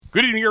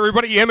Good evening,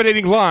 everybody.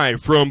 Emanating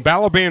live from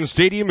Balaban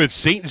Stadium at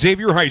St.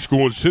 Xavier High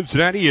School in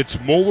Cincinnati, it's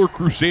Moeller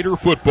Crusader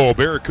football.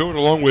 Barrett Cohen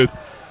along with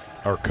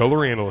our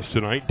color analyst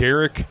tonight,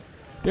 Derek.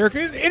 Derek,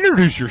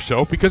 introduce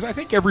yourself because I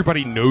think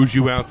everybody knows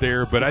you out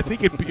there, but I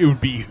think it would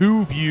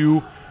behoove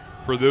you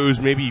for those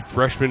maybe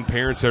freshman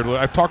parents that are.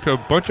 I've talked to a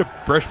bunch of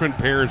freshman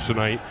parents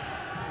tonight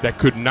that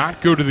could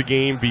not go to the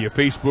game via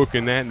Facebook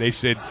and that, and they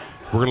said,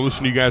 we're going to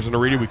listen to you guys on the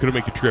radio. We couldn't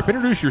make the trip.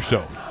 Introduce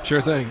yourself.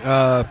 Sure thing.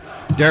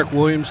 Derek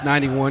Williams,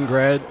 91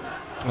 grad.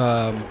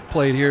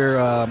 Played here.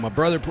 My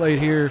brother played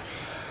here.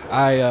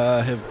 I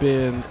have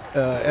been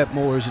at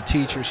Moeller as a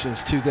teacher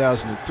since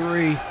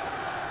 2003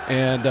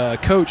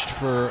 and coached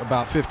for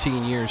about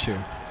 15 years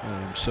here.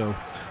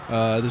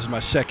 This is my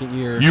second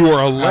year. You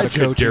are a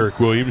legend, Derek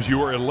Williams.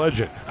 You are a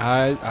legend.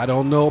 I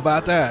don't know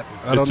about that.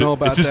 I don't know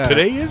about that.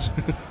 Today is?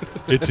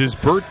 It's his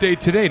birthday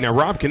today. Now,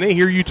 Rob, can they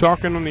hear you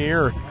talking on the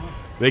air?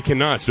 They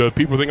cannot, so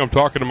people think I'm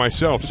talking to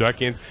myself, so I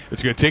can't.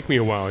 It's going to take me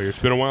a while here. It's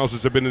been a while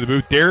since I've been in the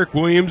booth. Derek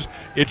Williams,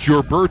 it's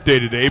your birthday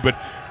today, but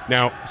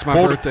now it's my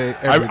birthday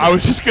every day. I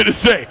was just going to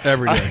say.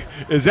 Every day.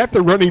 Is that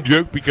the running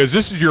joke? Because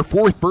this is your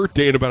fourth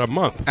birthday in about a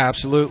month.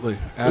 Absolutely.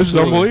 This is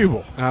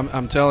unbelievable.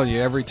 I'm telling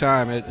you, every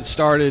time. It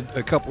started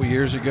a couple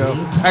years ago.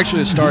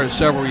 Actually, it started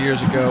several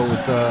years ago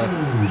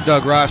with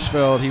Doug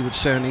Rossfeld. He would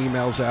send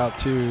emails out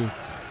to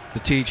the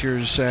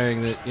teachers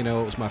saying that, it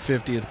was my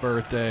 50th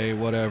birthday,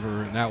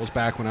 whatever, and that was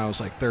back when I was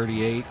like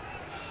 38.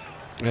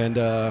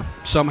 And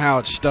somehow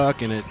it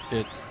stuck, and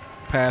it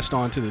passed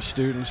on to the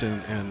students,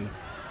 and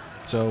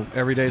so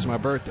every day is my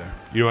birthday.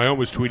 I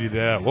almost tweeted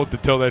that out. We'll have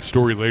to tell that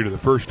story later, the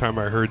first time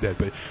I heard that.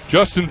 But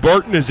Justin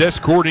Barton is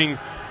escorting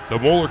the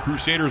Moeller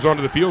Crusaders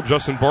onto the field.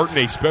 Justin Barton,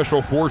 a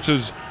Special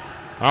Forces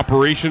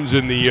operations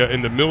in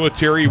the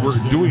military. We're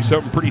doing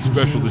something pretty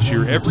special this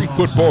year. Every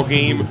football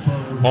game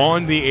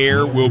on the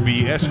air will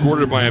be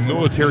escorted by a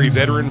military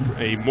veteran,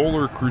 a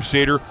Moeller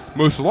Crusader,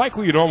 most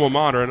likely an alma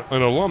mater,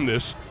 an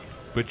alumnus.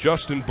 But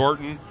Justin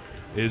Barton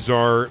is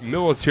our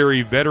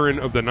military veteran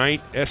of the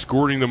night,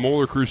 escorting the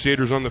Moeller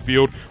Crusaders on the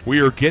field. We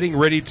are getting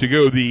ready to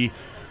go. The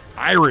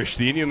Irish,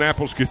 the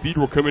Indianapolis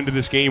Cathedral, come into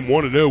this game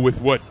 1-0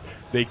 with what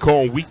they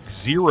call week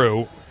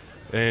 0.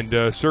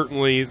 And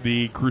certainly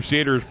the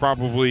Crusaders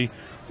probably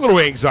a little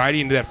anxiety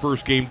into that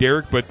first game,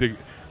 Derek, but the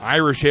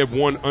Irish have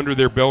won under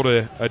their belt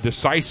a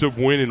decisive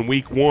win in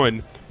week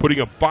 1,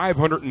 putting up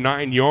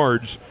 509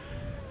 yards.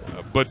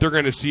 But they're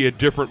going to see a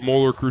different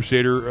Moeller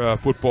Crusader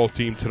football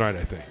team tonight,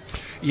 I think.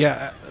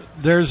 Yeah,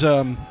 there's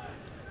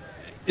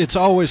it's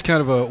always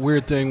kind of a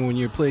weird thing when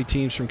you play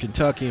teams from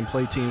Kentucky and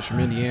play teams from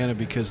Indiana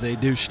because they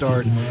do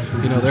start,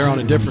 they're on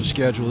a different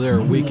schedule. They're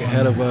a week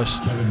ahead of us.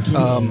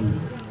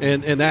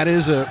 And that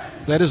is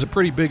a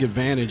pretty big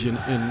advantage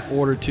in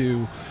order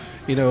to,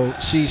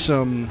 see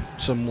some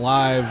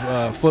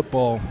live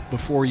football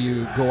before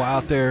you go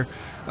out there.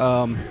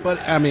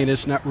 But I mean,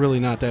 it's not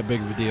that big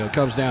of a deal. It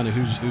comes down to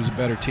who's a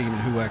better team and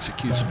who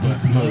executes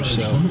it most.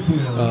 So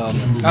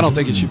I don't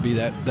think it should be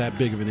that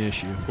big of an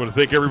issue. I want to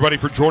thank everybody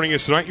for joining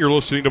us tonight. You're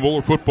listening to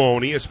Moeller Football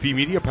on ESP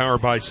Media,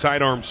 powered by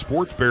Sidearm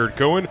Sports. Barrett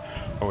Cohen,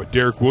 with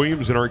Derek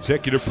Williams, and our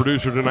executive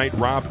producer tonight,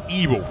 Rob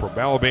Ebel from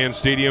Balaban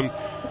Stadium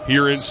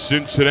here in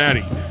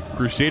Cincinnati.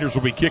 Crusaders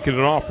will be kicking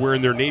it off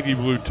wearing their navy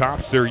blue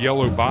tops, their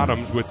yellow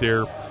bottoms, with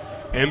their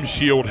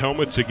M-Shield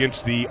helmets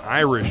against the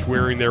Irish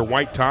wearing their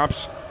white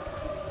tops,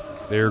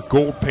 their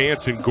gold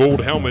pants and gold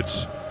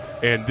helmets.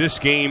 And this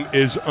game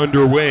is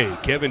underway.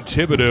 Kevin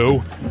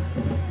Thibodeau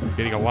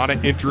getting a lot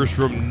of interest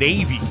from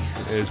Navy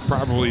as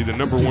probably the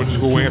number one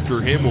school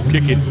after him. Will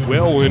kick it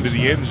well into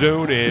the end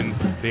zone, and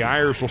the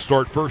Irish will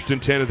start 1st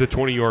and 10 at the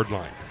 20-yard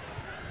line.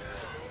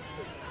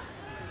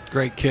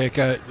 Great kick.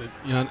 I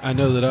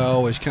know that I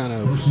always kind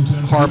of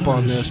harp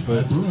on this,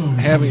 but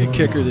having a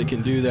kicker that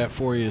can do that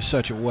for you is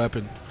such a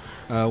weapon.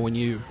 When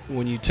you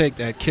take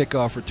that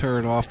kickoff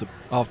return off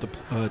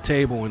the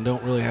table and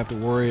don't really have to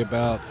worry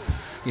about,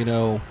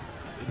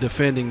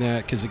 defending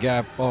that because the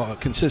guy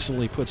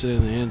consistently puts it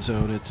in the end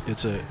zone.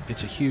 It's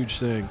a huge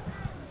thing.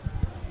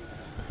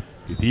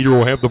 Cathedral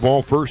will have the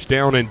ball 1st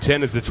down and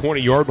 10 at the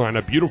 20-yard line.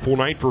 A beautiful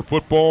night for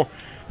football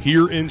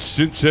here in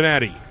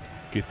Cincinnati.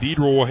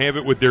 Cathedral will have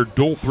it with their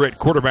dual-threat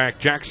quarterback,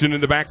 Jackson, in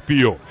the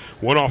backfield.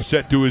 One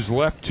offset to his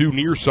left, 2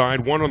 near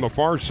side, 1 on the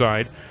far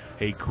side.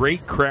 A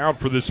great crowd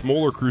for this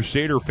Moeller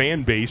Crusader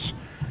fan base.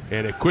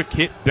 And a quick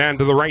hit down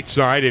to the right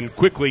side and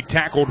quickly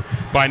tackled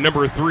by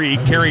number 3,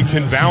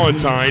 Carrington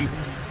Valentine.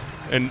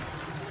 An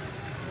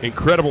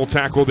incredible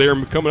tackle there,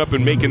 coming up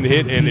and making the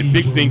hit, and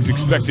big things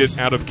expected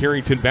out of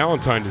Carrington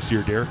Valentine this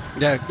year, Derek.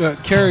 Yeah,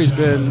 Carey's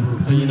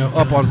been,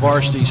 up on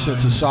varsity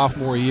since his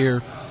sophomore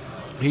year.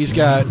 He's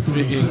got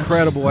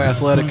incredible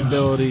athletic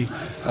ability.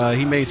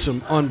 He made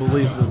some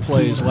unbelievable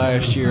plays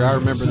last year. I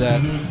remember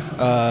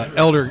that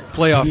Elder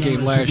playoff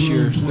game last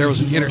year. There was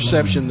an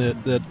interception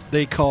that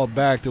they called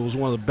back that was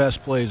one of the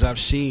best plays I've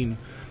seen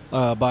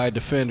by a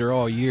defender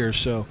all year.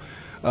 So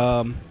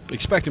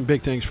expecting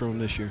big things from him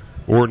this year.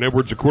 Orrin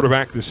Edwards, the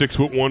quarterback, the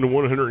 6'1" to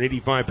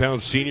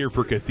 185-pound senior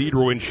for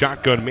Cathedral in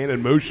shotgun, man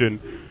in motion.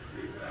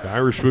 The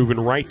Irish moving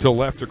right to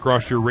left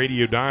across your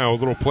radio dial. A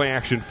little play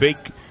action fake.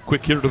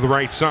 Quick hitter to the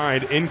right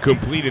side.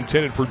 Incomplete,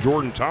 intended for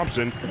Jordan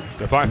Thompson,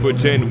 the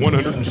 5'10",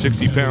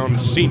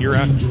 160-pound senior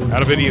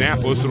out of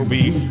Indianapolis. It'll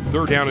be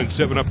 3rd down and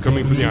 7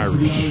 upcoming for the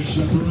Irish.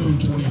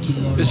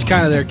 This is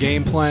kind of their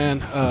game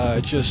plan.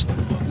 Just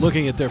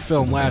looking at their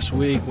film last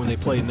week when they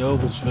played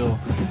Noblesville,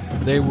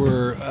 they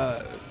were,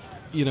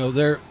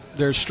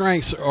 their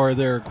strengths are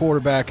their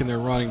quarterback and their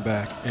running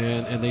back,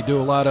 and they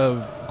do a lot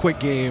of quick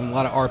game, a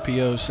lot of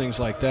RPOs, things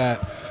like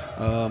that.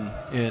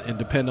 And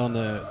depend on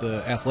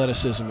the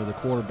athleticism of the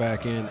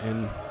quarterback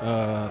and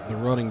the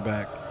running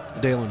back,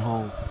 Dalen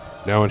Hall.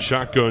 Now in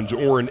shotguns,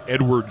 Orrin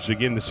Edwards,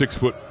 again the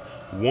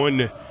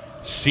 6'1"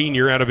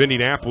 senior out of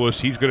Indianapolis.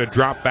 He's going to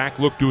drop back,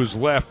 look to his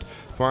left,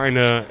 find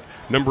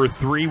number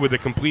 3 with a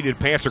completed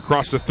pass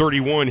across the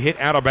 31, hit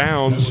out of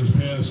bounds.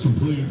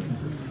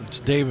 It's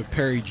David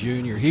Perry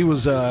Jr. He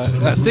was,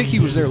 I think he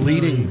was their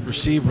leading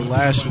receiver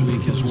last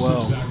week as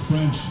well.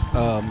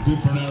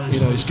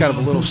 He's kind of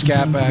a little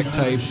scat back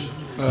type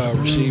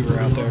receiver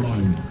out there.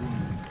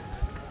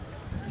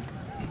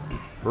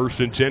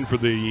 1st and 10 for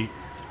the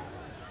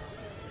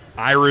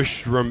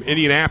Irish from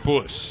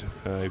Indianapolis.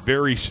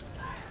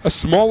 A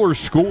smaller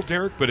school,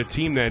 Derek, but a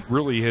team that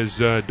really has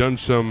done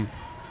some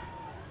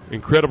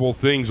incredible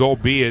things,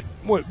 albeit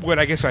what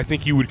I guess I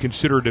think you would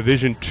consider a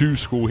Division II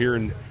school here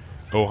in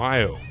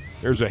Ohio.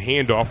 There's a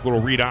handoff, little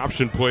read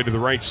option play to the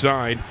right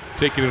side,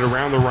 taking it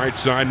around the right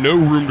side. No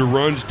room to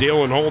runs.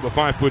 Dalen Hall, the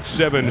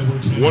 5'7",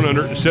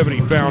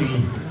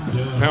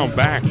 170-pound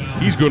back.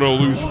 He's going to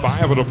lose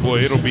 5 on the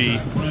play. It'll be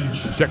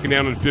 2nd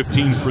down and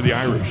 15 for the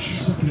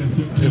Irish.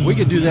 If we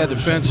can do that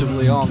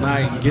defensively all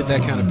night and get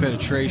that kind of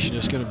penetration,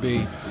 it's going to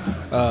be,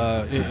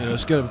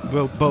 it's going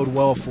to bode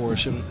well for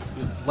us. And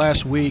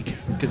last week,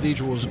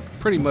 Cathedral was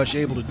pretty much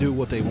able to do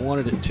what they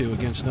wanted it to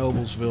against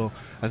Noblesville.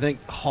 I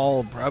think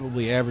Hall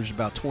probably averaged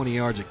about 20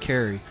 yards a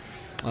carry.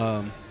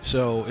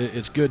 So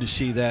it's good to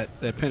see that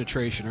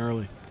penetration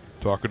early.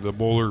 Talking to the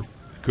Moeller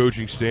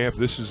coaching staff,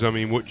 this is,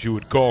 what you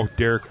would call,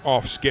 Derek,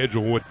 off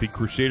schedule, what the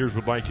Crusaders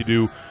would like to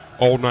do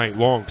all night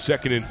long.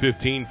 2nd and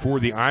 15 for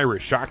the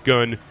Irish.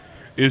 Shotgun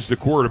is the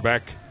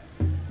quarterback,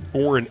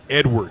 Orrin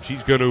Edwards.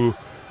 He's going to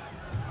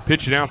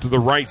pitch it out to the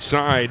right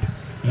side.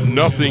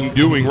 Nothing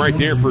doing right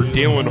there for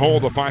Dalen Hall,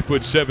 the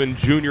 5'7"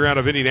 junior out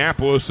of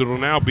Indianapolis. It'll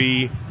now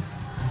be,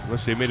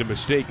 unless they made a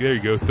mistake, there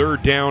you go,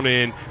 3rd down,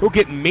 and we'll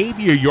get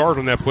maybe a yard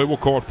on that play. We'll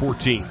call it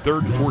 14.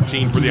 3rd and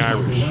 14 for the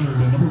Irish.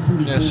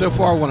 Yeah, so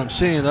far what I'm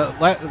seeing,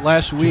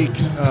 last week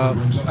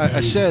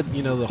I said,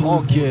 the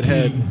Hall kid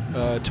had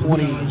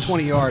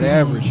 20-yard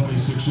average,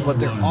 but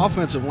their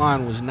offensive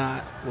line was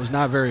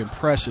not very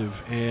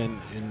impressive, and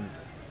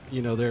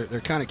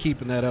they're kind of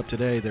keeping that up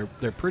today.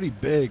 They're pretty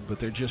big, but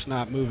they're just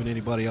not moving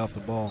anybody off the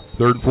ball.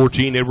 3rd and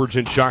 14, Edwards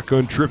in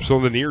shotgun, trips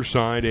on the near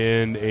side,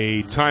 and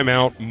a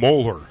timeout,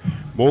 Moeller.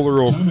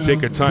 Moeller will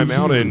take a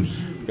timeout and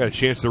got a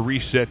chance to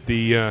reset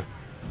the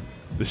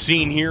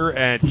scene here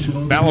at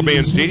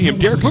Balaban Stadium.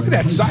 Derek, look at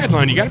that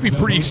sideline. You got to be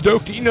pretty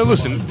stoked.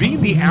 Listen,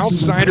 being the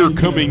outsider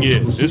coming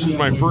in, this is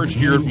my first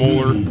year at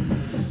Moeller.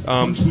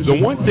 The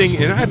one thing,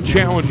 and I've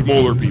challenged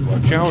Moeller people,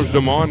 I've challenged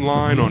them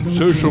online, on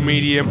social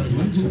media,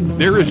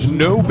 there is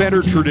no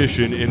better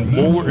tradition in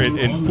Moeller,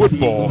 in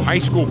football, high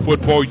school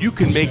football. You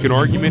can make an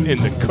argument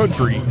in the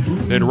country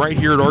than right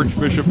here at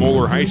Archbishop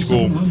Moeller High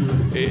School.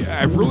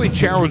 I've really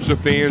challenged the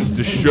fans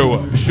to show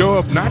up. Show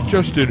up not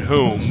just at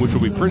home, which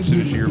will be Princeton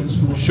this year,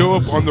 show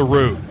up on the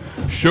road.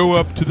 Show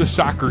up to the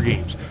soccer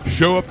games.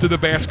 Show up to the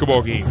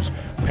basketball games.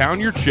 Pound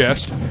your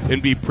chest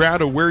and be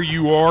proud of where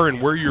you are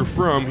and where you're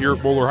from here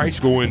at Moeller High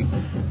School. And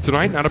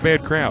tonight, not a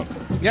bad crowd.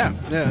 Yeah.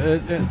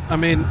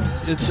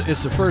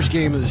 It's the first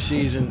game of the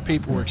season.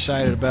 People were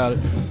excited about it.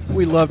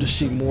 We love to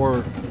see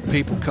more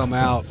people come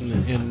out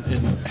and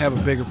have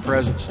a bigger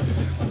presence.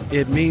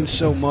 It means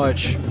so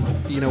much.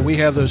 We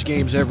have those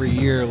games every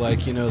year,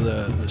 like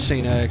the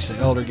St. X, the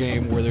Elder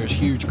game, where there's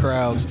huge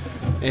crowds,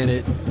 and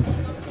it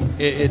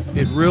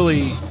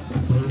really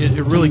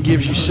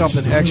gives you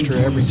something extra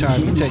every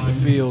time you take the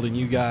field, and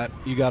you got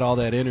all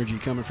that energy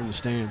coming from the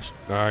stands.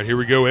 All right, here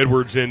we go.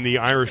 Edwards and the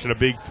Irish in a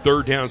big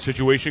 3rd down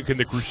situation. Can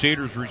the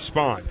Crusaders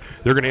respond?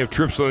 They're going to have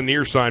trips on the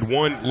near side.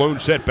 One lone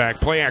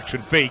setback, play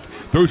action fake,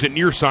 throws it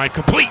near side,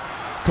 complete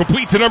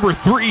to number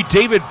 3,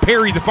 David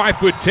Perry, the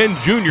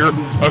 5'10" junior,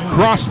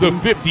 across the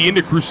 50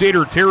 into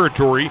Crusader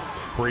territory,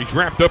 where he's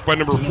wrapped up by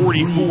number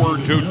 44,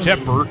 Joe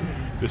Tepper,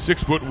 the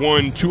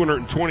 6'1",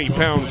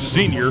 220-pound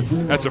senior.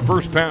 That's a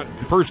first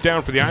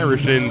down for the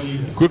Irish,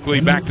 and quickly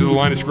back to the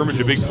line of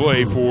scrimmage. A big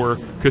play for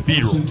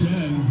Cathedral.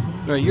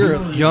 You're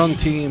a young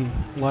team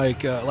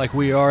like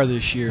we are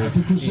this year.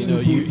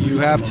 You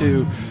have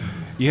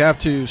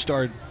to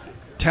start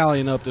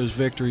tallying up those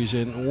victories,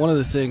 and one of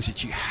the things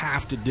that you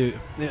have to do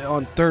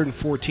on 3rd and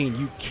 14,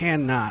 you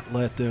cannot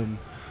let them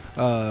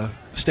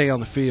stay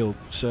on the field.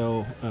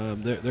 So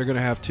they're going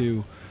to have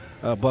to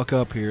buck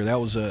up here. That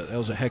was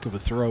a heck of a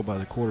throw by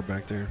the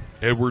quarterback there.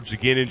 Edwards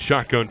again in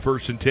shotgun,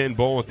 1st and 10,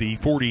 ball at the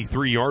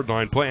 43-yard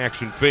line, play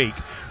action fake,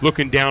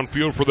 looking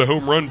downfield for the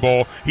home run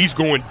ball. He's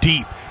going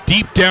deep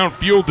deep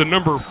downfield to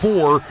number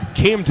 4,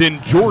 Camden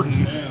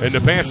Jordan. And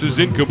the pass is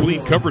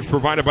incomplete. Coverage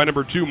provided by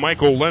number 2,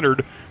 Michael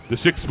Leonard, the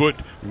 6-foot,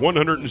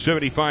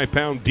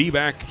 175-pound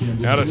D-back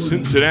out of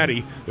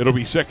Cincinnati. It'll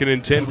be 2nd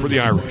and 10 for the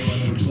Irish.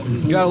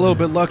 Got a little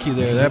bit lucky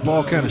there. That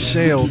ball kind of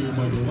sailed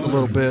a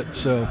little bit,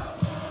 so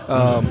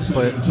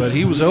but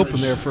he was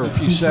open there for a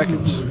few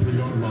seconds.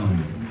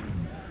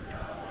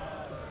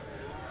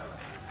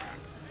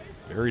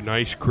 Very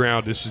nice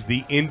crowd. This is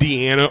the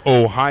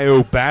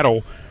Indiana-Ohio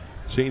battle.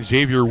 St.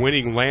 Xavier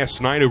winning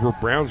last night over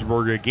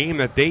Brownsburg, a game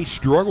that they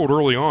struggled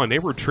early on. They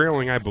were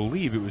trailing, I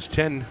believe it was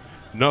 10-0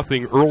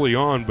 early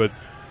on, but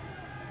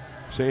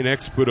St.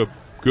 X put a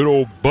good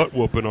old butt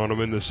whooping on them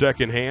in the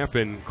second half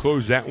and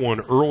closed that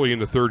one early in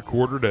the third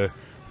quarter to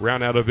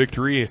round out a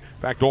victory. In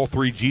fact, all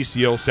 3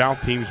 GCL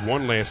South teams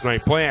won last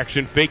night. Play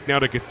action, fake now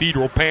to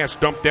Cathedral, pass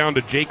dumped down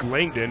to Jake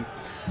Langdon.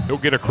 He'll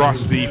get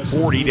across the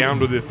 40 down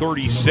to the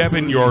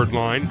 37-yard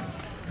line,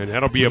 and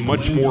that'll be a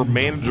much more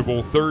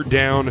manageable 3rd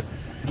down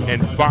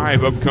and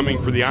 5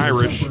 upcoming for the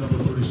Irish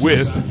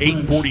with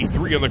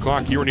 8:43 on the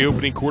clock here in the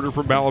opening quarter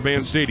from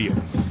Balaban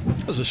Stadium.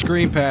 It was a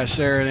screen pass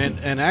there,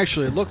 and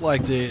actually it looked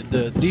like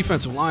the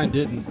defensive line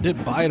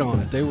didn't bite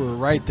on it. They were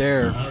right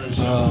there,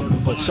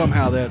 but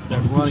somehow that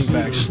running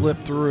back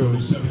slipped through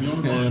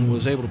and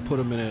was able to put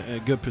them in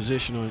a good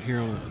position here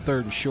on a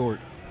 3rd and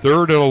short.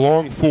 3rd and a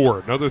long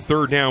 4. Another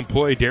 3rd down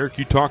play. Derek,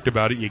 you talked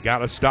about it. You got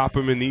to stop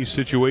them in these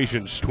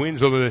situations.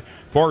 Twins on the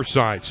far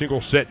side.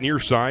 Single set near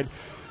side.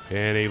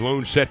 And a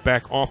lone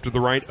setback off to the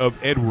right of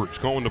Edwards.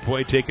 Calling the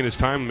play, taking his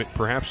time,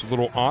 perhaps a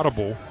little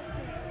audible.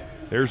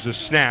 There's the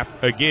snap.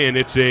 Again,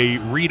 it's a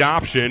read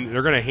option.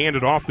 They're going to hand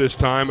it off this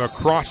time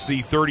across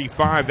the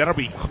 35. That'll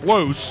be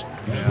close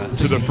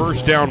to the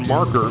 1st down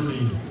marker.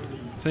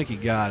 I think he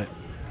got it.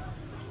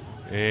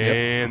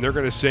 And They're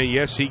going to say,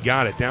 yes, he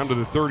got it. Down to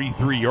the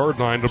 33-yard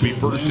line. It'll be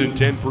 1st and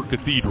 10 for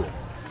Cathedral.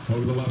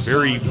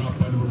 Very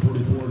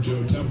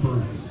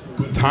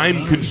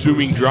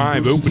time-consuming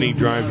drive, opening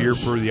drive here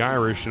for the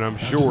Irish, and I'm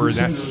sure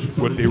that's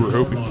what they were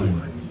hoping for.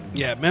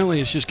 Yeah, mentally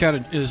it's just kind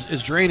of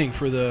is draining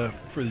for the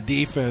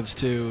defense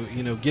to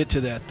get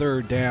to that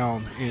 3rd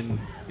down and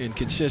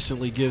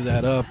consistently give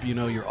that up.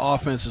 Your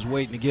offense is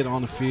waiting to get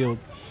on the field.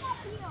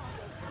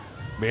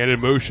 Man in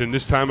motion.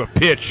 This time a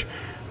pitch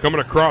coming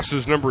across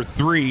is number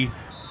 3.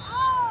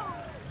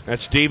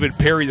 That's David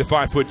Perry, the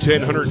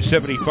 5'10",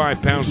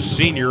 175-pound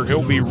senior.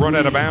 He'll be run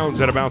out of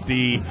bounds at about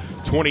the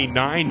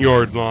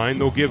 29-yard line.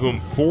 They'll give him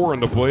 4 on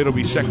the play. It'll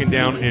be 2nd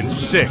down and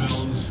 6.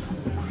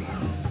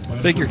 I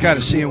think you're kind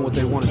of seeing what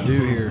they want to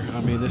do here.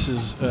 I mean, this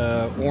is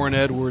Warren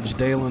Edwards,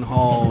 Dalen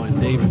Hall,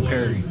 and David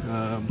Perry.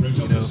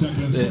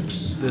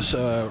 This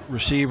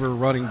receiver,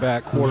 running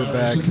back,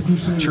 quarterback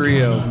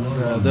trio.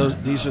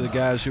 These are the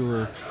guys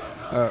who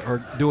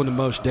are doing the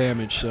most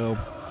damage. So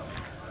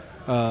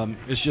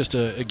it's just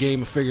a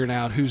game of figuring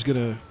out who's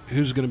gonna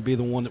be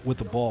the one with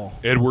the ball.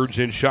 Edwards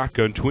in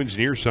shotgun. Twins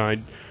near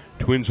side.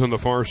 Twins on the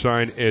far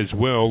side as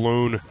well.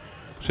 Lone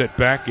set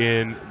back,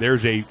 and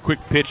there's a quick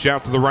pitch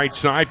out to the right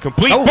side.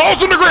 Complete. Oh,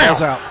 ball's on the ground.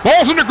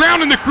 Ball's on the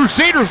ground, and the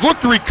Crusaders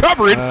look to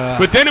recover it,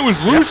 but then it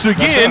was loose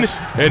again,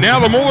 and now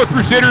the Moeller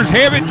Crusaders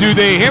have it. Do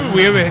they have it?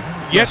 We have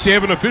yet to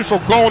have an official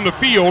call on the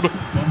field.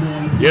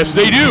 Yes,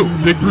 they do.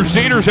 The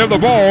Crusaders have the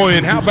ball,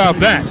 and how about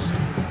that?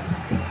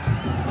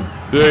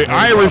 The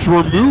Irish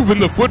were moving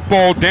the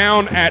football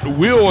down at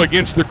will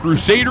against the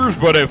Crusaders,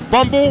 but a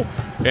fumble,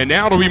 and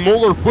now it'll be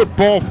Moeller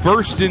football,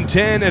 1st and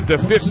 10 at the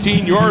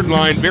 15-yard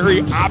line.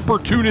 Very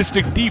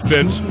opportunistic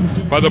defense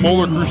by the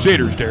Moeller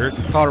Crusaders, Derek.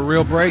 Caught a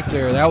real break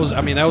there. That was a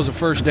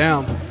 1st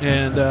down,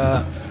 and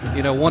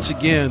once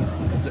again,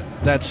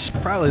 that's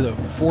probably the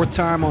 4th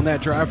time on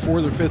that drive,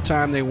 4th or 5th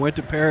time they went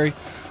to Perry.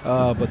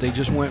 But they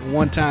just went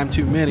one time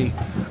too many,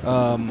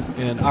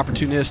 and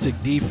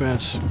opportunistic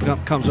defense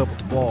comes up with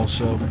the ball.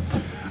 So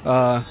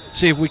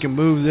see if we can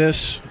move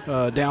this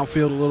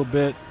downfield a little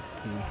bit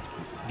and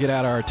get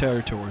out of our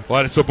territory.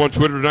 Light us up on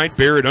Twitter tonight,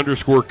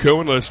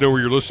 Barrett_Cohen. Let us know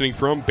where you're listening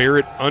from,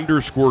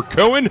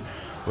 Barrett_Cohen.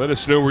 Let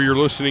us know where you're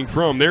listening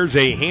from. There's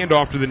a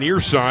handoff to the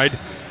near side,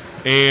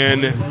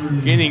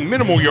 and gaining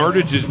minimal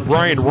yardage is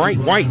Brian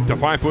White, the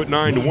 5'9",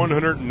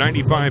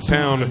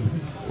 195-pound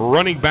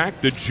running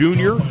back, the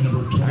junior.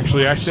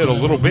 Actually, I said a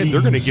little bit.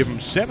 They're going to give him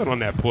 7 on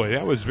that play.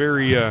 That was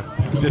very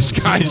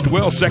disguised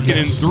well. 2nd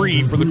and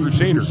 3 for the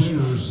Crusaders.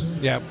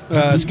 Yeah,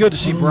 it's good to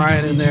see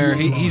Brian in there.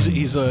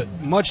 He's a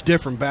much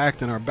different back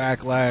than our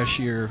back last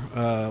year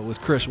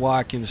with Chris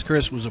Watkins.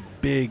 Chris was a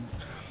big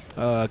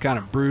kind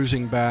of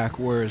bruising back,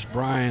 whereas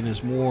Brian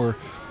is more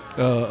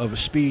of a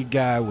speed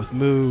guy with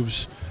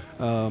moves.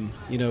 You're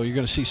going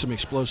to see some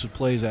explosive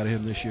plays out of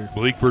him this year.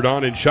 Malik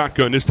Verdon in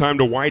shotgun. This time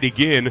to White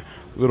again.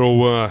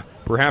 Little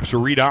perhaps a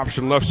read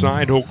option left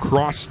side. He'll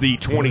cross the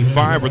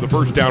 25 where the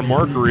 1st down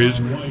marker is.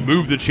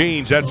 Move the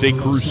chains. That's a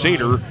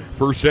Crusader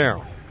 1st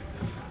down.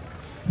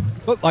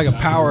 Looked like a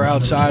power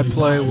outside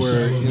play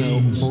where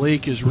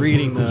Malik is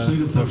reading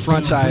the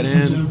front side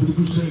end.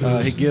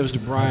 He gives to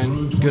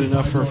Brian, good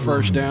enough for a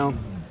 1st down.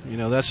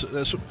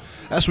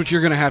 That's what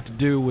you're going to have to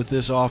do with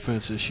this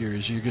offense this year.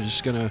 Is you're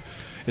just going to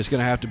it's going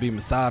to have to be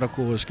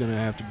methodical. It's going to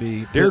have to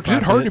be. Derek, is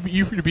it hard to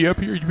be up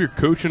here? You've been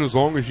coaching as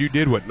long as you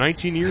did. What,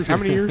 19 years? How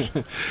many years?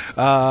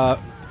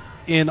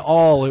 In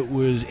all, it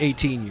was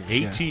 18 years.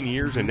 18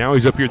 years, and now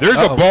he's up here. There's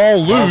a ball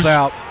loose. Ball's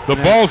out. The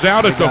ball's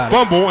out. It's a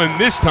fumble, and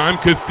this time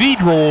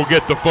Cathedral will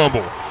get the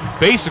fumble.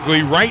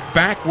 Basically, right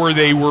back where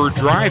they were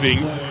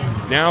driving.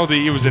 Now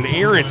it was an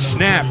errant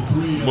snap.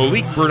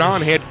 Malik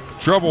Verdon had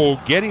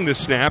trouble getting the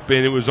snap,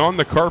 and it was on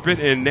the carpet,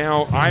 and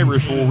now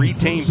Irish will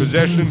retain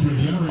possession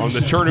on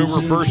the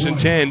turnover, 1st and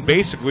 10,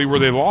 basically where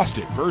they lost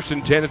it. 1st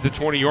and 10 at the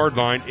 20-yard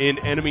line in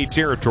enemy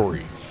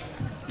territory.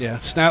 Yeah,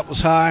 snap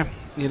was high.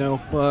 You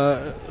know,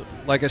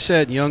 like I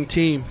said, young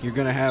team. You're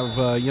going to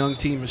have young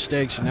team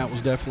mistakes, and that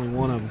was definitely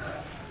one of them.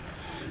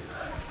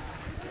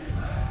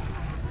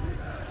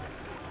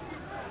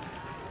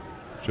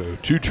 So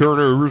 2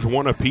 turnovers,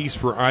 1 apiece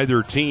for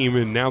either team,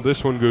 and now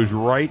this one goes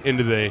right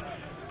into the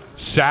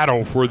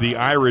saddle for the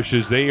Irish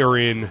as they are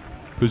in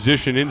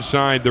position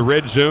inside the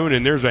red zone,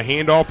 and there's a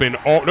handoff, and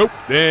nope,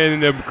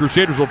 and the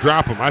Crusaders will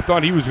drop him. I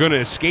thought he was going to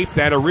escape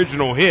that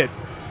original hit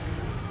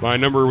by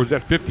number, was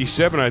that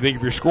 57, I think,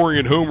 if you're scoring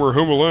at home or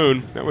home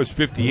alone. That was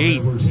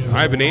 58,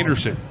 Ivan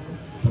Anderson.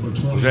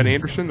 Was that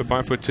Anderson, the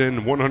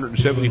 5'10",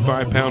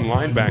 175-pound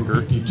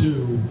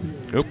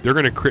linebacker? Nope, they're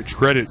going to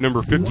credit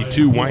number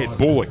 52, Wyatt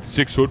Bullock,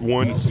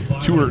 6'1",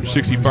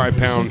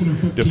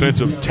 265-pound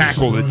defensive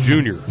tackle, the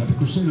junior.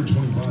 It's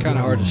kind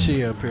of hard to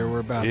see up here.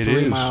 We're about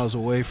 3 miles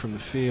away from the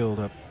field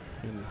up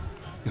in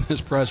this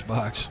press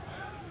box.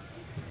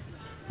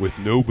 With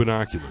no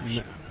binoculars.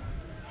 No.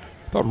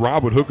 I thought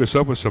Rob would hook us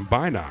up with some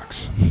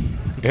binocs.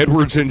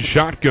 Edwards in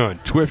shotgun.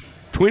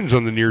 Twins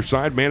on the near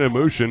side. Man in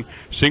motion.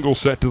 Single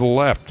set to the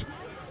left.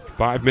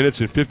 5 minutes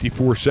and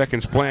 54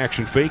 seconds. Play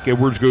action fake.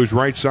 Edwards goes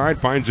right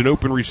side. Finds an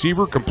open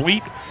receiver.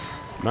 Complete.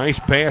 Nice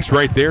pass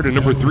right there to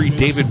number 3,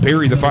 David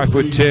Perry, the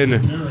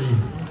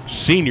 5'10"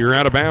 senior,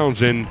 out of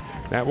bounds. And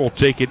that will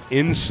take it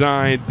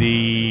inside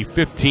the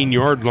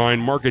 15-yard line,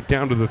 mark it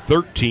down to the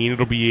 13.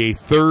 It'll be a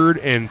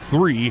 3rd and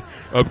 3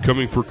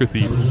 upcoming for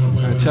Cathedral.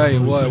 I tell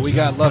you what, we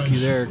got lucky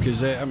there because,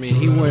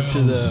 he went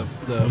to the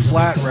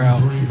flat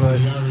route, but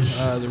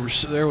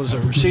there was a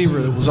receiver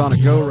that was on a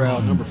go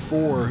route, number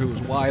 4, who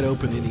was wide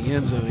open in the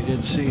end zone. He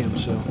didn't see him.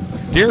 So,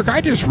 Derek,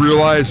 I just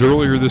realized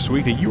earlier this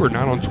week that you are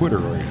not on Twitter,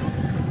 are you?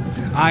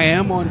 I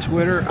am on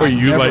Twitter. I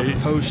never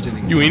post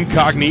anything. You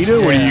incognito?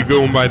 Yeah. Or are you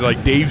going by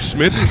like Dave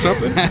Smith or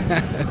something?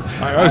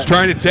 I was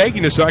trying to tag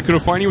you so I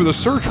couldn't find you with a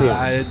search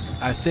warrant.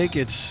 I think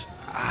it's,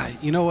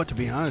 you know what, to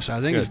be honest,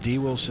 I think it's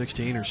D-Will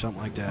 16 or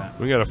something like that.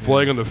 We got a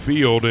flag on the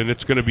field, and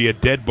it's going to be a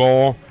dead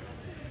ball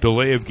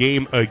delay of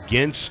game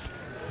against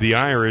the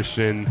Irish,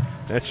 and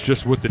that's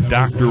just what the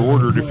doctor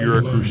ordered if you're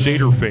a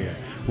Crusader fan.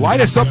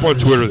 Light us up on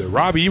Twitter there.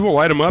 Rob Evil,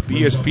 light him up,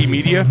 ESP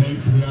Media,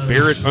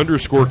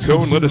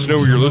 Barrett_Cohen. Let us know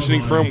where you're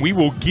listening from. We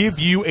will give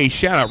you a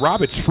shout-out.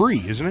 Rob, it's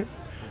free, isn't it?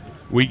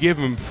 We give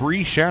them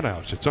free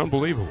shout-outs. It's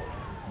unbelievable.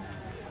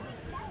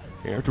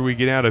 After we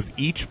get out of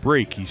each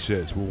break, he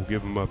says, we'll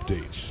give them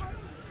updates.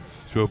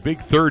 So a big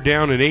 3rd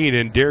down and 8,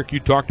 and Derek, you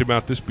talked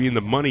about this being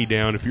the money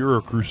down. If you're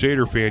a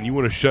Crusader fan, you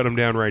want to shut them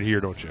down right here,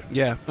 don't you?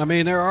 Yeah,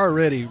 they're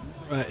already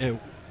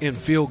in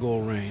field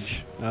goal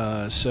range,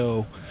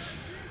 so –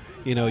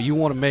 you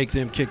want to make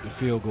them kick the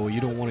field goal.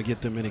 You don't want to get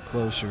them any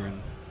closer.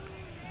 And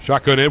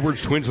shotgun Edwards,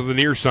 Twins on the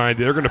near side.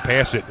 They're going to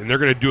pass it, and they're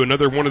going to do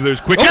another one of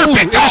those quick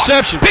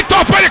interception. Picked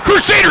off by the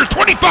Crusaders.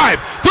 25,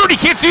 30,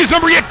 can't see his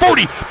number yet.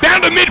 40,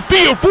 down to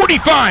midfield.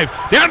 45,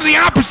 down to the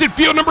opposite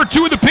field. Number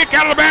 2 with the pick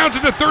out of the bounds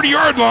at the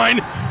 30-yard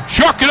line.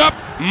 Chalk it up.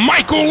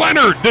 Michael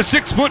Leonard, the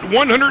 6',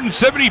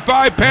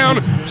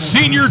 175-pound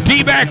senior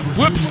D-back,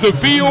 flips the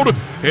field,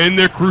 and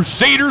the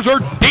Crusaders are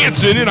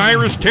dancing in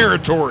Irish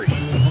territory.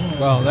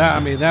 Well,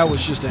 that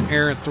was just an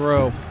errant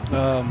throw.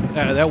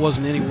 That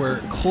wasn't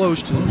anywhere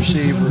close to the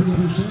receiver,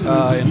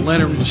 and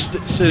Leonard was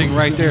sitting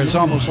right there. It's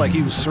almost like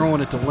he was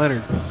throwing it to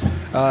Leonard.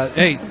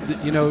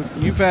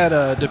 You've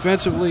had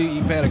defensively,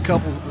 you've had a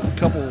couple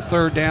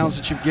 3rd downs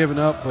that you've given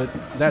up, but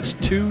that's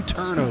 2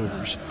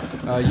 turnovers.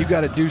 You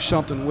got to do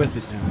something with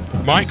it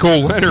now. Michael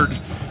Leonard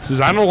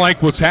says, "I don't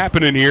like what's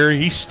happening here."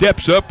 He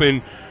steps up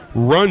and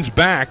runs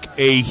back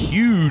a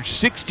huge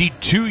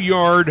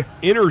 62-yard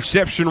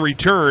interception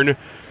return.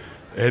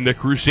 And the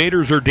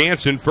Crusaders are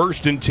dancing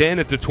 1st and 10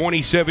 at the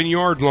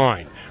 27-yard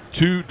line.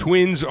 2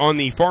 Twins on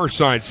the far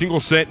side. Single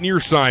set near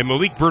side.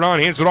 Malik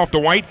Verdon hands it off to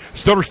White.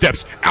 Stutter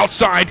steps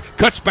outside.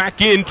 Cuts back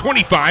in.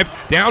 25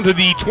 down to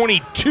the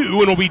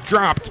 22 and will be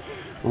dropped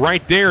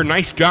right there.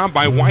 Nice job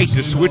by White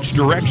to switch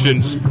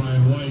directions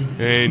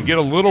and get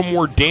a little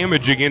more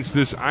damage against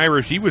this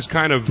Irish. He was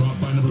cut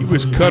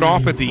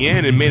off at the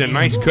end and made a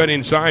nice cut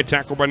inside.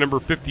 Tackled by number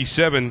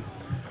 57.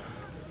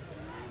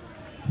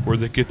 For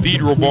the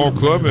Cathedral Ball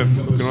Club, and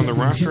looking on the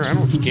roster,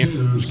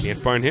 just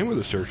can't find him with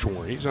a search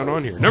warrant. He's not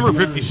on here. Number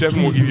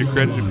 57 will give you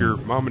credit if your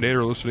mom and dad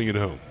are listening at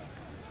home.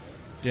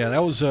 Yeah, that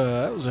was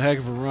a heck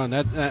of a run.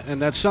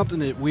 And that's something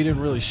that we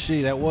didn't really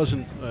see. That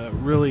wasn't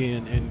really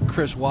in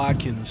Chris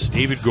Watkins.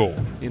 David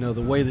Gold.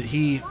 The way that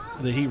he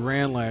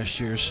ran last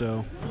year.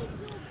 So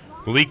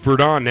Malik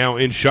Verdon now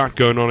in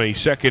shotgun on a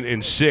 2nd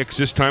and 6.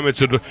 This time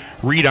it's a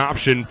read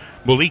option.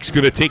 Malik's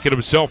going to take it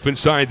himself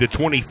inside the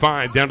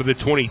 25, down to the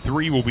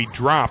 23, will be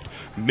dropped.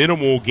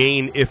 Minimal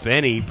gain, if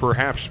any,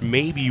 perhaps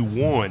maybe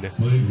one.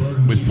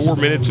 With 4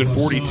 minutes and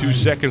 42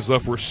 seconds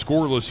left, we're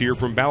scoreless here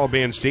from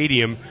Balaban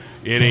Stadium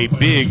in a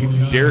big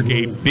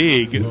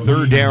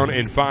 3rd down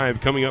and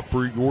 5 coming up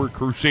for your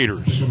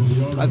Crusaders.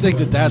 I think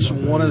that's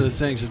one of the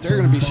things. If they're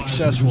going to be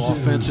successful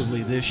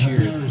offensively this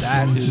year,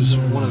 that is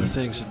one of the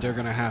things that they're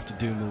going to have to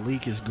do.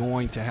 Malik is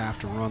going to have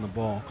to run the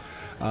ball.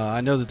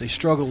 I know that they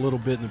struggled a little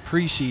bit in the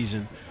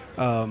preseason.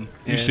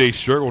 You say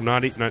struggle?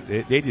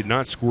 They did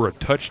not score a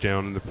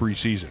touchdown in the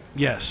preseason.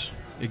 Yes,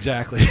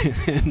 exactly.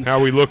 How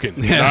are we looking?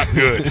 Yeah. Not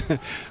good.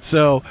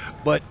 So,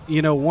 but,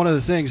 one of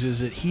the things is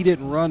that he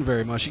didn't run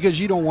very much because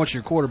you don't want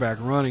your quarterback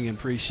running in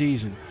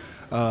preseason.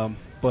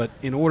 But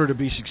in order to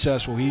be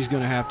successful, he's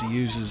going to have to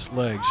use his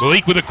legs.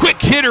 Malik with a quick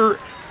hitter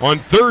on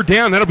 3rd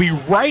down. That'll be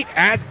right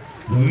at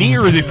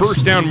near the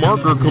 1st down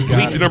marker,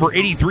 complete to number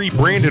 83,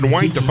 Brandon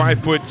White, the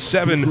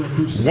 5'7",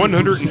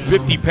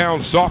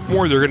 150-pound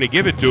sophomore. They're going to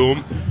give it to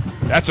him.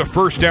 That's a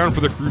 1st down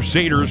for the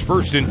Crusaders,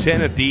 1st and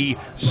 10 at the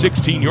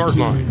 16-yard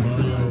line.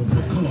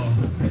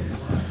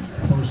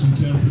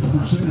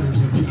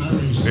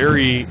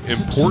 Very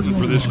important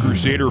for this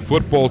Crusader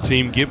football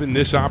team, given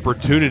this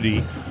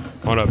opportunity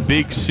on a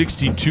big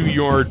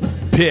 62-yard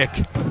pick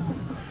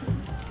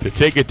to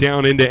take it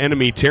down into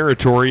enemy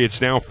territory.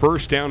 It's now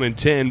 1st down and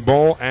 10,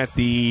 ball at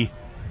the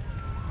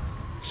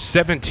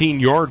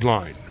 17-yard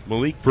line.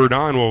 Malik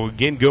Verdon will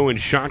again go in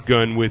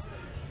shotgun with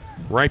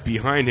right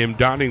behind him,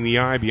 dotting the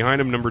I,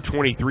 behind him, number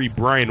 23,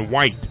 Brian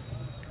White.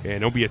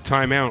 And there'll be a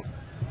timeout.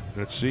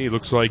 Let's see,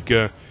 looks like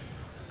the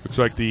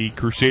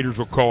Crusaders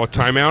will call a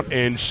timeout,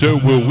 and so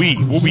will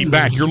we. We'll be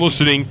back. You're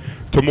listening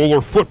to Moeller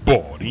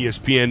Football,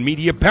 ESPN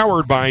Media,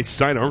 powered by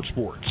Sidearm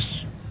Sports.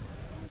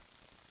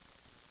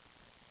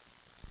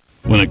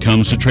 When it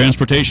comes to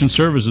transportation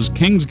services,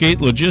 Kingsgate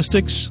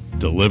Logistics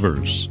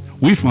delivers.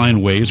 We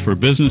find ways for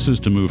businesses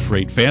to move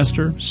freight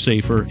faster,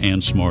 safer,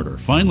 and smarter,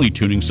 finely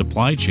tuning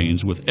supply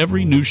chains with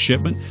every new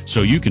shipment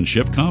so you can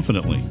ship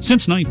confidently.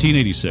 Since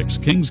 1986,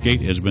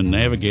 Kingsgate has been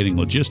navigating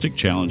logistic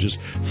challenges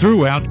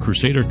throughout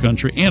Crusader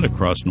country and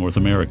across North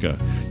America.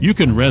 You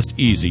can rest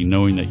easy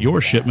knowing that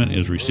your shipment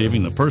is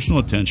receiving the personal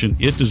attention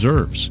it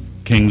deserves.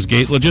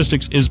 Kingsgate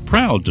Logistics is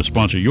proud to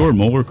sponsor your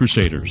Moeller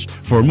Crusaders.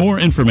 For more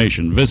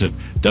information, visit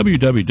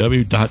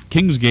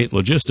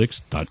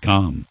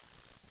www.kingsgatelogistics.com.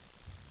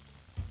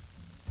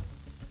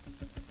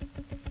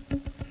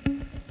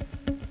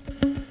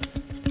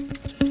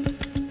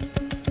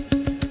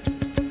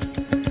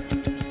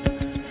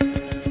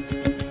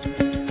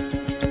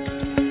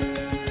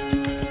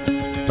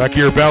 Back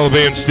here at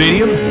Balaban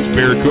Stadium, it's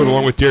Barracuda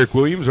along with Derek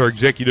Williams, our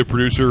executive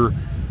producer,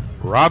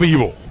 Rob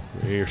Ebel.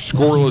 They're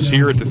scoreless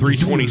here at the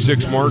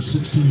 3:26 mark.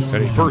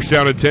 And a 1st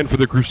down and 10 for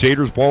the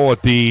Crusaders. Ball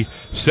at the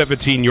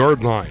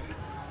 17-yard line.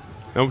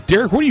 Now,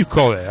 Derek, what do you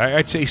call that?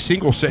 I'd say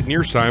single set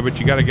near side, but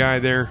you got a guy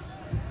there.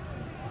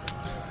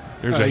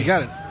 You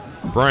got it.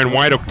 Brian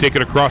White will take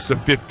it across the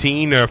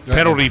 15. A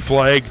penalty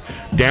flag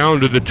down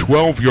to the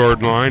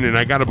 12-yard line, and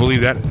I got to believe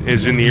that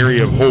is in the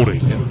area of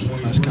holding. Yep,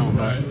 that's coming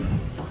back.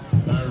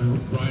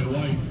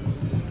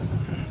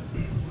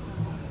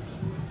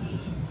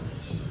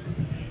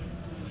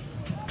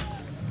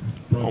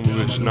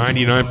 Almost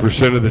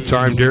 99% of the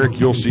time, Derek,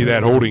 you'll see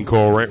that holding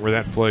call right where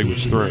that flag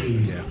was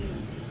thrown.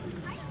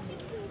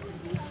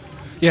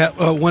 Yeah.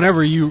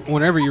 Whenever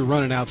you're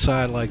running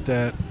outside like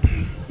that,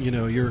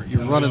 you're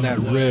running that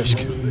risk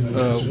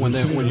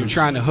when you're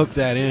trying to hook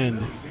that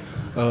end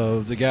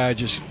of the guy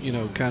just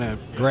kind of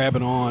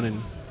grabbing on,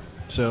 and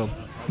so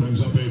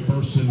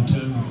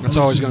that's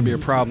always going to be a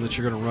problem that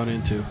you're going to run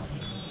into.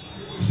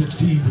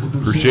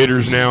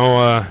 Crusaders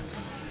now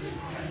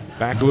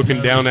back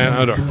looking down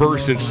at a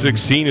 1st and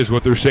 16 is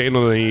what they're saying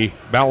on the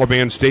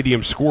Balaban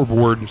Stadium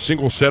scoreboard.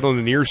 Single set on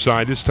the near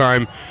side. This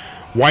time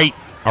White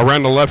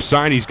around the left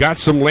side. He's got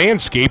some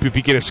landscape if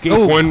he can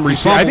escape one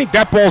receiver. I think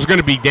that ball's going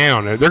to be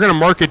down. They're going to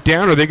mark it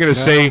down, or they're going to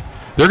say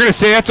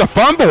that's a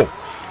fumble.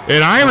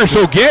 And Irish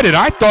will get it.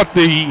 I thought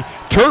the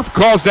turf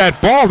caused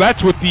that ball.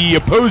 That's what the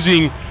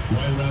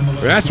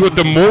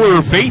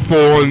Moeller faithful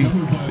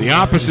on the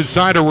opposite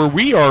side of where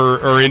we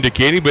are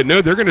indicating. But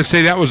no, they're going to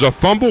say that was a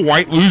fumble.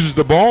 White loses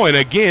the ball, and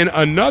again,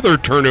 another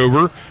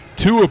turnover,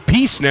 2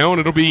 apiece now, and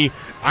it'll be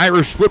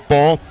Irish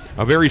football.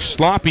 A very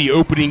sloppy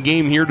opening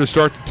game here to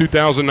start the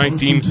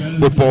 2019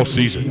 football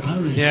season.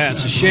 Yeah,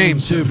 it's a shame,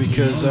 too,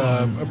 because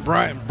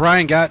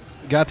Brian got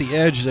the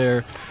edge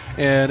there,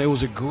 and it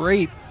was a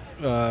great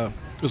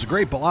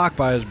block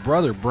by his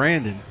brother,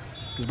 Brandon.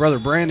 His brother,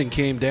 Brandon,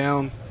 came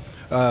down,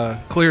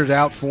 cleared it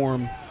out for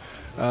him.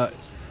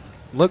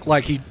 Looked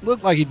like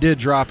he did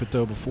drop it,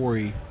 though, before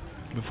he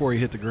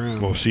hit the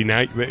ground. Well, see, now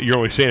you're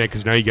only saying that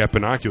because now you got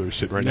binoculars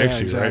sitting right next to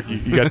you, exactly.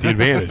 right? You got the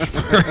advantage.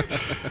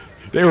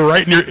 They were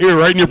right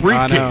in your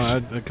briefcase. I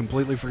know. I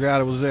completely forgot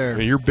it was there.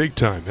 You're big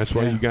time. That's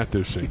why you got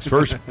those things.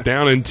 1st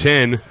down and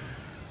 10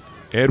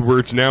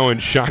 Edwards now in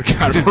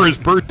shotgun for his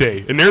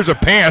birthday. And there's a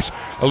pass,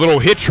 a little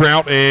hitch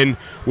route, and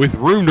with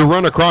room to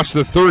run across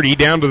the 30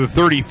 down to the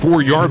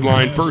 34-yard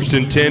line. 1st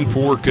and 10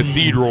 for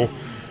Cathedral.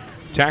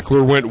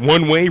 Tackler went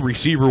one way,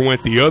 receiver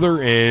went the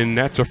other, and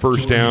that's a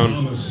first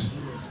down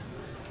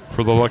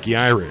for the Lucky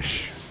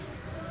Irish.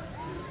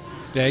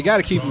 Yeah, you got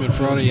to keep them in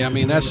front of you. I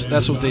mean,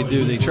 that's what they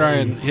do. They try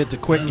and hit the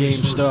quick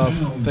game stuff,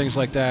 things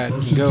like that,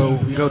 and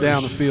go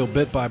down the field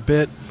bit by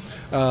bit.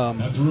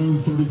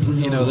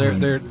 You know,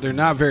 they're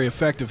not very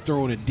effective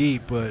throwing it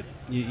deep, but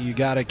you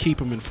got to keep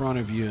them in front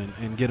of you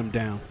and get them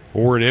down.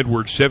 Warren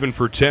Edwards 7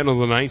 for 10 on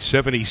the night,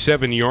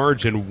 77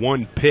 yards and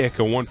 1 pick,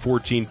 a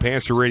 114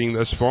 passer rating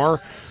thus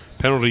far.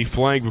 Penalty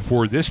flag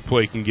before this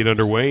play can get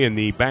underway, and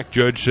the back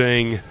judge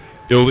saying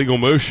illegal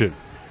motion.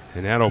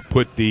 And that'll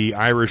put the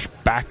Irish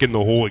back in the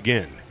hole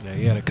again. Yeah,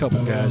 he had a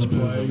couple guys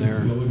moving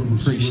there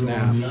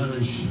pre-snap.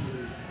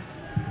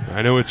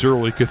 I know it's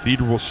early.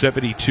 Cathedral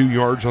 72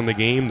 yards on the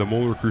game. The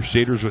Moeller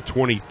Crusaders with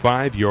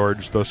 25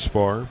 yards thus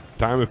far.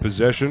 Time of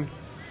possession,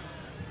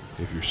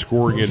 if you're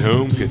scoring at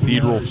home,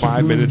 Cathedral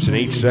 5 minutes and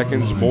 8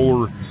 seconds.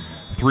 Moeller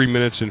 3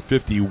 minutes and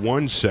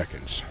 51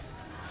 seconds.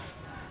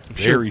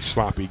 Very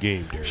sloppy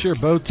game, Derek. Sure,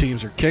 both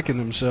teams are kicking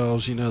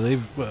themselves. You know,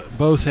 they've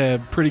both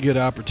had pretty good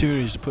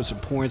opportunities to put some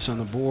points on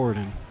the board,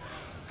 and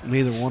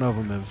neither one of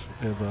them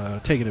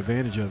have taken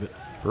advantage of it.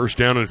 1st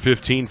down and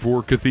 15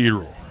 for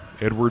Cathedral.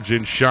 Edwards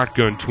in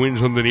shotgun.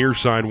 Twins on the near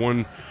side,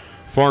 one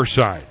far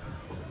side.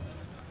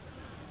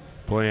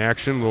 Play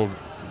action, little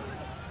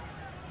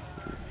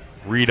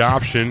read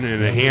option,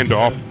 and a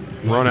handoff.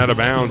 Run out of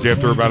bounds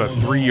after about a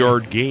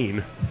 3-yard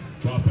gain.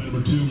 Drop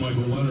number 2,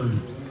 Michael Leonard.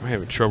 I'm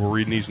having trouble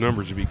reading these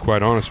numbers, to be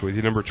quite honest with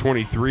you. Number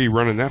 23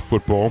 running that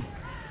football.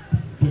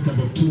 Pickup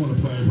of 2 on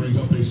the play brings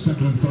up a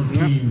 2nd and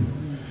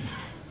 13.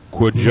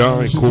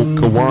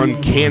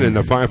 Kawan Cannon,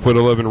 a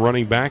 5'11"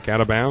 running back, out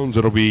of bounds.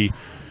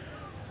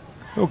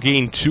 They'll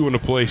gain 2 on the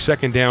play.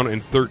 2nd down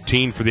and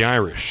 13 for the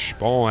Irish.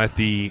 Ball at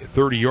the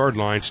 30-yard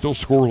line, still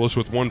scoreless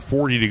with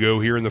 1:40 to go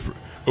here in the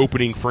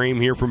opening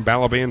frame here from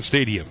Balaban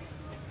Stadium.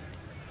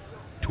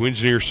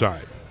 Twins near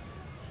side.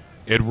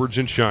 Edwards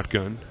in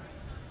shotgun.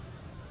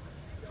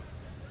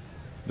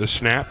 The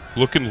snap,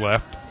 looking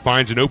left,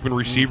 finds an open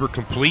receiver,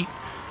 complete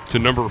to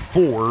number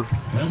 4,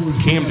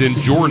 Camden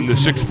Jordan, the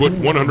 6',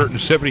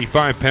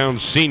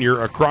 175-pound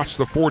senior, across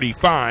the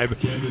 45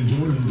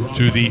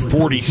 to the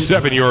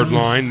 47-yard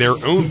line,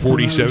 their own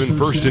 47,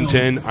 1st and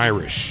 10,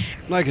 Irish.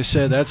 Like I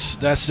said,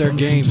 that's their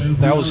game.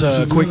 That was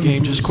a quick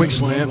game, just quick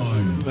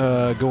slant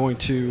going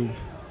to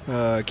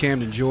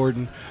Camden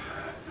Jordan.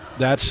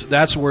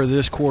 That's where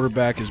this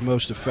quarterback is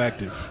most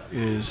effective,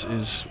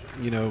 is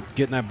you know,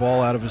 getting that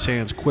ball out of his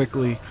hands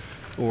quickly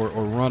or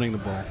running the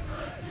ball.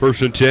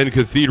 1st and 10,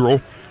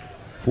 Cathedral.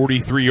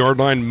 43-yard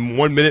line,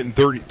 1 minute and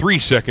 33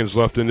 seconds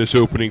left in this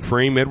opening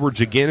frame.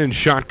 Edwards again in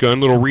shotgun,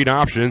 little read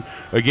option.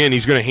 Again,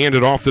 he's going to hand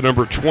it off to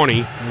number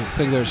 20. I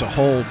think there's a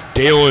hold.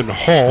 Dalen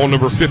Hall,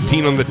 number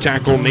 15 on the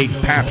tackle. Nate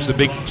Paps, the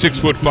big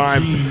 6'5",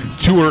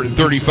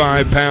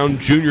 235-pound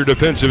junior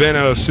defensive end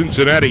out of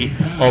Cincinnati.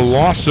 A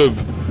loss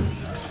of,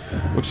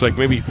 looks like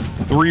maybe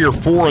 3 or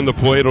 4 on the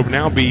play. It'll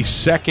now be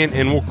 2nd,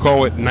 and we'll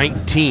call it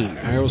 19.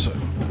 There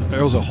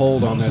was a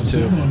hold on that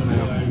too.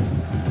 Yeah.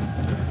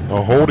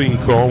 A holding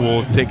call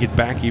will take it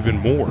back even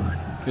more.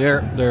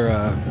 They're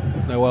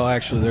going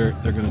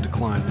to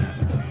decline that.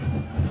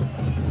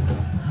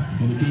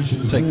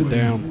 Take the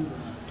down.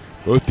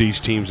 Both these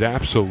teams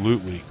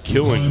absolutely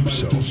killing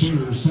themselves.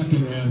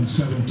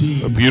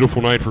 A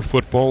beautiful night for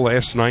football.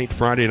 Last night,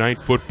 Friday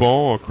night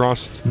football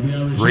across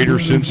greater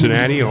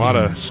Cincinnati. A lot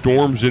of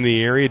storms in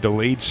the area,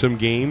 delayed some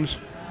games,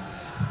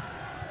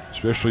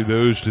 especially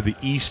those to the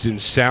east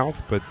and south,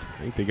 but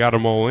I think they got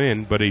them all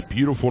in. But a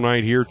beautiful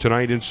night here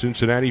tonight in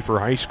Cincinnati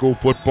for high school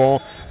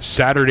football,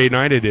 Saturday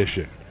night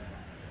edition.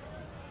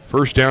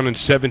 1st down and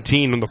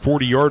 17 on the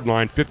 40-yard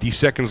line, 50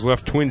 seconds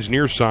left, Twins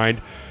near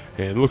side,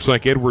 and it looks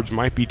like Edwards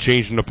might be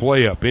changing the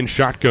play up. In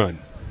shotgun,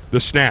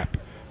 the snap,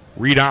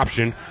 read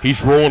option,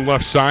 he's rolling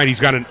left side, he's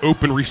got an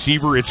open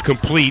receiver, it's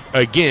complete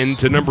again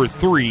to number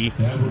 3,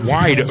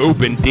 wide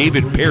open,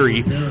 David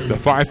Perry, the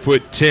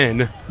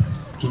 5'10",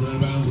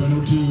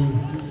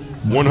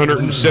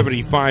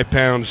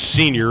 175-pound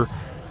senior,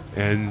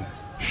 and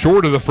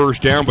short of the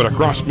 1st down, but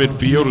across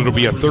midfield it'll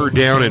be a 3rd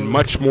down and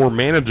much more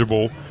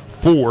manageable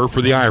 4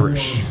 for the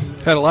Irish.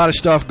 Had a lot of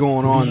stuff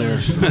going on there.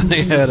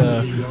 They had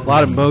a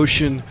lot of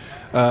motion,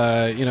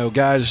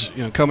 guys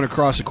coming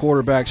across the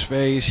quarterback's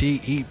face.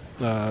 He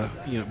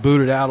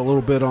booted out a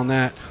little bit on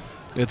that.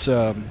 It's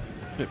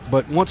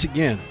but once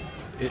again,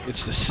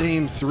 it's the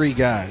same 3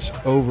 guys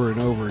over and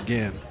over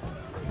again.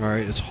 All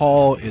right, it's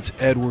Hall, it's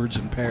Edwards,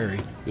 and Perry.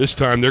 This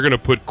time they're going to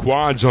put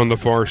quads on the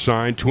far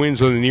side,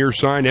 Twins on the near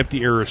side,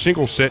 a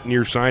single set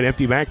near side,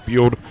 empty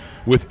backfield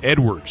with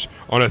Edwards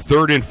on a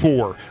 3rd and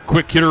 4.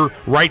 Quick hitter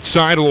right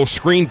side, a little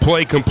screen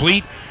play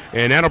complete,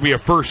 and that'll be a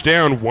 1st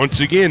down. Once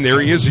again, there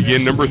he is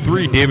again, number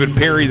 3, David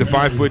Perry, the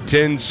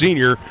 5'10"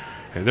 senior,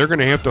 and they're going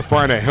to have to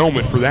find a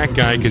helmet for that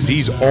guy because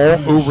he's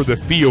all over the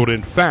field.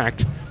 In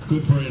fact,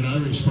 Good for an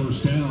Irish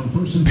first down.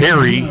 First and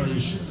Perry 10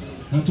 Irish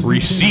at the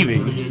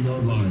receiving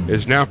 38-yard line.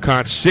 has now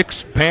caught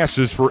 6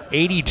 passes for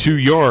 82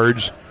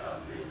 yards,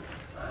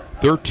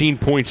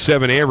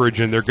 13.7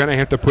 average, and they're going to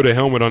have to put a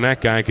helmet on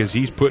that guy because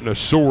he's putting a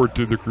sword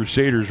through the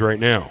Crusaders right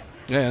now.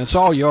 Yeah, and it's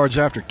all yards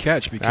after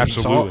catch because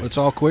Absolutely. it's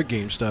all quick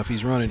game stuff.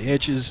 He's running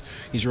hitches,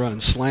 he's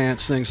running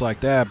slants, things like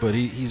that, but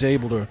he's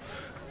able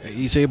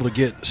to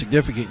get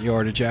significant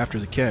yardage after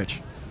the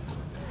catch.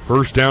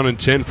 First down and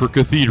 10 for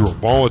Cathedral.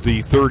 Ball at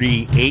the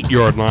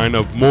 38-yard line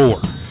of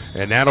Moeller.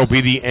 And that'll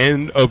be the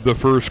end of the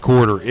first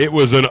quarter. It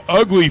was an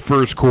ugly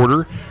first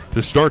quarter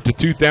to start the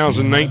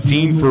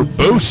 2019 for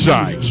both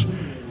sides.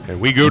 And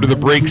we go to the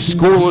break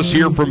scoreless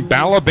here from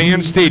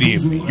Balaban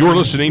Stadium. You're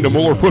listening to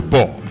Moeller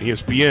Football.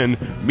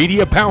 ESPN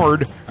Media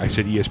powered, I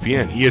said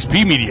ESPN,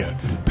 ESP Media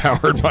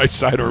powered by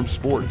Sidearm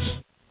Sports.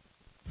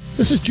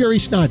 This is Jerry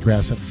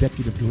Snodgrass,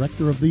 Executive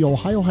Director of the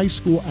Ohio High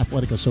School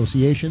Athletic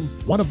Association.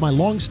 One of my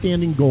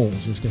long-standing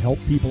goals is to help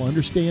people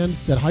understand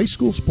that high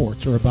school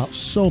sports are about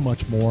so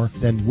much more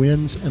than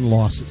wins and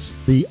losses.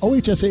 The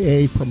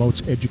OHSAA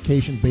promotes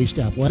education-based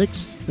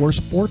athletics, where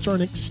sports are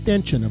an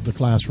extension of the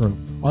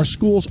classroom. Our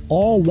schools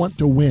all want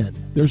to win.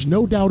 There's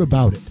no doubt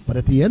about it. But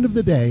at the end of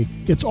the day,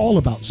 it's all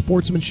about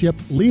sportsmanship,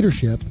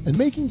 leadership, and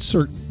making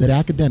certain that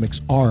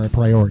academics are a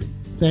priority.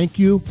 Thank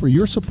you for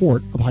your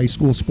support of high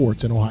school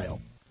sports in Ohio.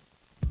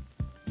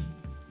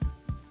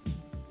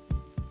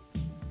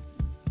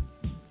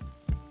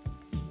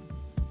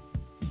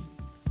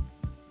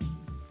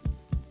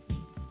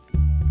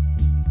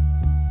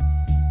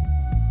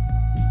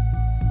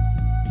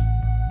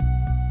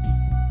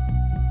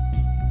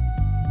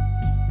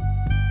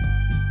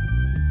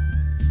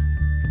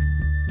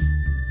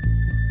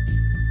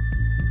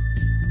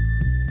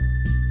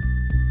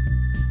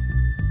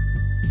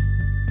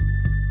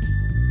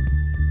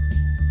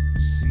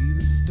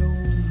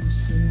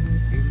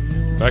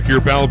 Back here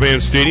at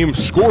Balaban Stadium,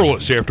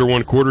 scoreless after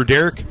one quarter.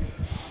 Derek,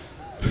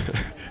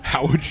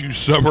 how would you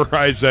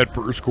summarize that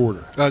first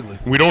quarter? Ugly.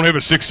 We don't have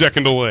a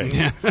 6-second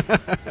delay.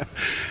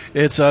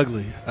 It's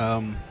ugly.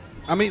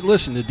 I mean,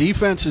 listen, the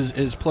defense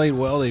has played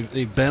well.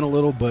 They've been a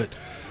little, but,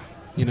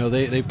 you know,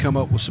 they've come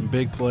up with some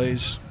big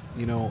plays.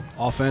 You know,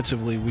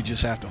 offensively, we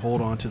just have to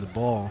hold on to the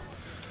ball.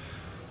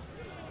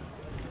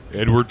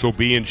 Edwards will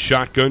be in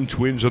shotgun.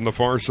 Twins on the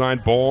far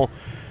side. Ball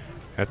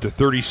at the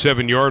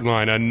 37-yard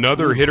line.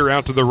 Another hitter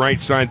out to the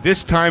right side.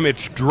 This time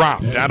it's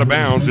dropped out of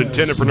bounds,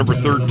 intended for number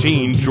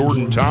 13,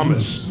 Jordan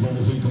Thomas, the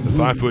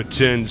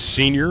 5'10"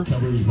 senior.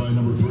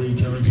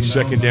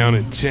 Second down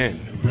and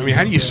 10. I mean,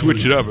 how do you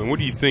switch it up? And what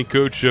do you think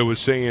Coach was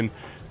saying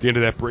at the end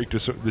of that break to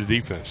the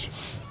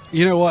defense?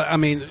 You know what? I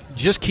mean,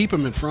 just keep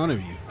them in front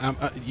of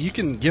you. You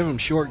can give them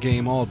short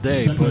game all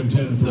day, but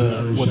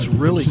what's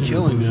really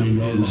killing them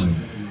is,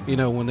 you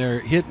know, when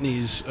they're hitting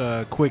these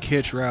quick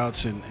hitch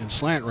routes and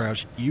slant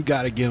routes, you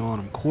got to get on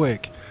them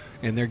quick,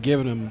 and they're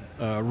giving them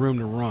room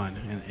to run,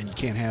 and you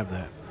can't have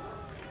that.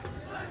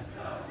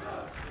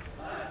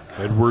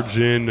 Edwards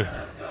in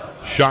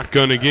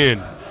shotgun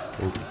again.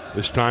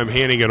 This time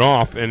handing it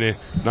off, and a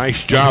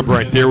nice job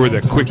right there with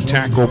a quick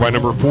tackle by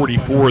number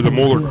 44, the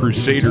Moeller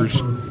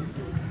Crusaders.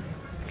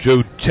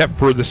 Joe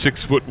Tepfer, the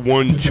 6'1",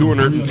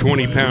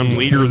 220-pound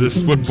leader of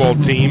this football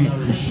team.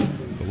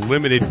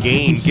 Limited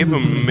gain. Give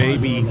him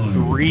maybe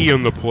 3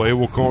 on the play.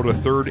 We'll call it a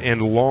 3rd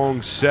and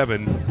long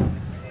 7.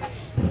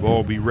 The ball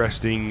will be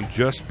resting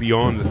just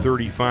beyond the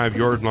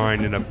 35-yard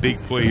line, and a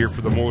big play here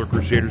for the Moeller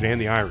Crusaders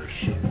and the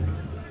Irish.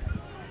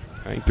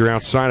 I think they're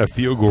outside of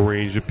field goal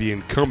range. It'd be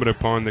incumbent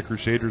upon the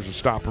Crusaders to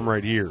stop them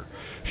right here.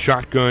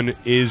 Shotgun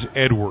is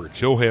Edwards.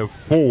 He'll have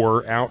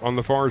 4 out on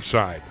the far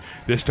side.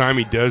 This time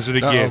he does it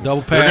again.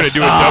 Double pass. They're going to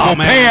do a double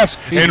pass,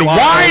 He's and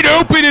wide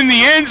open in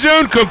the end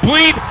zone,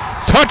 complete,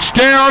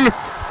 touchdown,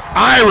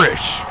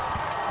 Irish.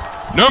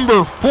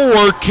 Number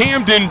 4,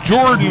 Camden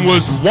Jordan,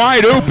 was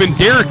wide open.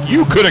 Derek,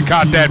 you could have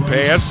caught that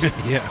pass.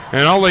 Yeah.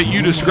 And I'll let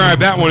you describe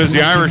that one as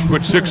the Irish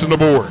put 6 on the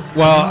board.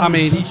 Well, I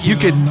mean, you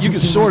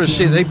could sort of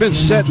see they've been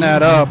setting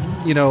that up,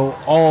 you know,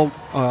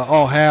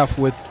 all half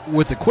with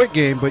the quick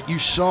game, but you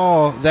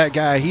saw that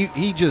guy.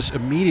 He just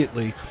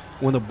immediately,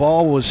 when the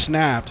ball was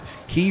snapped,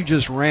 he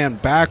just ran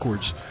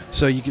backwards.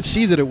 So you could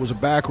see that it was a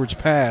backwards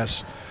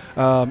pass.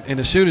 And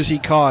as soon as he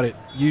caught it,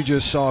 you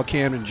just saw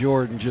Camden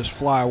Jordan just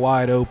fly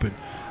wide open.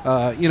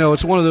 You know,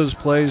 it's one of those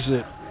plays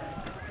that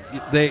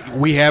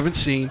we haven't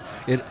seen.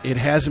 It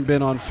hasn't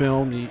been on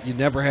film. You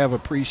never have a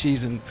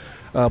preseason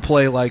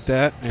play like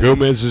that. And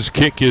Gomez's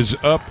kick is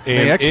up,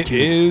 and it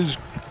is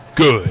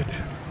good.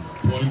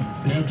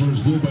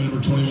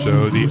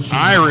 So the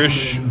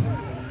Irish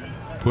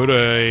put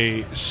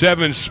a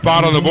 7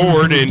 spot on the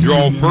board and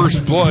draw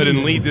first blood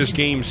and lead this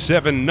game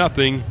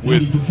 7-0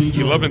 with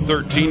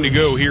 11:13 to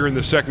go here in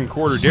the second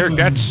quarter. Derek,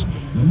 I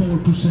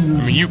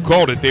mean, you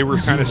called it. They were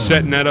kind of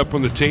setting that up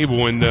on the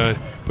table and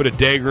put a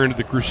dagger into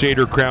the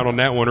Crusader crowd on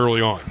that one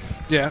early on.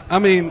 Yeah, I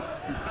mean,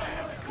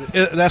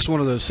 that's one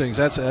of those things.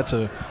 That's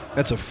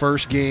a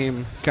first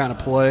game kind of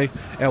play.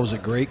 That was a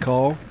great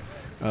call.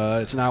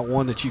 It's not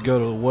one that you go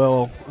to the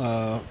well,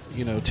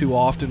 you know, too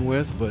often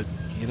with, but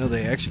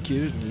they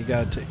executed, and you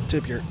got to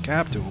tip your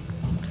cap to them.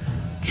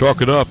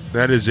 Chalk it up.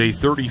 That is a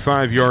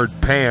 35-yard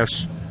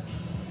pass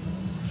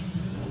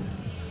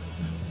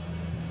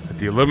at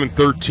the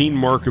 11-13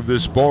 mark of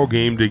this ball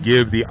game to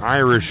give the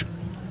Irish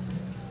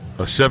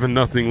a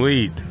 7-0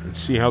 lead.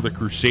 Let's see how the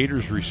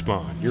Crusaders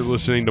respond. You're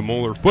listening to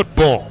Moeller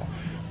Football,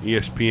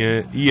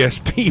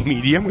 ESP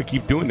Media. I'm going to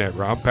keep doing that,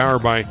 Rob.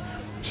 Powered by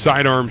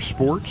Sidearm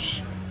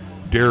Sports.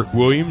 Derek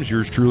Williams,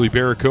 yours truly,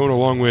 Barricone,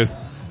 along with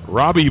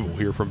Rob Ebel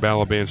here from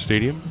Balaban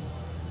Stadium.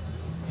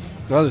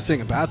 The other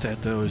thing about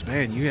that, though, is,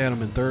 man, you had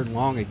them in 3rd and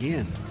long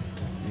again.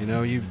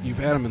 You've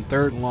had them in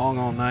 3rd and long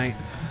all night,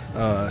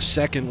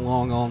 2nd and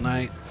long all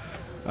night,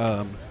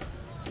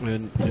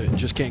 and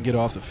just can't get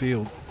off the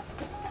field.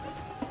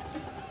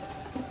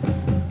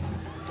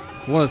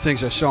 One of the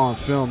things I saw on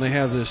film, they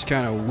have this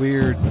kind of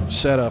weird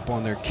setup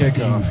on their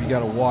kickoff. You got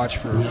to watch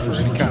for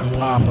any kind of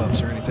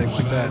pop-ups or anything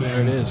like that.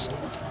 There it is.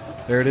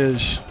 There it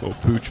is. Little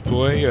pooch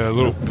play, a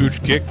little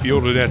pooch kick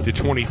fielded at the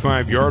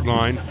 25-yard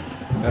line.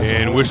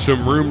 And with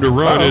some room to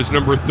run is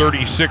number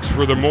 36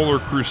 for the Moeller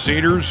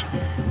Crusaders.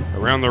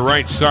 Around the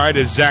right side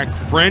is Zach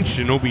French,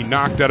 and he'll be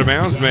knocked out of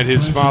bounds. Met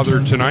his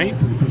father tonight.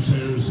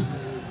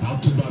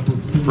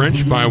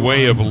 French by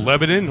way of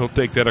Lebanon. He'll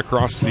take that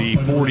across the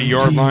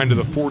 40-yard line to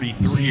the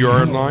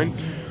 43-yard line.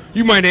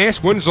 You might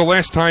ask, when's the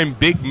last time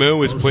Big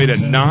Mo has played a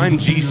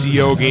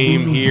non-GCL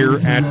game here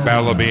at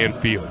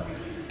Balaban Field?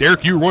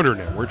 Derek, you were wondering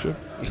that, weren't you?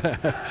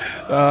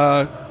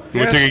 You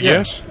want to take a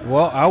guess?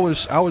 Well, I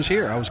was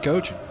here. I was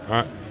coaching. All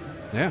right.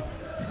 Yeah.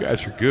 You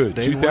guys are good.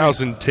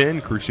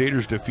 2010,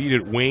 Crusaders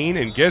defeated Wayne,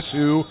 and guess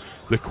who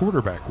the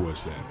quarterback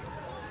was then?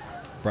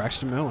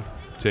 Braxton Miller.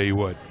 Tell you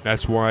what,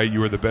 that's why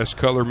you are the best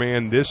color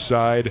man this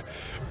side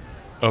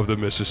of the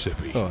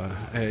Mississippi. Tucker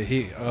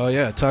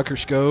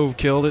Scove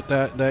killed it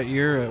that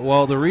year.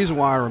 Well, the reason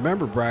why I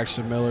remember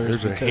Braxton Miller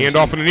is there's because a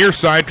handoff on the near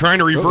side, trying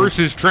to reverse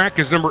his track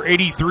is number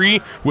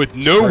 83 with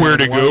nowhere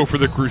to go for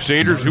the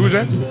Crusaders. Who was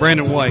that?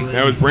 Brandon White.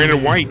 That was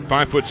Brandon White,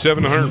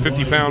 5'7",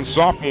 150-pound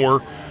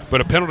sophomore, but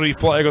a penalty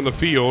flag on the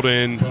field,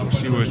 and let's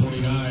see what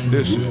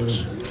this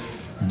is.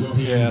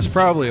 Yeah, it's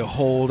probably a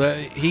hold.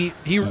 He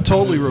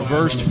totally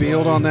reversed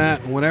field on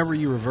that. Whenever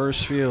you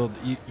reverse field,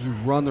 you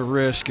run the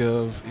risk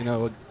of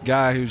a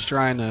guy who's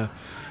trying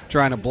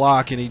to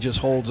block and he just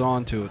holds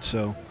on to it.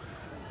 So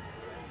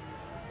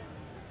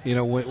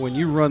when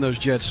you run those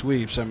jet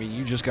sweeps, I mean,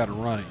 you just got to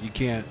run it. You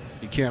can't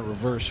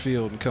reverse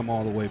field and come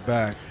all the way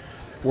back.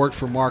 Worked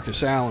for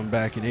Marcus Allen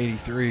back in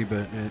 '83,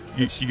 but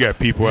you got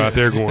people out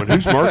there going,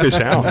 "Who's Marcus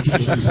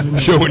Allen?"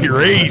 Showing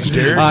your age,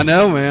 Derek. I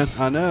know, man.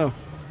 I know.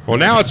 Well,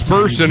 now it's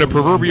first and a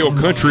proverbial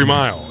country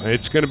mile.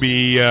 It's going to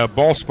be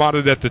ball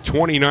spotted at the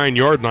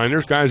 29-yard line.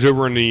 There's guys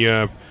over in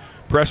the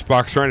press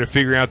box trying to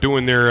figure out,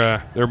 doing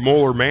their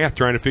Moeller math,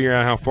 trying to figure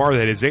out how far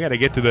that is. They got to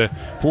get to the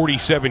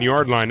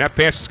 47-yard line. That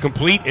pass is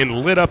complete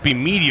and lit up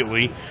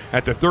immediately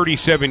at the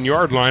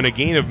 37-yard line, a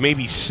gain of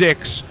maybe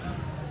 6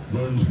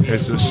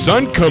 as the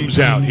sun comes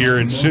out here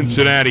in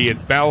Cincinnati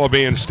at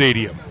Balaban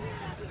Stadium.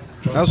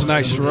 That was a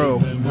nice throw.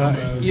 And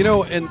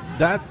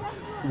that –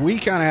 we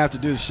kind of have to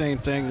do the same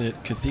thing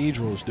that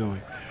Cathedral is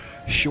doing.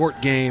 Short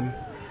game,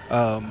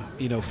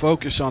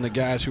 focus on the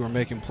guys who are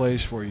making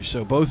plays for you.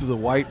 So both of the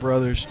White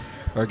brothers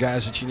are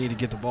guys that you need to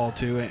get the ball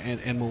to,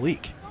 and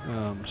Malik.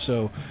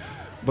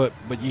 But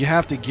you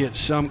have to get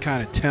some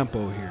kind of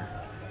tempo here.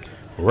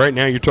 Right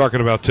now you're talking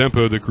about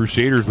tempo. The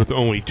Crusaders with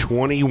only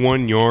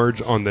 21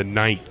 yards on the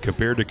night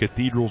compared to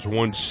Cathedral's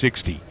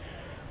 160.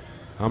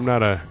 I'm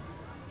not a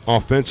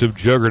offensive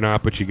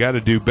juggernaut, but you got to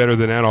do better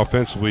than that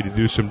offensively to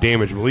do some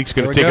damage. Malik's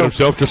going to take it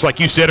himself, just like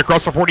you said,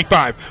 across the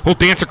 45. He'll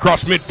dance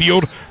across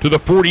midfield to the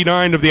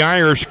 49 of the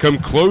Irish, come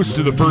close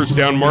to the first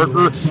down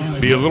marker,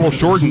 be a little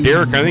short, and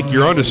Derek, I think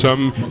you're onto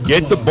something.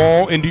 Get the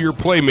ball into your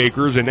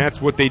playmakers, and that's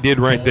what they did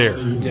right there.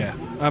 Yeah,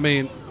 I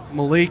mean,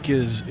 Malik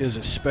is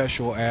a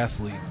special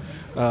athlete.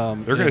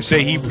 They're going to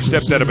say he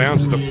stepped out of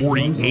bounds at the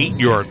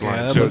 48-yard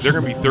line, so they're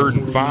going to be 3rd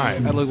and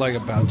 5. That looked like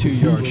about 2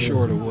 yards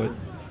short of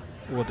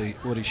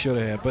what he should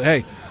have had. But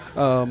hey,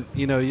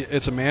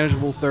 it's a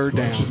manageable 3rd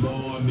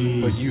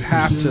down. But you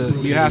have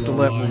to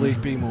let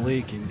Malik be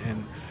Malik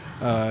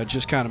and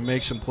just kind of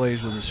make some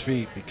plays with his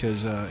feet,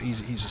 because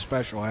he's a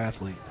special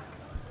athlete.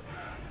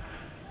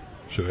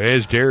 So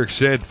as Derek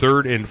said,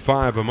 3rd and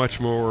 5, a much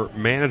more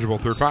manageable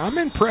 3rd and 5. I'm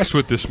impressed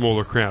with this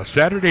Moeller crowd.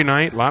 Saturday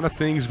night, a lot of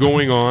things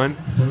going on.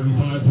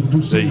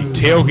 The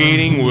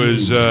tailgating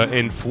was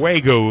in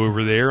fuego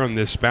over there on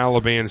this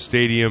Balaban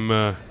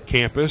Stadium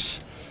campus.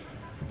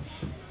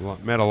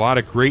 Met a lot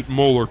of great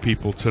Moeller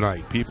people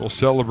tonight. People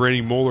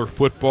celebrating Moeller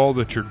football,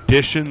 the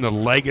tradition, the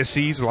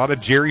legacies. A lot of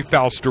Jerry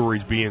Fowl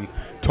stories being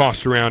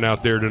tossed around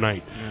out there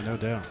tonight. Yeah, no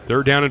doubt.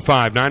 3rd down and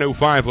 5.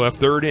 9:05 left.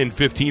 3rd and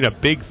 15. A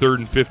big 3rd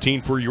and 15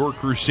 for your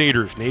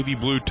Crusaders. Navy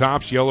blue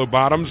tops, yellow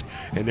bottoms.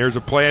 And there's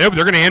a play. Oh,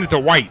 they're going to hand it to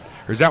White.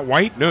 Or is that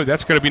White? No,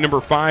 that's going to be number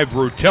 5,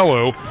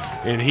 Rotello.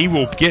 And he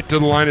will get to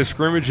the line of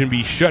scrimmage and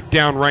be shut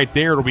down right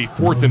there. It'll be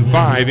 4th and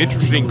 5.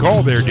 Interesting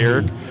call there,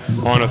 Derek,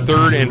 on a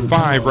 3rd and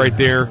 5 right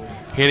there,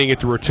 handing it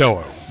to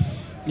Rotello.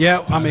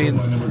 Yeah, I mean,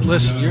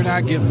 listen, you're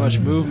not getting much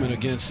movement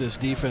against this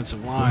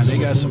defensive line. They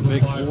got some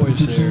big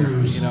boys there.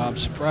 You know, I'm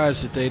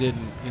surprised that they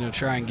didn't,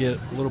 try and get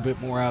a little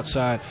bit more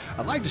outside.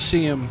 I'd like to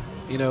see him,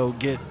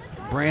 get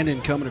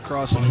Brandon coming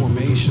across the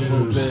formation a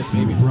little bit,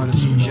 maybe running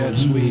some jet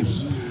sweep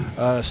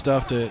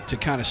stuff to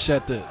kind of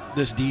set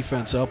this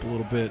defense up a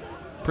little bit,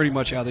 pretty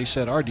much how they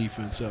set our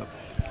defense up.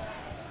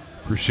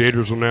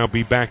 Crusaders will now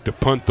be back to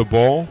punt the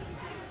ball.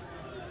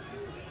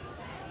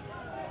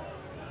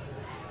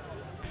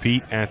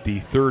 Feet at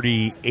the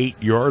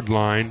 38-yard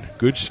line.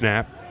 Good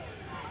snap.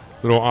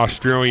 Little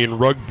Australian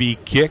rugby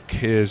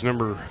kick is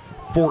number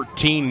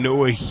 14,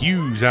 Noah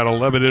Hughes, out of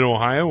Lebanon,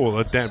 Ohio. We'll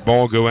let that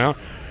ball go out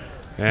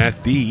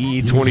at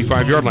the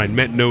 25-yard line.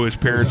 Met Noah's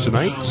parents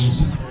tonight.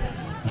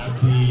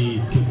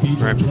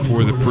 Right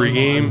before the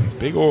pregame.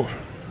 Big old.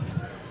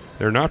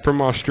 They're not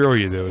from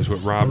Australia, though, is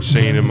what Rob's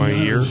saying in my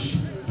ear.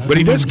 But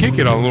he does kick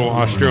it on a little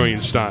Australian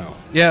style.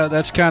 Yeah,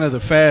 that's kind of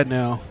the fad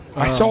now.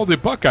 I saw the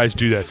Buckeyes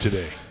do that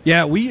today.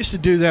 Yeah, we used to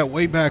do that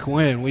way back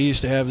when. We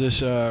used to have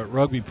this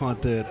rugby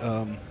punt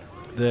that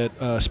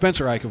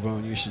Spencer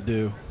Icavone used to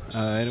do,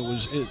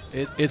 and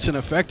it's an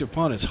effective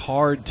punt. It's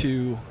hard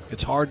to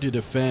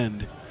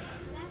defend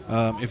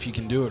if you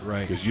can do it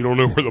right. Because you don't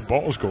know where the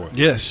ball's going.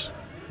 Yes,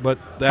 but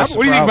that's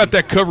what do you think about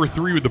that cover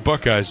 3 with the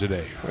Buckeyes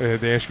today? I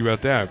had to ask you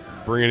about that.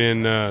 Bringing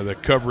in the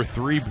cover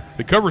 3.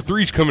 The cover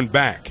 3's coming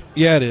back.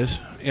 Yeah, it is.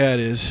 Yeah,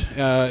 it is.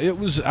 It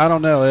was. I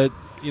don't know.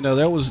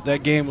 That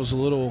game was a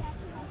little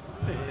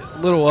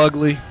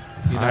ugly.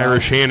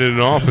 Irish handed it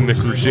off, and the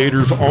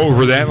Crusaders all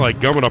over that like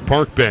gum on a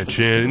park bench,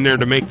 and in there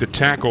to make the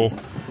tackle.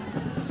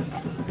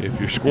 If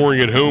you're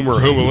scoring at home or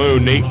home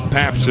alone, Nate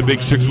Paps, a big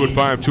 6'5",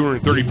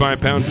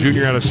 235-pound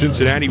junior out of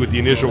Cincinnati with the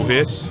initial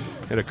hit.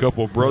 Had a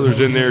couple of brothers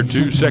in there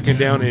too. 2nd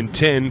down and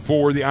 10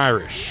 for the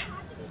Irish.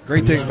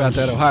 Great thing about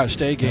that Ohio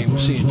State game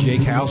was seeing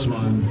Jake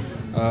Hausman,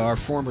 our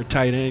former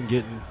tight end,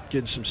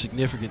 getting some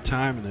significant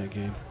time in that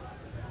game.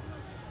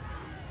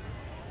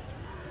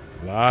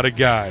 A lot of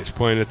guys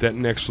playing at that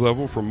next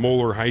level from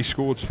Moeller High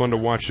School. It's fun to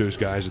watch those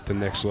guys at the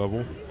next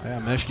level. Yeah,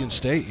 Michigan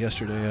State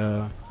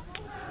yesterday.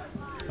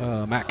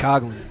 Matt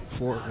Coughlin,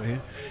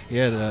 he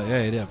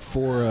had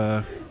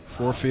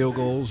four field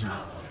goals. And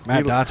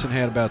Matt Dotson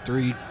had about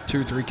 3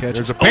 catches.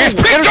 There's a pass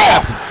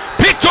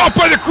picked off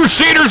by the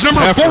Crusaders.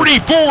 Number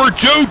 44,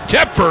 Joe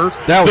Tepper,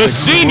 the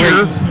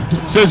senior,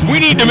 says we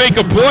need to make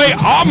a play.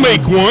 I'll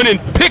make one, and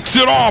picks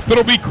it off.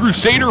 It'll be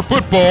Crusader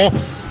football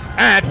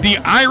at the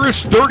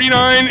Irish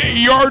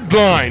 39-yard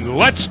line.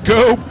 Let's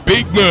go,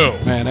 Big Mo.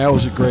 Man, that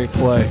was a great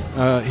play.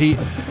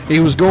 He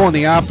was going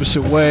the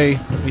opposite way.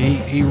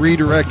 He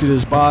redirected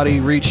his body,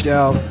 reached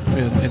out,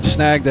 and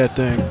snagged that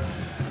thing.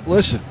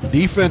 Listen,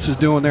 defense is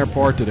doing their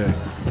part today.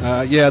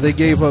 Yeah, they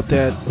gave up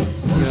that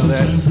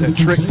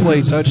trick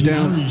play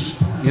touchdown.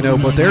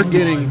 But they're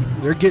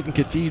getting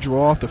Cathedral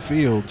off the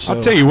field. So.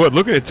 I'll tell you what,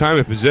 looking at time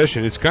of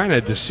possession, it's kind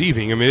of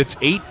deceiving. I mean, it's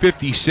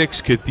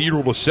 8:56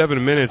 Cathedral to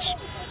 7 minutes.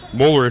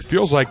 Moeller, it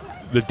feels like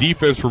the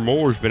defense for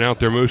Moeller's been out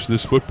there most of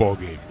this football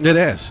game. It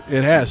has,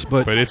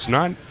 but it's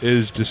not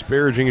as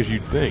disparaging as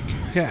you'd think.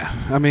 Yeah,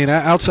 I mean,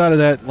 outside of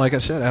that, like I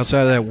said,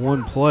 outside of that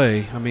one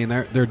play, I mean,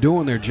 they're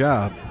doing their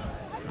job.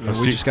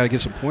 We just got to get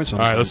some points on.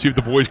 All right, let's see if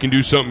the boys can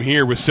do something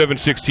here with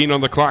 7:16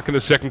 on the clock in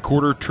the second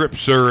quarter.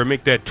 Trips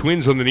make that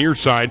Twins on the near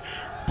side.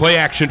 Play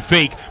action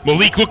fake.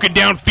 Malik looking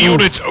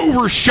downfield. It's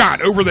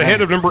overshot over the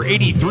head of number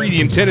 83,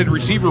 the intended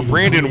receiver,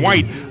 Brandon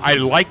White. I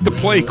like the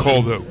play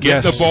call, though.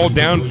 Get the ball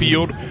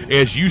downfield.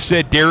 As you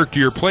said, Derek, to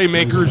your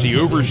playmakers, he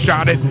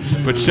overshot it.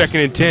 But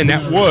 2nd and 10,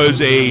 that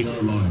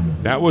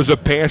was a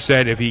pass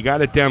that if he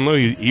got it down low,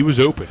 he was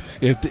open.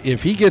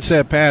 If he gets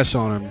that pass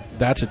on him,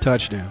 that's a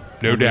touchdown.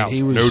 No doubt.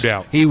 No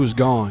doubt. He was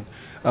gone.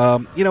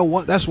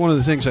 That's one of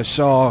the things I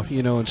saw,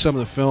 in some of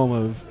the film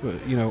of,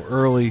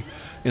 early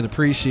in the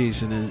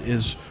preseason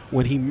is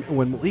when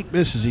Malik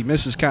misses, he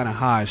misses kind of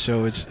high.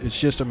 So it's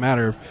just a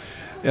matter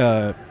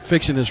of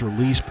fixing his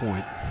release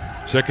point.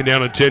 2nd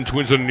down and 10,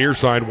 Twins on the near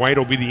side. White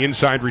will be the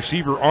inside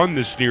receiver on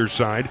this near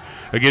side.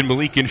 Again,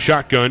 Malik in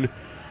shotgun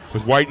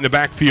with White in the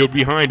backfield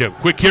behind him.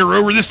 Quick hitter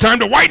over this time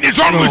to White, and his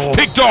arm was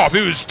picked off.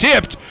 It was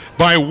tipped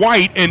by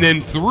White and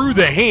then through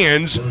the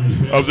hands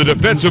of the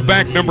defensive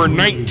back number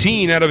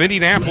 19 out of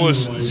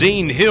Indianapolis,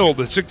 Zane Hill,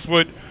 the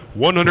 6',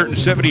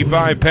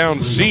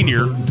 175-pound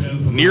senior.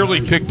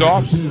 Nearly picked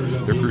off.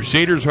 The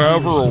Crusaders,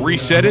 however, will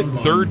reset it.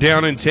 3rd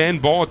down and 10,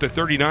 ball at the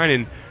 39,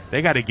 and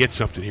they got to get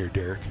something here,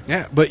 Derek.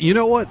 Yeah, but you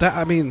know what?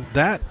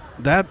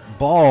 That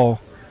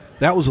ball,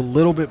 that was a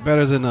little bit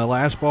better than the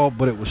last ball,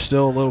 but it was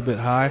still a little bit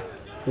high.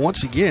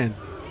 Once again,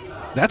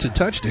 that's a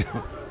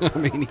touchdown. I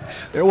mean,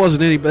 there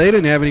wasn't they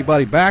didn't have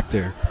anybody back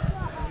there.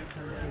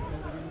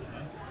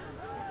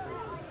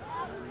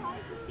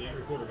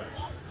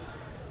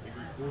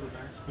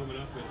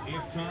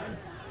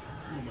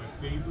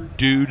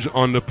 Dudes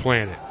on the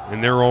planet,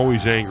 and they're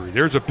always angry.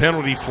 There's a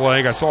penalty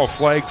flag. I saw a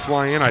flag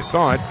fly in, I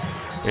thought,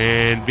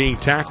 and being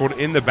tackled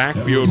in the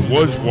backfield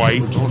was White.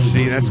 We'll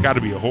see, that's got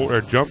to be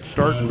a jump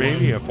start,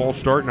 maybe a false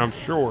start, and I'm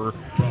sure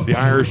the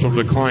Irish will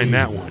decline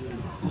that one.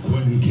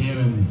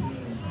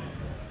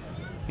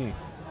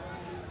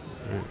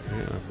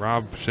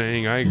 Rob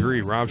saying, I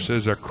agree. Rob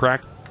says a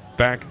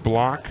crackback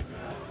block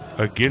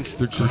against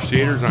the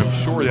Crusaders. I'm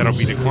sure that'll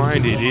be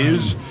declined. It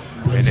is.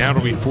 And now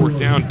it'll be 4th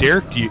down.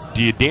 Derek, do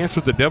you dance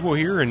with the devil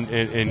here and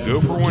go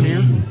for one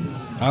here?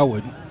 I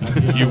wouldn't.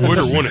 You would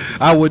or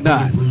wouldn't? I would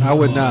not. I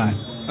would not.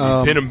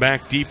 Pin them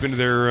back deep into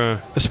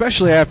their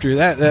especially after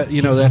that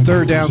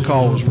 3rd down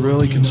call was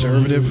really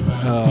conservative.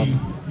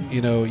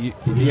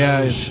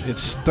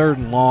 It's 3rd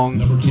and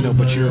long,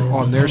 but you're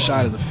on their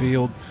side of the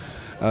field.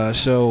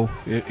 So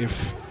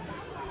if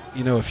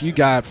you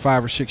got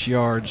 5 or 6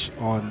 yards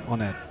on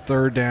that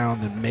 3rd down,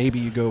 then maybe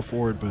you go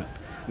for it, but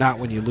not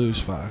when you lose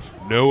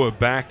 5. Noah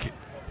back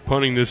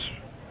punting this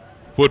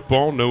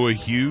football. Noah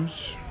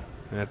Hughes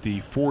at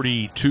the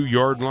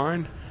 42-yard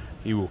line.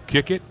 He will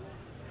kick it.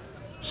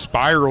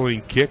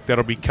 Spiraling kick.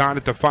 That'll be caught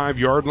at the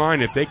 5-yard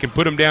line. If they can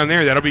put him down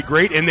there, that'll be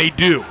great, and they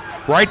do.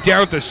 Right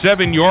down at the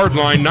 7-yard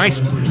line. Nice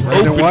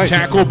open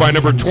tackle by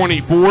number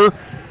 24.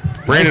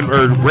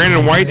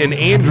 Brandon White and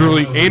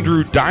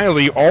Andrew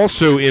Diley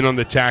also in on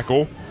the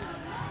tackle.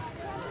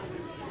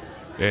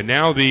 And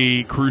now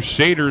the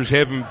Crusaders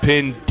have him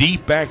pinned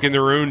deep back in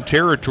their own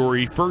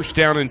territory. 1st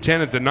down and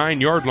 10 at the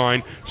 9-yard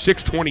line.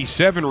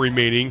 6:27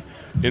 remaining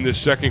in the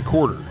second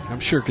quarter. I'm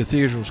sure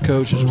Cathedral's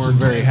coaches weren't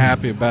very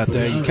happy about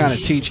that. You kind of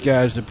teach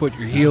guys to put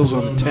your heels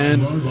on the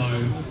 10.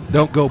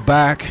 Don't go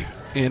back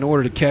in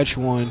order to catch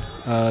one.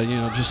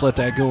 Just let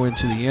that go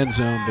into the end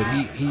zone. But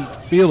he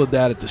fielded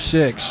that at the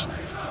 6.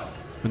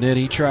 And then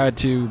he tried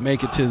to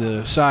make it to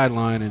the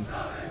sideline and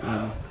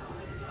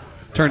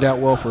turned out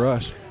well for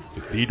us.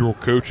 Cathedral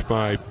coached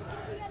by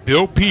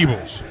Bill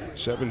Peebles.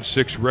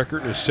 7-6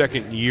 record in his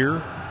second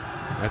year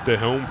at the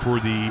helm for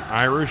the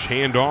Irish.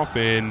 Handoff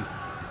and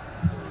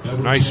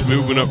nice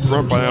movement up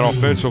front by that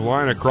offensive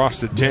line across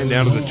the 10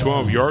 down to the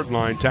 12-yard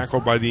line.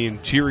 Tackled by the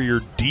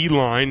interior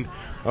D-line.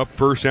 Up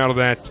first out of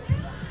that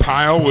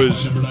pile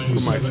was,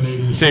 I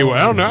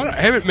don't know, I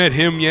haven't met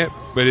him yet,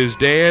 but his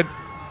dad,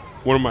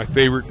 one of my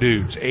favorite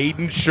dudes,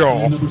 Aiden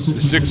Shaw, the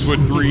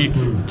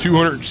 6'3",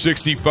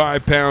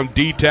 265-pound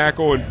D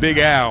tackle, and Big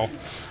Al.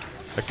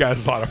 That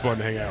guy's a lot of fun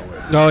to hang out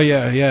with. Oh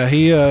yeah.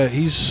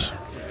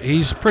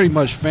 He's pretty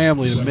much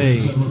family to me.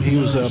 He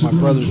was my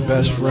brother's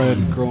best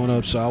friend growing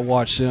up, so I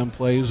watched him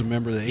play. He was a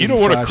member of the 85 You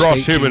don't want to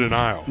cross state him team. in an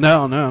aisle.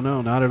 No,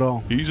 not at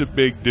all. He's a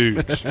big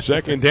dude.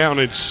 2nd down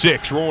and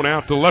 6, rolling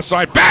out to the left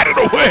side, batted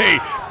away.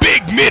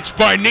 Big mitch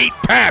by Nate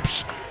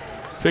Paps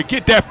to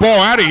get that ball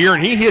out of here,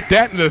 and he hit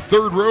that in the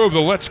 3rd row of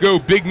the Let's Go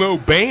Big Mo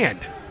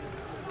band.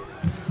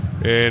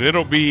 And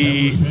it'll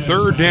be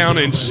 3rd down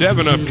and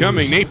 7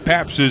 upcoming. Nate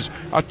Paps is,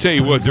 I'll tell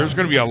you what, there's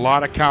going to be a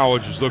lot of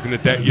colleges looking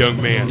at that young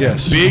man.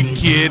 Yes. Big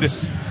kid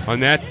on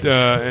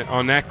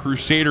that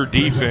Crusader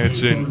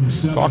defense, and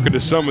talking to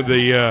some of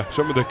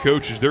the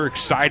coaches, they're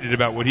excited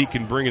about what he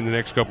can bring in the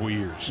next couple of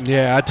years.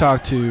 Yeah, I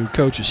talked to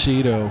Coach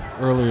Aceto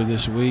earlier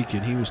this week,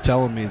 and he was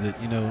telling me that,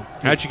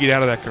 How'd you get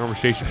out of that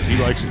conversation? He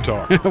likes to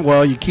talk.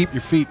 Well, you keep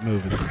your feet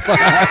moving.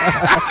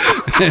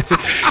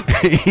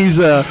 He's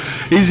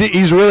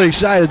really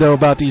excited though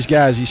about these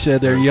guys. He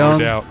said they're young,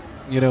 no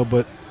doubt.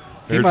 But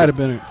he might have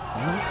been.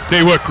 Tell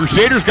you what,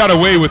 Crusaders got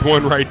away with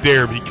one right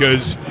there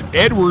because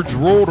Edwards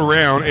rolled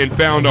around and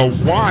found a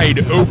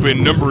wide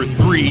open number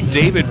 3,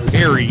 David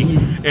Perry,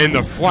 in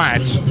the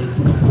flats.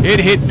 It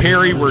hit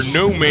Perry where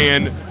no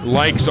man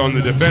likes on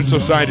the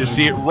defensive side to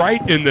see it,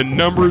 right in the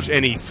numbers,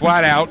 and he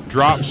flat out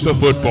drops the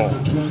football.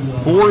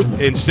 4th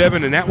and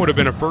 7, and that would have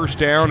been a 1st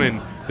down, and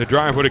the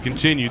drive would have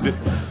continued.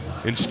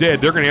 Instead,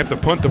 they're going to have to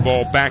punt the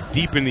ball back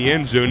deep in the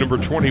end zone. Number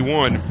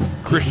 21,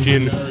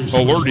 Christian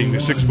Alerting, the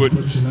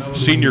 6-foot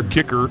senior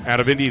kicker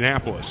out of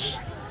Indianapolis.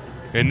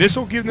 And this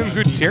will give them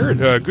good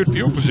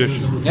field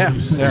position. Yeah.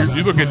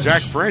 You look at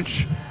Zach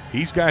French,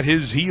 he's got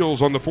his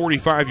heels on the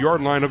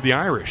 45-yard line of the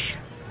Irish.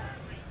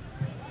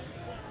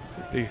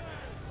 The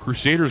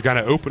Crusaders got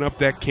to open up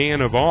that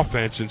can of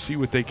offense and see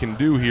what they can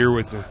do here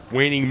with the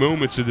waning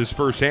moments of this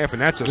first half.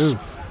 And that's a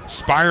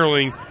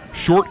spiraling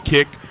short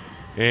kick.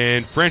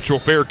 And French will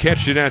fair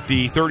catch it at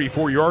the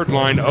 34-yard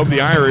line of the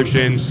Irish,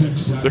 and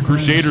the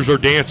Crusaders are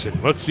dancing.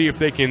 Let's see if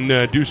they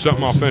can do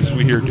something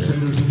offensively here,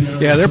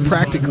 Derek. Yeah, they're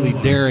practically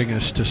daring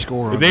us to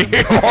score on They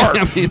them.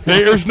 are.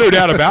 There's no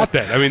doubt about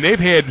that. I mean, they've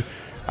had,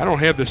 I don't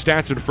have the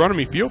stats in front of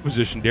me, field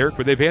position, Derek,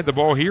 but they've had the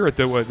ball here at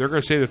the, they're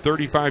going to say the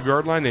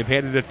 35-yard line. They've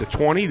had it at the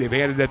 20. They've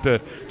had it at the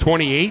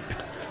 28.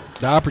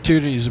 The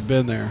opportunities have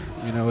been there.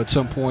 At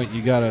some point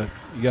you gotta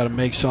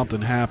make something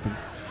happen.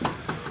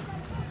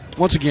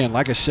 Once again,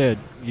 like I said,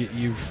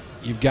 you've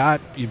got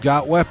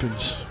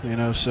weapons,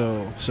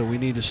 so we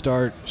need to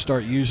start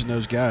using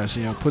those guys.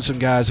 Put some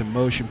guys in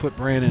motion. Put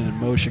Brandon in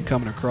motion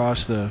coming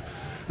across the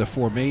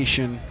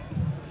formation.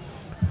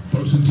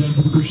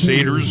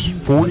 Crusaders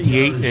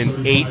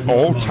 48-8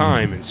 all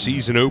time in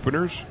season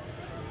openers.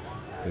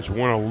 Has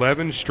won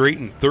 11 straight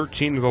and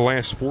 13 of the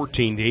last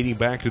 14, dating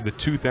back to the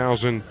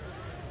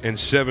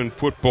 2007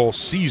 football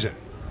season.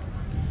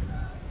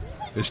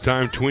 This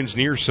time, Twins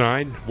near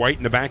side. White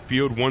in the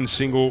backfield, one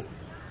single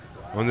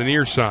on the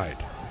near side.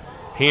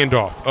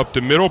 Handoff up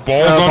the middle.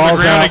 Ball's on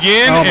the ground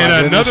again,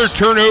 and another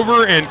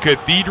turnover, and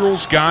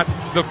Cathedral's got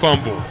the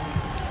fumble.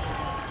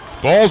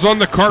 Ball's on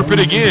the carpet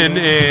again,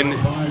 and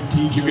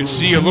you can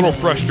see a little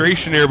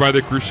frustration there by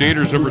the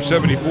Crusaders. Number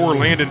 74,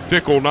 Landon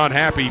Fickle, not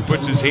happy. He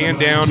puts his hand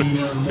down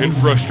in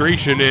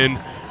frustration, and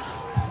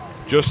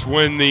just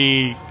when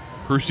the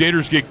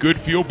Crusaders get good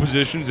field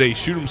positions, they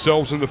shoot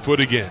themselves in the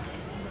foot again.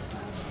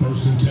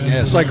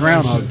 Yeah, it's like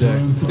Groundhog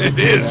Day. It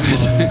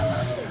is.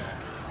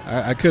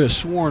 I could have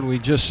sworn we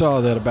just saw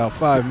that about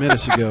 5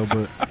 minutes ago,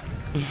 but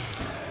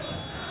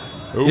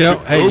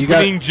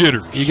opening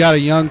jitters. You got a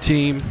young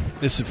team.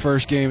 It's the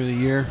first game of the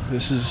year.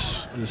 This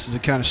is the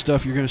kind of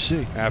stuff you're going to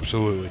see.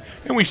 Absolutely,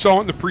 and we saw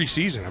it in the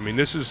preseason. I mean,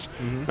 this is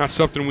not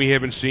something we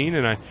haven't seen,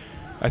 and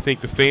I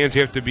think the fans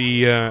have to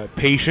be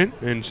patient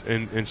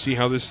and see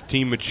how this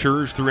team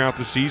matures throughout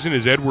the season.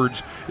 As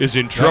Edwards is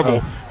in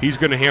trouble, he's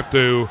going to have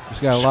to got a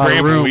scramble. lot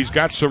of room. He's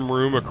got some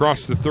room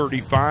across the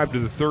 35 to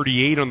the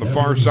 38 on the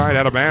far side,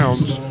 out of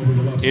bounds.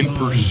 In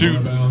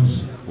pursuit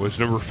was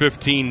number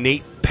 15,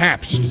 Nate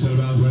Pabst.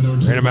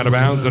 Ran him out of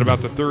bounds at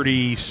about the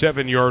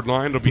 37-yard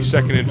line. It'll be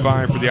 2nd and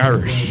 5 for the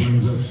Irish.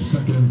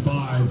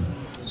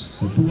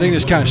 The thing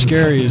that's kind of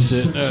scary is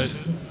that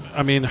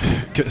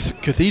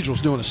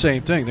Cathedral's doing the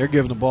same thing. They're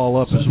giving the ball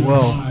up as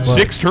well.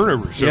 6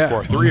 turnovers so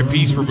far, 3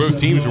 apiece for both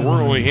teams, and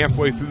we're only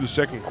halfway through the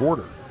second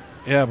quarter.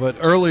 Yeah, but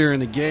earlier in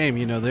the game,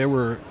 they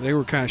were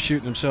kind of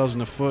shooting themselves in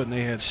the foot, and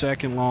they had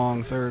 2nd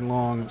long, 3rd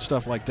long, and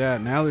stuff like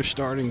that. Now they're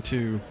starting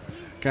to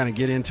kind of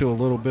get into a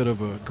little bit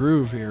of a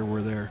groove here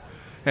where they're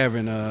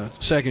having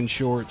 2nd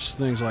shorts,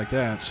 things like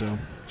that. So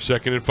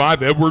 2nd and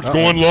 5. Edwards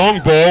going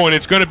long ball, and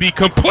it's going to be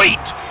complete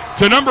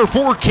to number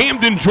 4,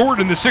 Camden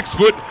Jordan, the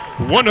 6-foot,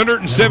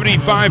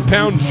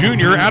 175-pound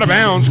junior, out of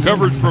bounds.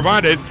 Coverage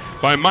provided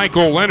by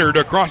Michael Leonard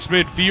across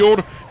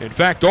midfield. In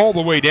fact, all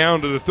the way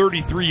down to the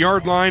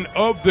 33-yard line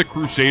of the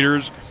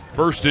Crusaders.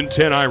 1st and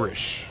 10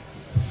 Irish.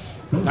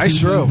 Nice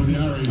throw.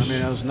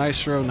 That was a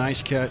nice throw,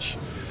 nice catch.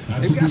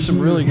 They've got some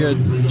really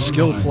good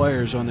skilled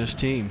players on this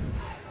team.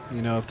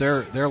 If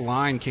their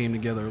line came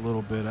together a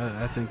little bit,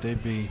 I think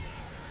they'd be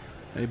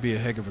a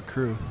heck of a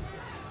crew.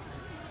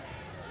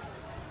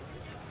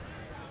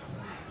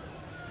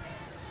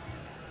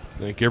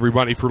 Thank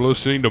everybody for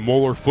listening to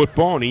Moeller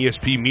Football and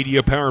ESP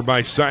Media, powered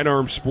by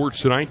Sidearm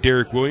Sports tonight.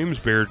 Derek Williams,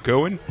 Barrett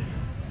Cohen,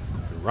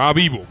 Rob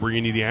Ebel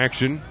bringing you the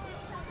action.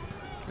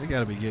 They got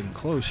to be getting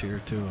close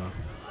here to.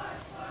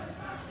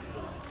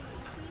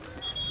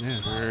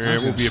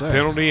 There will be a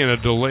penalty and a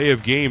delay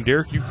of game.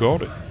 Derek, you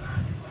called it.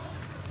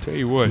 Tell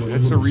you what,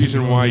 that's the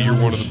reason why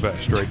you're one of the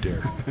best right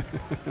there.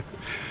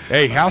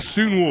 Hey, how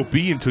soon will it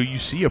be until you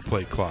see a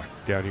play clock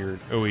down here in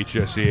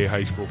OHSAA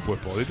high school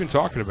football? They've been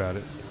talking about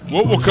it.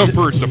 What will come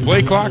first, the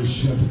play clock,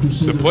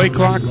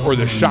 or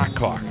the shot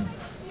clock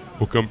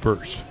will come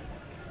first?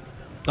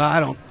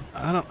 I don't.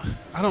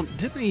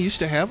 Didn't they used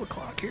to have a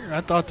clock here? I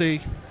thought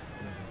they.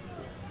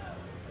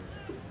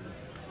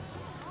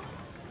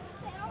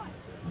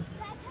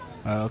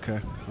 Okay.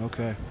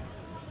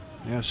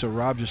 Yeah, so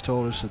Rob just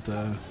told us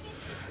that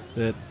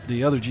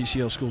the other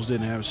GCL schools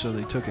didn't have it, so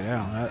they took it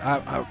out.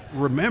 I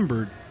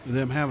remembered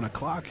them having a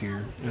clock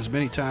here as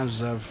many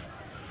times as I've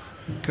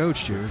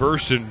coached here.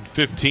 1st and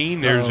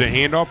 15. There's a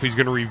handoff. He's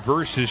going to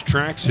reverse his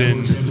tracks,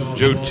 and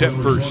Joe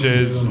Tepfer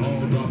says,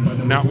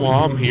 not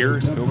while I'm here.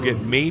 He'll get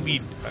maybe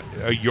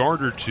a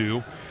yard or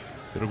two.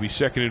 It'll be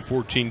 2nd and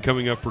 14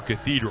 coming up for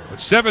Cathedral.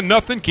 It's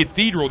 7-0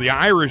 Cathedral, the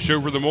Irish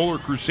over the Moeller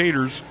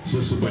Crusaders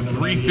with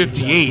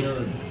 3:58.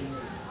 It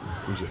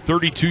was a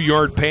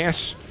 32-yard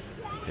pass,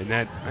 and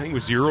that, I think,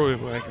 was zero.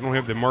 I don't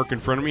have the mark in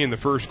front of me in the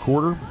first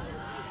quarter.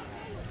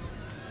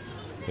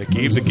 That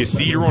gave the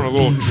Cathedral, on a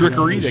little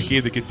trickery, that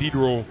gave the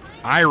Cathedral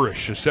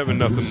Irish a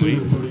 7-0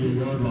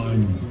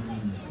 lead.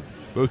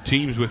 Both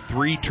teams with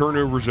 3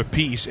 turnovers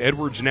apiece.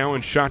 Edwards now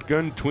in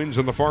shotgun. Twins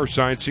on the far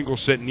side. Single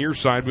set near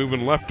side,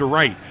 moving left to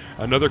right.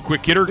 Another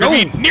quick hitter.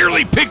 Going to be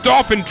nearly picked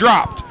off and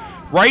dropped.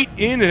 Right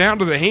in and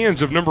out of the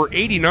hands of number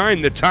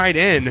 89, the tight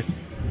end.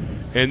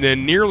 And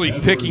then nearly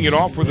picking it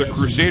off with the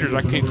Crusaders.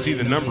 I can't see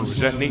the number. Was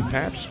that Nate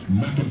Pabst?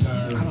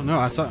 I don't know.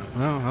 I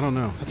don't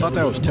know. I thought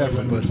that was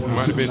Teffer, but I'm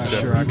not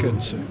sure. I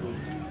couldn't see.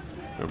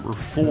 Number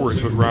 4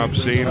 is what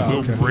Rob's saying.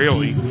 Will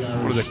Braley,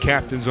 one of the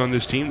captains on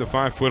this team, the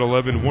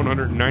 5'11",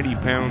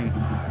 190-pound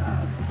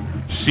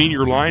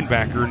senior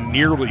linebacker,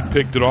 nearly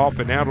picked it off,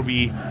 and now it'll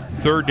be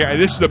 3rd down.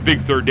 This is a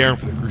big 3rd down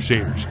for the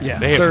Crusaders. Yeah,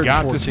 they have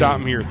got to stop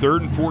them here.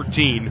 3rd and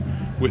 14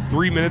 with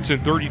 3 minutes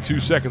and 32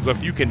 seconds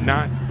left. You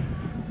cannot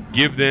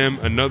give them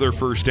another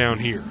first down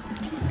here.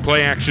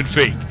 Play action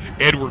fake.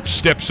 Edwards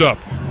steps up,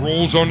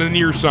 rolls on the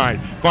near side,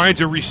 finds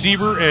a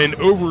receiver and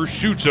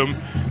overshoots him.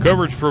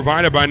 Coverage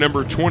provided by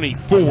number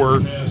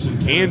 24,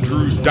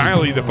 Andrew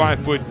Diley, the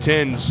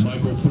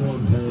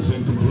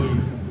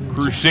 5'10"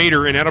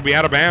 Crusader, and that'll be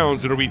out of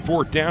bounds. It'll be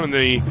 4th down, and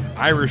the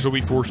Irish will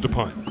be forced to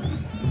punt.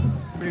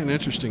 Be an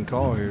interesting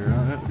call here.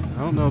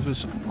 I don't know if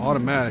it's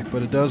automatic,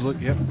 but it does look.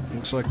 Yep,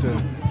 looks like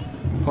the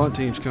punt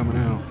team's coming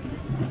out.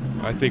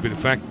 I think with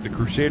the fact that the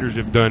Crusaders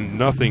have done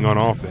nothing on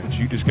offense,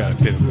 you just got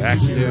to pin them back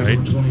here, right?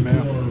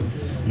 Yeah.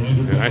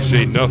 And I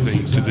say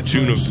nothing to the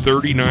tune of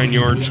 39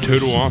 yards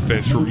total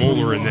offense for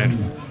Moeller in that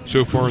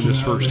so far in this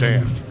first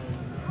half.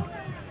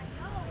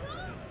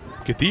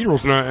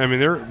 Cathedral's not, I mean,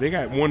 they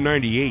got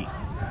 198.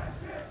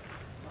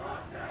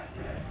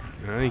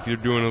 I think they're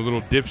doing a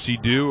little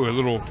dipsy-do, a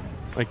little,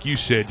 like you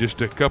said,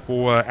 just a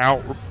couple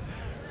out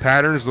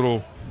patterns,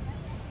 little.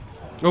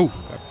 Oh,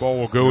 that ball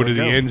will go into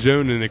the end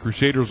zone, and the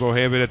Crusaders will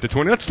have it at the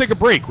 20. Let's take a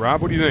break,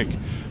 Rob. What do you think?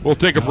 We'll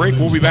take a break.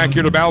 We'll be back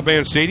here to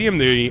Balaban Stadium.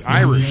 The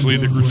Irish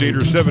lead the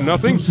Crusaders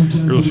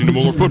 7-0. You're listening to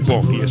Moeller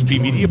Football, ESP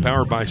Media,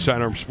 powered by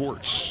Sidearm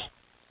Sports.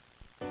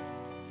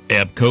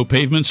 Abco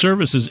Pavement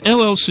Services,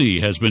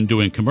 LLC, has been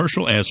doing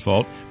commercial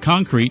asphalt,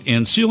 concrete,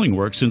 and ceiling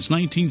work since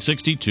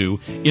 1962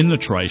 in the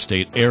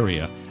tri-state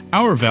area.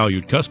 Our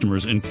valued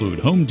customers include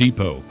Home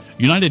Depot,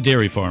 United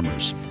Dairy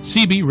Farmers,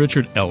 CB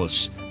Richard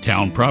Ellis,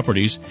 Town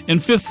Properties,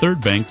 and Fifth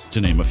Third Bank, to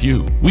name a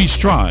few. We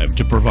strive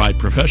to provide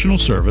professional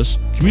service,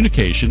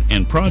 communication,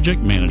 and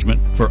project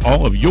management for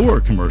all of your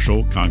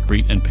commercial,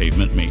 concrete, and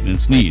pavement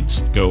maintenance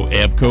needs. Go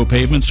Abco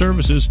Pavement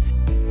Services.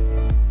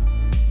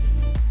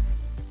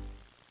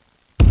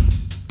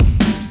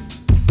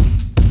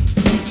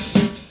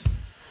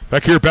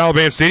 Back here at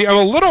Balaban Stadium, I'm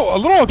a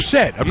little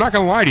upset. I'm not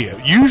going to lie to you.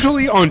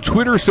 Usually on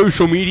Twitter,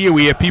 social media,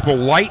 we have people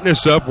lighting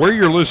us up where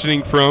you're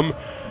listening from.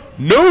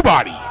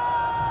 Nobody.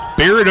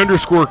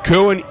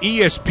 Barrett_Cohen,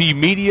 ESP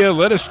Media.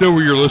 Let us know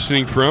where you're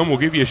listening from. We'll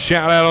give you a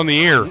shout out on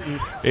the air.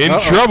 In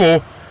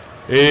trouble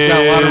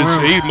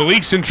is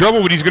Malik's in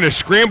trouble, but he's going to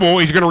scramble.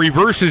 He's going to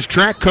reverse his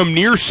track, come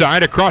near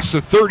side across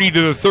the 30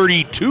 to the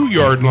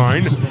 32-yard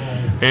line,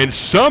 and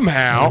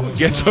somehow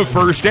gets a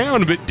first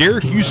down. But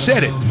Derek, you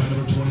said it.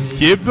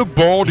 Give the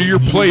ball to your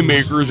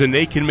playmakers, and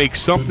they can make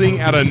something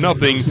out of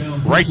nothing.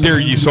 Right there,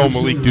 you saw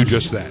Malik do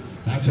just that.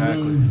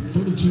 Exactly.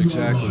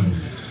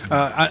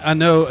 I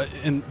know,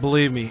 and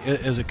believe me,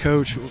 as a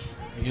coach,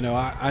 you know,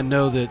 I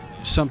know that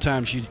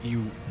sometimes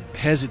you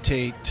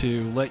hesitate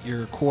to let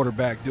your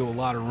quarterback do a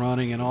lot of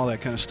running and all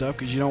that kind of stuff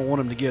because you don't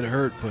want him to get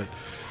hurt. But,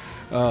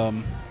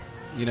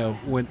 you know,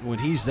 when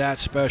he's that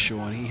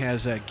special and he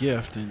has that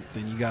gift,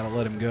 then you got to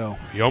let him go.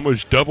 He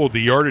almost doubled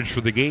the yardage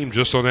for the game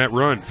just on that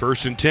run.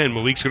 1st and 10.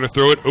 Malik's going to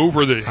throw it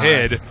over the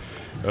head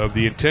of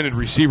the intended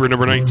receiver,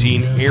 number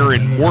 19,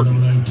 Aaron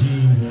Morton.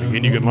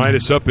 Again, you can light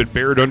us up at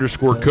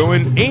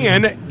Barrett_Cohen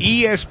and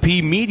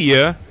ESP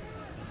Media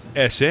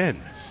SN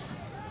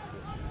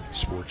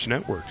Sports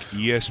Network.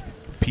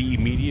 ESP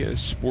Media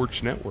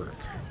Sports Network.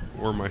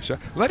 Or myself.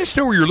 Let us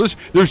know where you're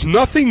listening. There's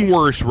nothing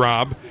worse,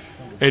 Rob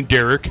and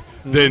Derek,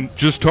 than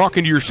just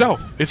talking to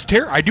yourself. It's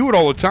I do it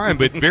all the time,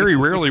 but very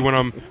rarely when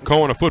I'm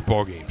calling a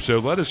football game. So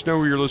let us know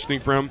where you're listening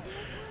from.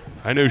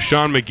 I know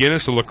Sean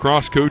McGinnis, the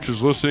lacrosse coach,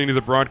 is listening to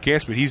the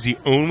broadcast, but he's the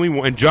only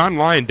one, and John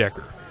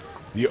Leyendecker,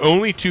 the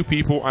only two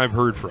people I've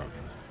heard from.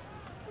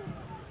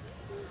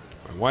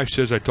 My wife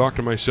says I talk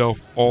to myself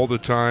all the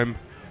time.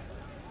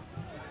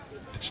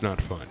 It's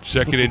not fun.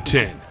 2nd and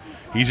 10.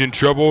 He's in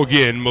trouble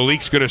again.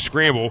 Malik's going to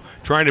scramble,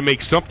 trying to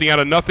make something out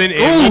of nothing,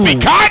 and will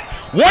be caught.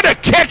 What a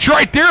catch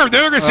right there.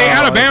 They're going to say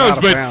out of bounds,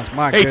 but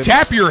hey,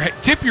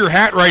 tip your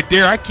hat right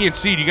there. I can't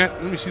see it.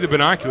 Let me see the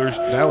binoculars.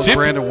 That was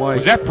Brandon White.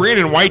 Was that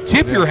Brandon White?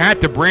 Tip your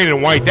hat to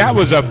Brandon White. That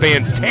was a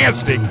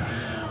fantastic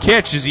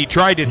catch as he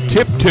tried to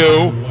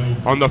tiptoe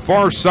on the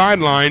far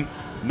sideline.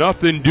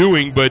 Nothing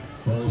doing, but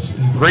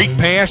great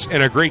pass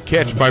and a great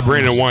catch by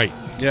Brandon White.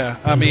 Yeah,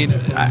 I mean,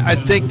 I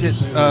think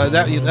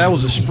that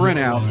was a sprint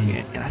out,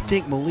 and I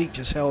think Malik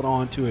just held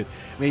on to it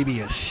maybe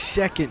a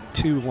second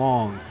too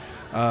long,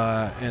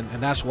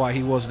 and that's why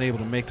he wasn't able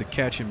to make the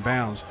catch in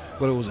bounds.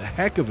 But it was a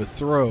heck of a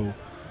throw.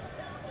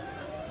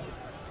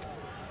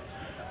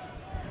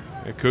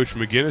 And Coach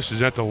McGinnis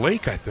is at the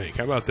lake, I think.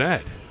 How about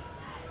that?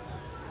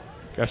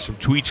 Got some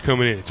tweets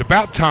coming in. It's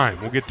about time.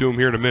 We'll get to him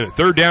here in a minute.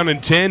 3rd down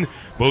and 10.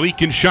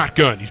 Malik in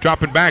shotgun. He's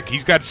dropping back.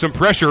 He's got some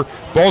pressure.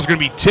 Ball's going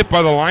to be tipped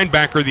by the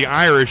linebacker, the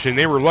Irish, and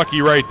they were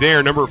lucky right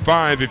there. Number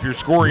 5, if you're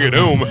scoring at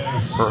home,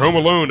 or home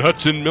alone,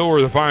 Hudson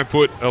Miller, the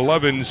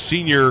 5'11"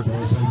 senior.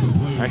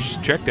 I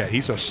should check that.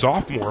 He's a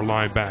sophomore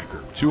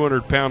linebacker,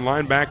 200-pound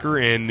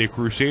linebacker, and the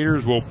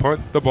Crusaders will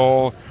punt the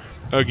ball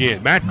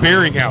again. Matt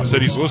Beringhouse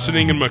said he's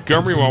listening in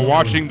Montgomery while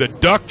watching the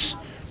Ducks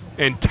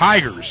and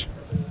Tigers.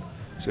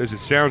 Says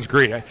it sounds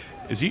great.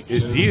 Is he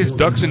has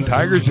Ducks and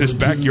Tigers in his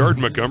backyard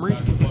in Montgomery?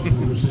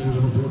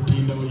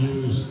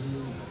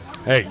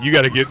 Hey, you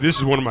got to give. This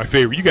is one of my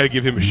favorite. You got to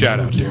give him a shout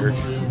out, Derek.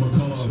 Luke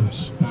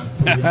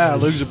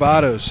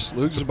Zabatos.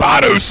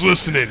 Zabatos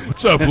listening.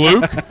 What's up,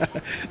 Luke?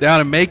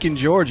 Down in Macon,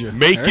 Georgia.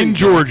 Macon,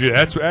 Georgia.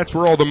 That's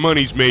where all the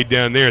money's made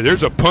down there.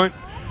 There's a punt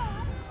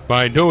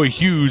by Noah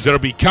Hughes that'll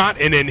be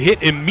caught and then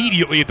hit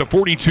immediately at the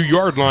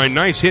 42-yard line.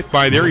 Nice hit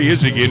by, there he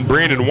is again,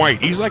 Brandon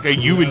White. He's like a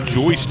human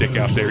joystick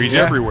out there. He's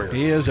everywhere.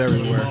 He is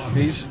everywhere.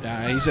 He's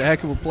a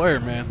heck of a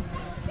player, man.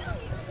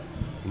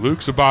 Luke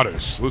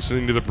Zabatos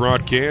listening to the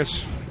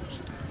broadcast.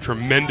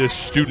 Tremendous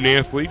student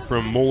athlete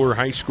from Moeller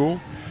High School.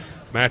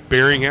 Matt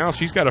Beringhouse,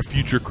 he's got a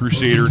future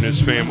Crusader in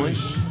his family.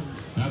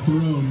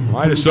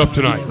 Light us up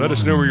tonight. Let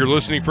us know where you're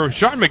listening from.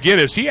 Sean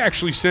McGinnis, he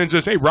actually sends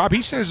us, hey, Rob,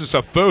 he sends us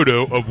a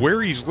photo of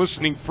where he's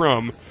listening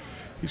from.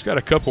 He's got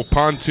a couple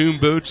pontoon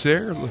boats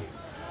there.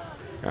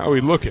 How are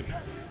we looking?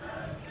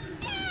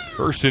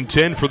 1st and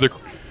 10 for the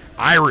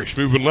Irish,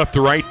 moving left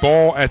to right,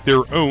 ball at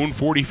their own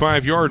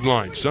 45-yard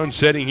line. Sun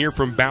setting here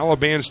from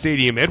Balaban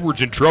Stadium.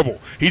 Edwards in trouble.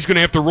 He's going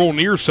to have to roll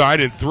near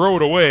side and throw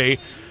it away.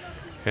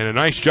 And a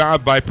nice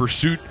job by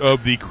pursuit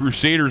of the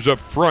Crusaders up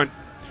front.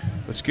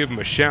 Let's give him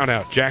a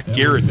shout-out. Jack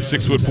Garrett, the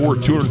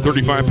 6'4",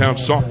 235-pound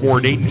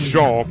sophomore, Nathan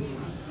Shaw,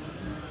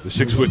 the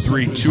 6'3",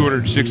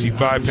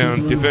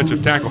 265-pound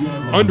defensive tackle.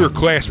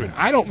 Underclassmen.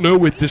 I don't know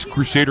what this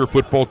Crusader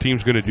football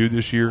team's going to do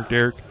this year,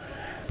 Derek.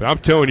 But I'm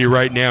telling you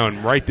right now,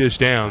 and write this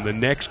down, the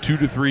next 2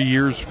 to 3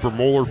 years for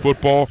Moeller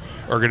football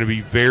are going to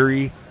be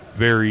very,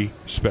 very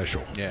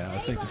special. Yeah, I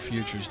think the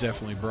future is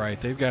definitely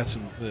bright. They've got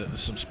some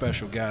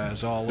special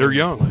guys all They're over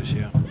young. the place.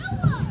 Yeah.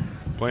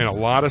 Playing a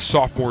lot of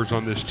sophomores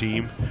on this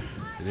team.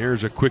 And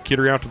there's a quick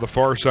hitter out to the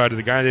far side of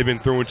the guy they've been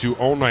throwing to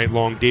all night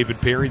long, David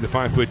Perry, the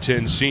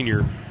 5'10"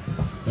 senior.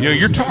 You know,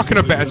 you're talking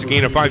about, it's a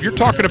gain of 5, you're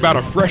talking about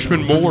a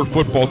freshman Moeller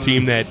football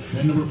team that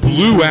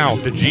blew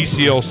out the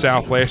GCL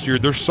South last year.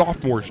 They're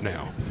sophomores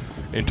now.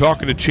 And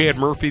talking to Chad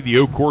Murphy, the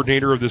O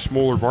coordinator of this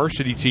Moeller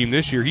varsity team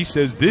this year, he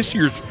says this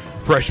year's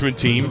freshman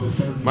team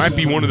might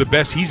be one of the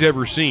best he's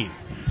ever seen.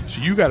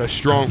 So you got a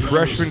strong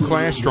freshman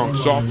class, strong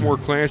sophomore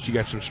class, you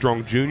got some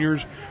strong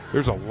juniors.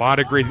 There's a lot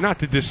of great, not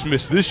to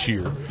dismiss this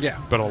year,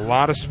 but a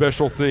lot of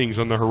special things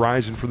on the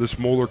horizon for this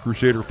Moeller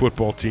Crusader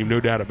football team, no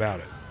doubt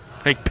about it.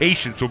 I think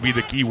patience will be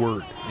the key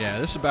word. Yeah,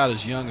 this is about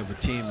as young of a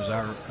team as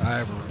I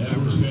ever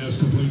remember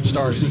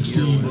starting the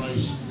year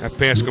with. That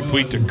pass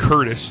complete to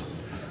Curtis,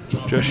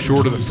 just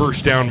short of the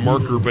first down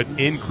marker, but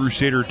in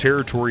Crusader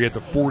territory at the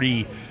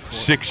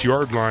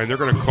 46-yard line. They're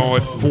going to call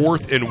it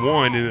 4th and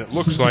 1, and it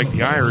looks like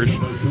the Irish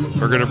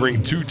are going to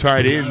bring 2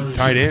 tight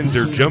ends,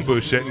 their jumbo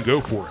set, and go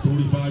for it.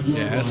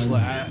 Yeah, it's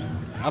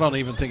I don't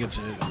even think it's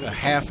a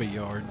half a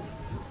yard.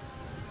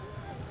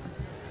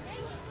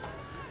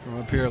 From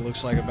up here, it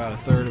looks like about a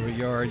third of a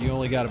yard. You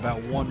only got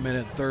about 1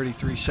 minute,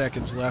 33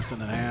 seconds left in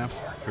the half.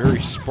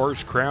 Very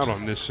sparse crowd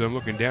on this. I'm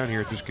looking down here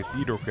at this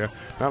cathedral.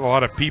 Not a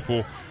lot of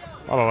people,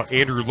 a lot of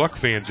Andrew Luck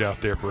fans out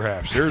there,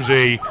 perhaps. There's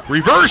a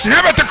reverse, and how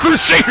about the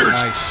Crusaders?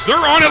 Nice. They're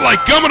on it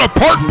like gum on a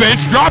park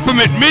bench. Drop them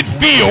at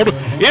midfield.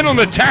 In on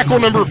the tackle,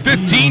 number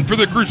 15 for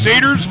the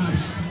Crusaders.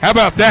 How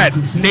about that?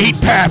 Nate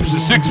Paps, a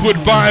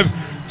 6'5",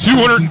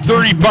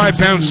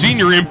 235-pound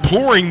senior,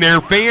 imploring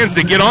their fans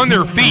to get on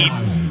their feet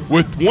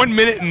with 1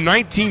 minute and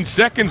 19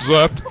 seconds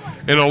left,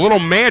 and a little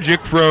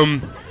magic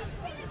from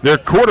their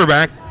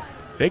quarterback.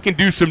 They can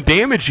do some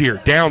damage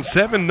here. Down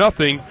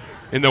 7-0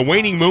 in the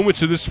waning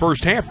moments of this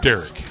first half,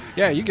 Derek.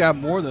 Yeah, you got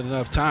more than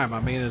enough time.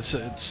 I mean, it's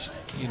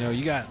you know,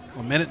 you got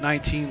 1 minute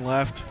 19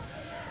 left.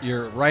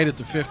 You're right at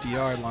the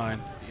 50-yard line.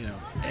 You know,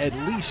 at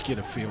least get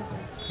a field goal.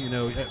 You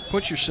know,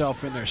 put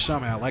yourself in there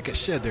somehow. Like I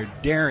said, they're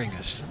daring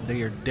us.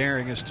 They are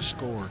daring us to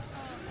score.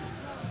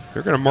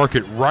 They're going to mark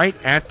it right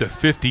at the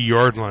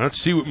 50-yard line. Let's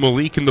see what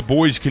Malik and the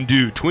boys can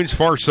do. Twins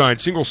far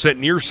side, single set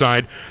near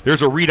side.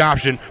 There's a read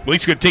option.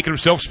 Malik's going to take it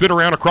himself, spin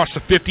around across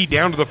the 50,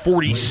 down to the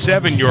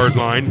 47-yard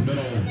line.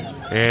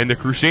 And the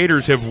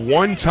Crusaders have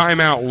 1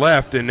 timeout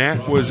left, and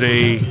that was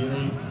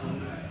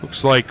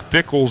looks like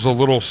Fickle's a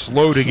little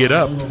slow to get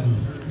up.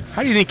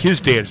 How do you think his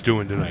dad's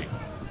doing tonight?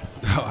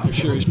 Oh, I'm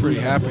sure he's pretty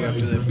happy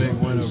after that big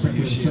win over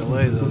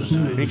UCLA the other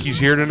night. Think he's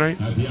here tonight?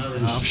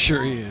 I'm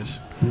sure he is.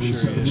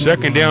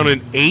 Second down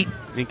and 8.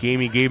 I think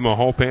Amy gave him a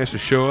hall pass to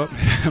show up.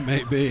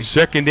 Maybe.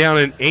 Second down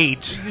and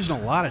 8. They're using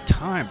a lot of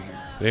time here.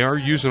 They are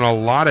using a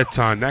lot of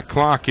time. That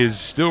clock is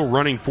still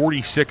running,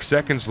 46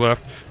 seconds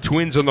left.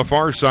 Twins on the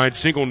far side,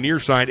 single near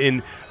side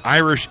in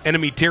Irish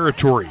enemy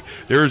territory.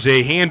 There's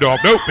a handoff.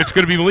 Nope, it's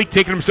going to be Malik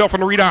taking himself on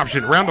the read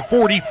option. Around the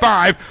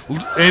 45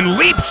 and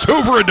leaps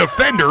over a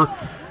defender.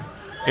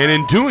 And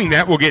in doing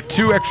that, we'll get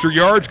 2 extra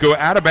yards, go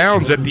out of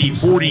bounds at the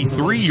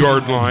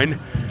 43-yard line.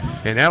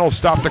 And that'll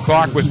stop the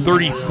clock with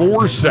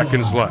 34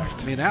 seconds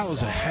left. I mean, that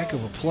was a heck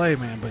of a play,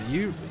 man, but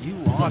you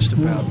lost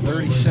about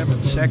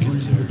 37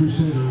 seconds there.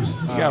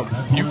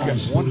 You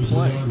got one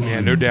play. Yeah,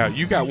 no doubt.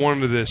 You got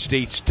one of the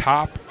state's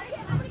top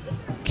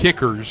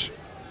kickers.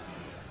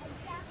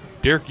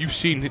 Derek, you've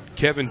seen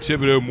Kevin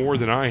Thibodeau more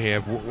than I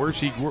have.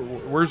 Where's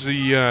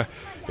the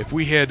if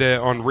we had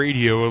on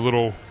radio a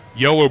little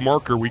yellow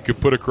marker we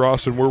could put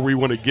across and where we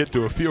want to get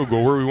to a field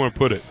goal, where we want to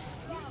put it?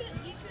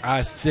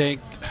 I think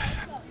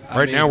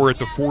Right now we're at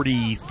the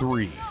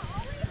 43.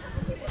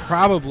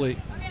 Probably,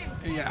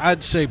 yeah,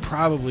 I'd say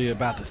probably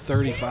about the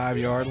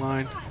 35-yard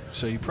line.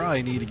 So you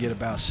probably need to get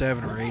about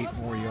 7 or 8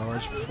 more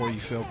yards before you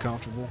feel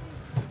comfortable.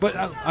 But,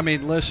 I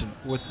mean, listen,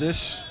 with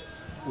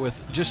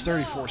just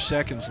 34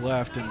 seconds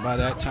left, and by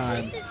that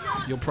time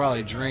you'll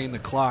probably drain the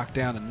clock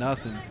down to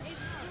nothing.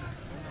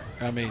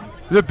 I mean,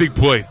 it's a big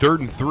play, 3rd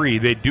and 3.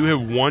 They do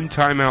have 1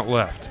 timeout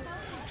left.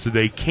 So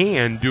they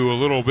can do a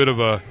little bit of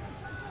a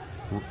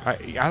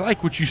I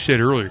like what you said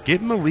earlier.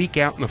 Get Malik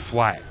out in the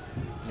flat.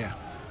 Yeah.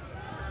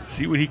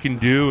 see what he can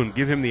do and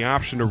give him the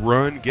option to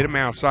run, get him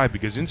outside,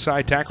 because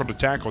inside tackle to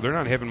tackle, they're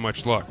not having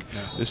much luck.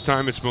 No. This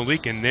time it's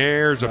Malik, and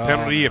there's a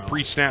penalty, a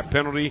pre-snap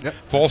penalty,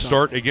 false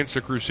start against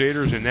the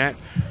Crusaders, and that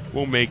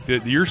will make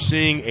you're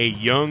seeing a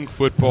young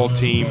football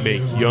team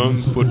make young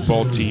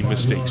football team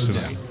mistakes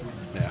tonight.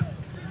 Yeah.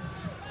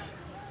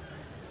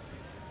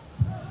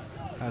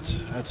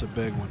 That's a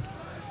big one.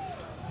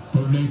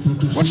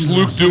 What's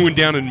Luke doing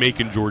down in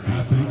Macon, Georgia?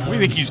 What do you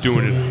think he's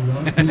doing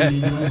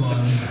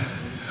tonight?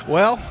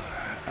 Well,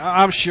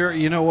 I'm sure,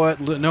 you know what,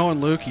 knowing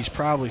Luke, he's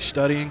probably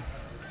studying.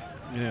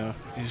 You know,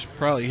 he's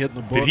probably hitting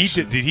the books.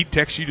 Did he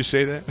text you to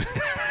say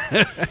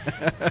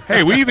that?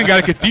 Hey, we even got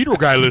a Cathedral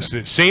guy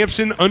listening.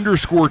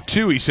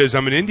 Samson_2. He says,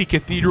 I'm an Indy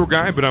Cathedral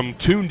guy, but I'm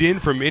tuned in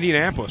from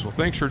Indianapolis. Well,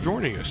 thanks for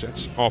joining us.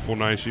 That's awful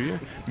nice of you.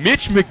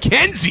 Mitch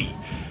McKenzie.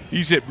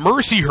 He's at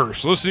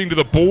Mercyhurst listening to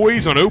the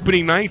boys on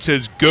opening night.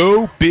 Says,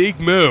 go Big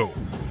Mo.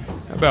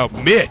 How about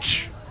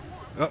Mitch?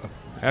 Uh-oh.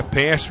 That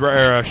pass,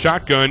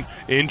 shotgun,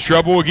 in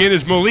trouble again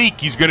is Malik.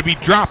 He's going to be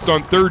dropped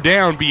on third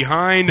down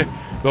behind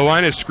the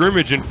line of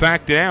scrimmage. In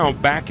fact, now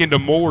back into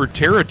Moeller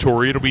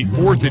territory. It'll be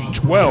 4th and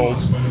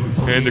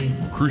 12, and the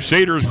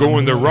Crusaders go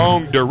in the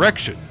wrong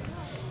direction.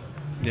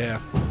 Yeah,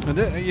 and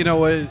you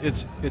know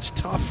it's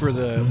tough for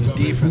the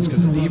defense,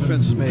 because the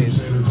defense has made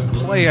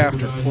play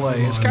after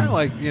play. It's kind of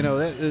like, you know,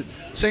 the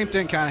same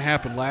thing kind of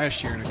happened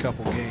last year in a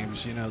couple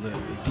games. You know, the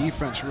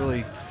defense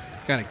really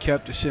kind of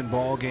kept us in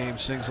ball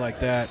games, things like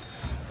that.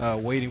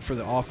 Waiting for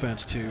the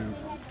offense to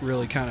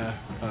really kind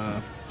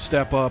of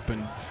step up,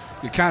 and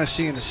you're kind of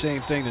seeing the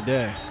same thing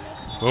today.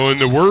 Well, in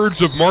the words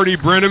of Marty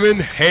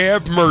Brenneman,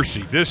 have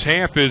mercy. This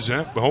half is,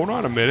 hold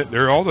on a minute,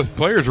 all the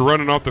players are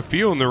running off the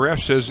field, and the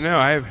ref says, no,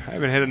 I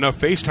haven't had enough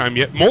face time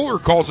yet. Moeller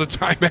calls a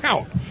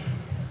timeout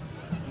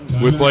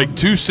with like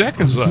 2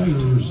 seconds left.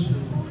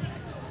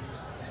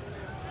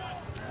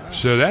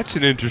 So that's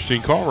an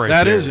interesting call right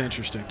there. That is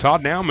interesting.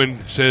 Todd Nauman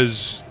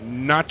says,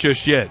 not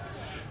just yet.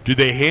 Do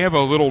they have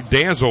a little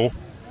dazzle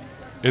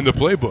in the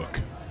playbook?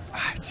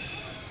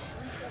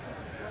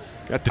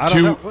 Got the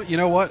two. Don't know. You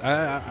know what?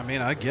 I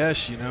mean, I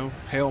guess, you know,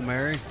 Hail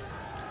Mary.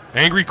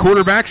 Angry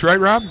quarterbacks, right,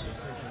 Rob?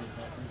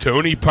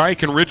 Tony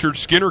Pike and Richard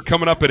Skinner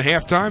coming up at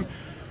halftime.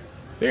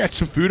 They got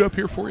some food up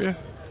here for you.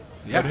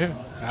 Yeah.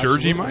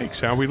 Jersey Mike's.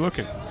 How we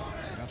looking?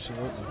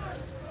 Absolutely.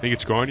 Think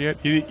it's gone yet?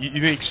 You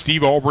think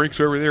Steve Albrecht's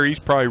over there? He's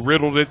probably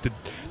riddled it to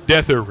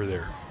death over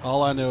there.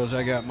 All I know is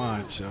I got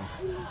mine, so.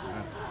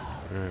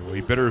 All right, well,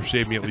 you better have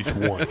saved me at least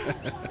one.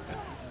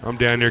 I'm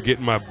down there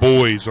getting my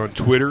boys on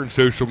Twitter and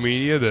social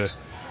media, the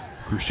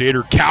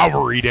Crusader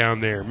Cavalry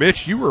down there.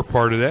 Mitch, you were a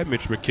part of that,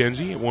 Mitch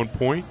McKenzie, at one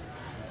point.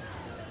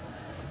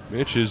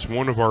 Mitch is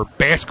one of our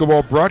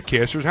basketball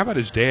broadcasters. How about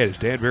his dad? Is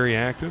dad very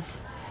active?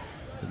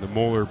 And the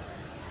Moeller,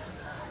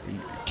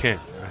 Kent,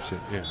 I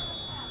said, yeah.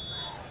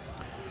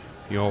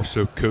 He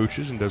also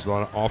coaches and does a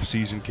lot of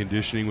off-season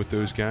conditioning with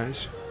those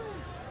guys.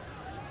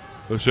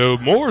 So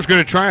Moeller's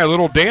going to try a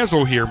little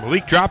dazzle here.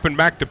 Malik dropping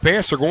back to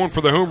pass. They're going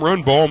for the home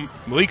run ball.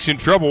 Malik's in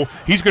trouble.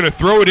 He's going to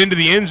throw it into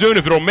the end zone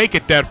if it'll make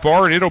it that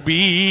far, and it'll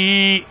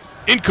be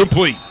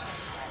incomplete.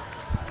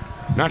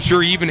 Not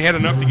sure he even had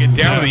enough to get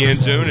down to the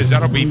end zone, as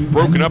that'll be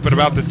broken up at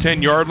about the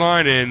 10-yard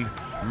line, and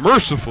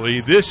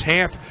mercifully this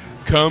half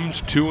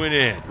comes to an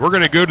end. We're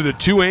going to go to the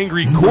two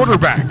angry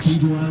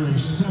quarterbacks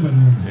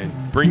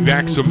and bring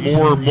back some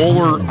more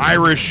Moeller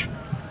Irish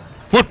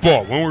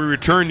football. When we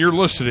return, you're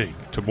listening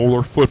to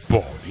Moeller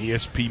Football,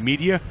 ESP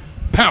Media,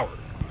 powered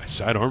by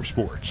Sidearm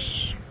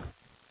Sports.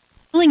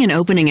 Filling an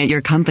opening at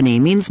your company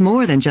means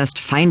more than just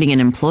finding an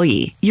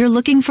employee. You're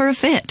looking for a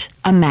fit,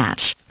 a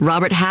match.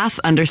 Robert Half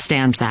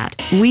understands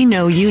that. We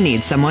know you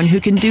need someone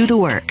who can do the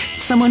work,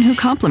 someone who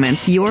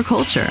complements your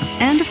culture.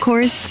 And of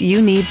course,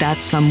 you need that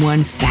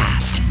someone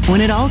fast.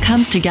 When it all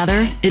comes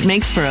together, it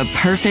makes for a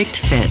perfect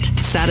fit.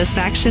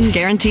 Satisfaction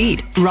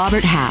guaranteed.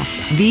 Robert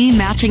Half, the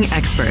matching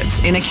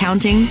experts in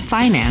accounting,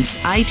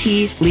 finance,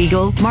 IT,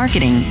 legal,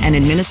 marketing, and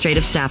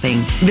administrative staffing.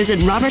 Visit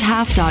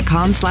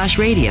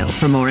roberthalf.com/radio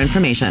for more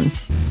information.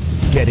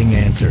 Getting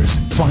answers,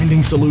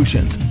 finding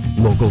solutions.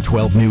 Local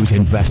 12 News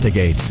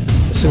investigates.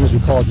 As soon as we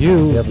called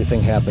you,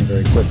 everything happened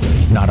very quickly.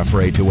 Not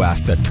afraid to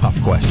ask the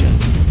tough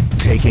questions.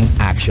 Taking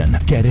action,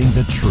 getting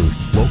the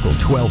truth. Local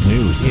 12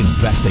 News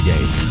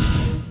investigates.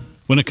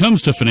 When it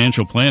comes to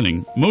financial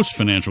planning, most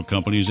financial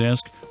companies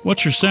ask,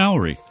 what's your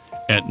salary?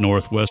 At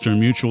Northwestern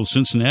Mutual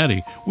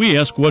Cincinnati, we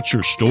ask, what's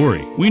your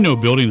story? We know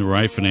building the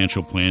right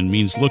financial plan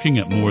means looking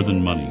at more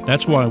than money.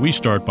 That's why we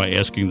start by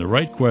asking the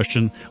right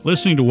question,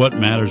 listening to what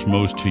matters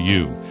most to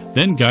you,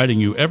 then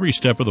guiding you every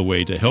step of the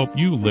way to help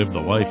you live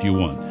the life you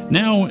want,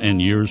 now and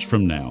years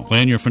from now.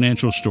 Plan your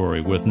financial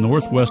story with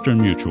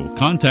Northwestern Mutual.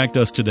 Contact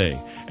us today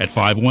at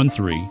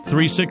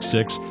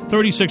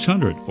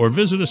 513-366-3600 or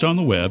visit us on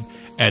the web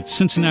at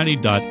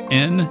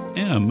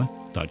cincinnati.nm.com.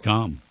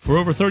 For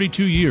over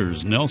 32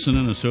 years, Nelson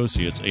 &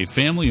 Associates, a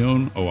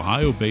family-owned,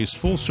 Ohio-based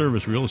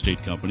full-service real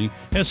estate company,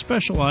 has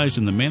specialized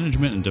in the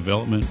management and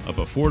development of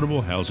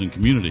affordable housing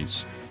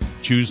communities.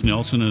 Choose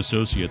Nelson &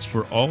 Associates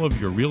for all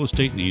of your real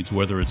estate needs,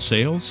 whether it's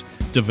sales,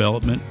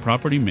 development,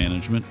 property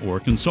management, or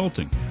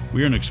consulting.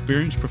 We are an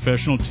experienced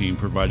professional team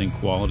providing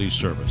quality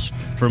service.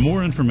 For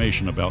more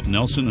information about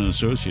Nelson &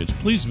 Associates,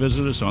 please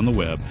visit us on the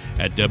web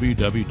at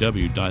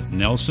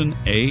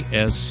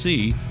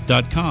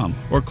www.nelsonasc.com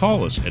or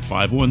call us at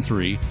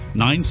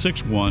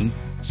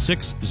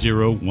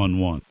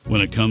 513-961-6011.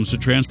 When it comes to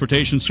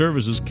transportation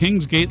services,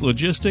 Kingsgate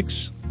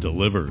Logistics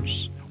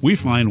delivers. We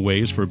find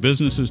ways for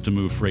businesses to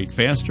move freight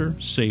faster,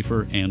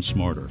 safer, and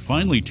smarter,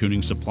 finely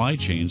tuning supply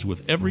chains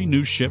with every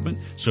new shipment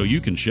so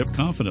you can ship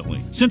confidently.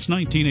 Since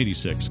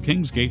 1986,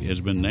 Kingsgate has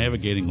been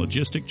navigating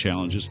logistic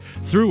challenges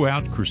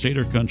throughout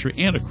Crusader country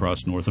and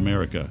across North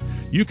America.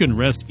 You can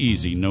rest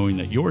easy knowing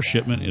that your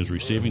shipment is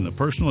receiving the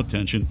personal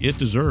attention it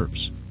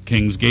deserves.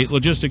 Kingsgate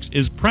Logistics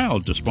is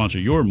proud to sponsor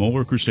your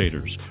Moeller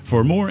Crusaders.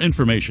 For more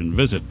information,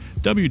 visit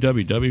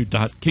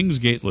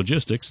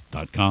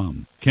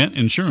www.kingsgatelogistics.com. Kent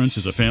Insurance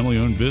is a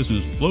family-owned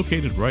business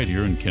located right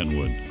here in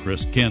Kenwood.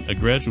 Chris Kent, a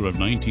graduate of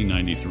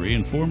 1993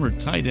 and former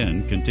tight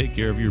end, can take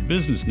care of your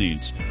business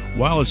needs,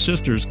 while his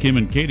sisters Kim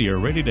and Katie are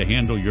ready to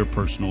handle your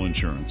personal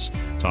insurance.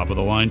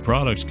 Top-of-the-line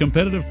products,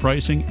 competitive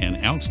pricing,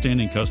 and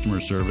outstanding customer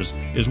service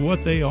is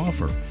what they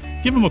offer.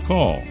 Give them a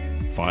call.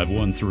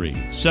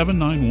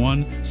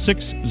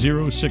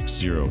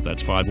 513-791-6060.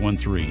 That's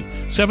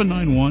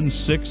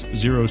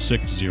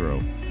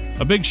 513-791-6060.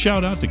 A big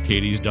shout out to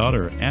Katie's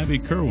daughter, Abby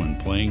Kerwin,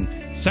 playing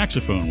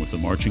saxophone with the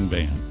marching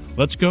band.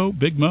 Let's go,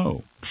 Big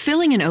Mo.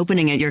 Filling an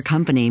opening at your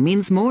company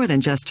means more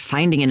than just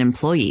finding an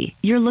employee.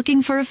 You're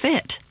looking for a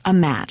fit, a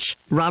match.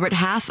 Robert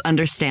Half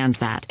understands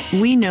that.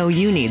 We know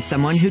you need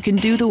someone who can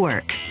do the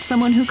work,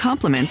 someone who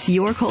complements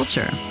your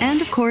culture.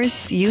 And of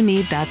course, you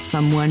need that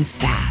someone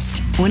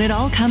fast. When it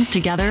all comes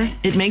together,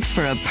 it makes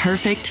for a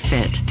perfect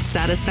fit.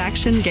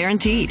 Satisfaction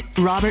guaranteed.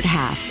 Robert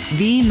Half,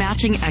 the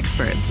matching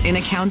experts in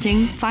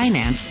accounting,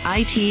 finance,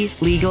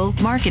 IT, legal,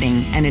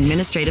 marketing, and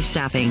administrative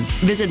staffing.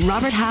 Visit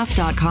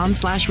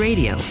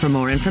roberthalf.com/radio for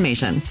more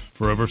information.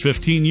 For over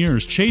 15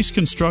 years, Chase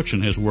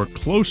Construction has worked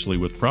closely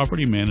with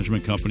property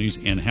management companies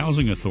and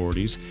housing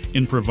authorities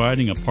in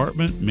providing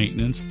apartment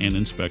maintenance and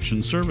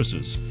inspection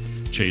services.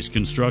 Chase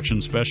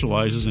Construction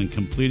specializes in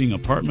completing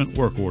apartment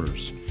work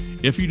orders.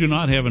 If you do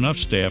not have enough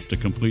staff to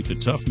complete the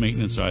tough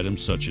maintenance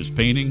items such as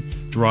painting,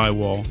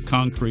 drywall,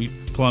 concrete,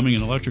 plumbing,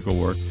 and electrical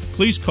work,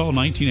 please call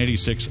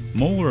 1986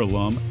 Moeller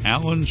alum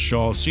Alan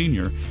Shaw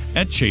Sr.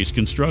 at Chase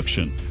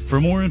Construction. For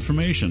more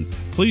information,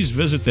 please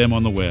visit them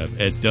on the web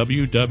at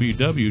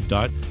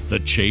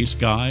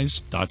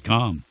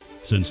www.thechaseguys.com.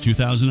 Since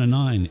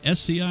 2009,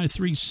 SCI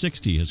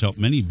 360 has helped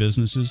many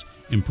businesses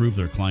improve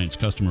their clients'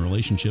 customer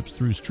relationships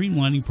through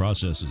streamlining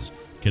processes,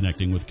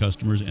 connecting with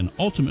customers, and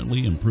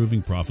ultimately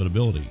improving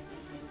profitability.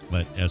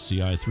 Let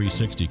SCI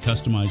 360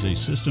 customize a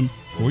system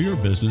for your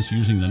business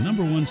using the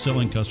 #1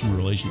 selling customer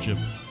relationship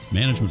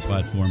management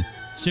platform,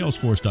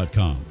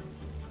 Salesforce.com.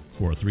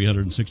 For a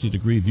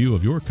 360-degree view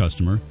of your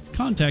customer,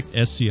 contact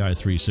SCI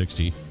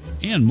 360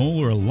 and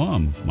Moeller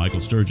alum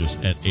Michael Sturgis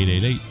at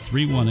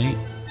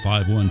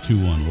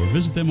 888-318-5121 or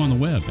visit them on the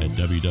web at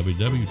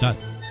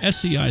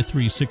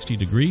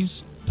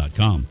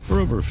www.sci360degrees.com. For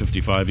over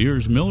 55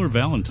 years, Miller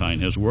Valentine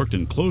has worked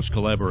in close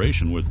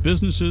collaboration with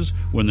businesses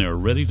when they are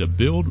ready to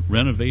build,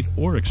 renovate,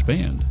 or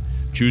expand.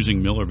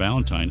 Choosing Miller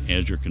Valentine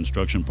as your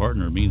construction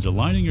partner means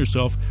aligning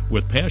yourself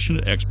with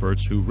passionate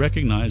experts who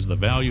recognize the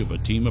value of a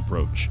team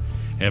approach.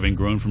 Having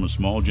grown from a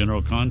small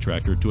general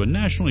contractor to a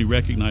nationally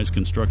recognized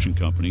construction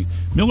company,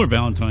 Miller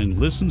Valentine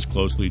listens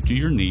closely to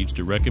your needs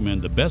to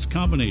recommend the best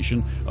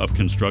combination of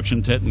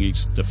construction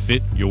techniques to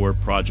fit your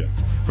project.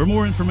 For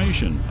more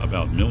information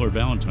about Miller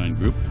Valentine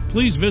Group,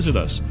 please visit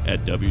us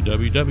at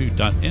www.mvg.com.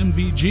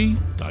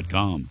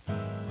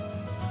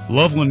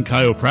 Loveland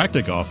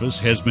Chiropractic Office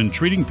has been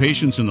treating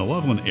patients in the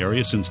Loveland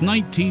area since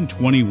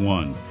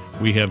 1921.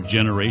 We have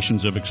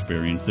generations of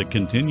experience that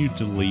continue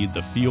to lead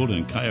the field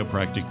in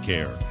chiropractic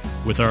care.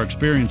 With our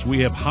experience, we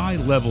have high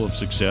level of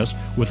success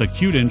with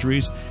acute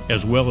injuries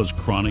as well as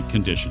chronic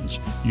conditions.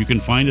 You can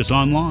find us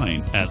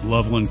online at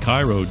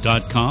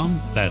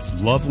lovelandchiro.com. That's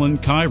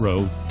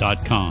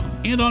lovelandchiro.com.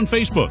 And on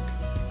Facebook.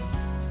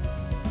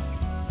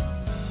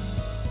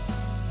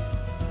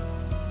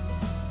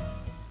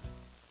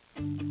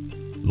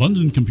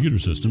 London Computer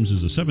Systems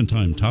is a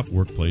 7-time top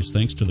workplace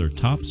thanks to their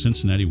top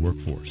Cincinnati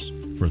workforce.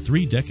 For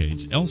 3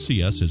 decades,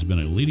 LCS has been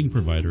a leading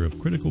provider of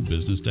critical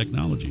business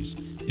technologies,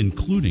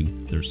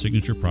 including their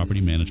signature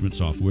property management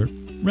software,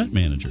 Rent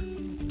Manager.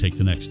 Take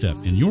the next step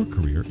in your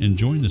career and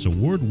join this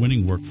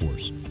award-winning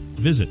workforce.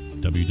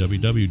 Visit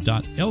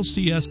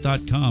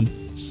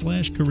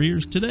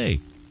www.lcs.com/careers today.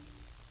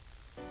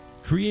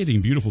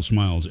 Creating beautiful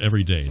smiles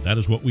every day, that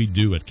is what we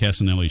do at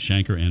Casanelli,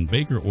 Shanker, and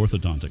Baker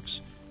Orthodontics.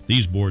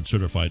 These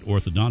board-certified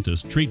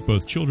orthodontists treat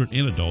both children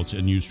and adults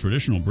and use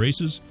traditional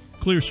braces,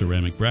 clear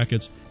ceramic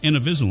brackets, and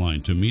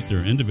Invisalign to meet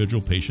their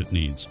individual patient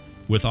needs.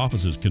 With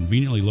offices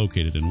conveniently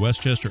located in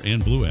Westchester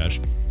and Blue Ash,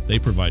 they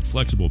provide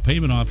flexible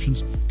payment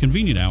options,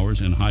 convenient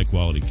hours, and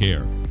high-quality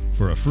care.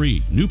 For a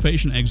free new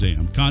patient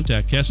exam,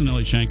 contact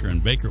Casanelli, Shanker,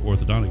 and Baker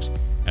Orthodontics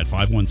at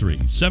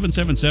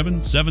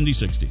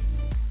 513-777-7060.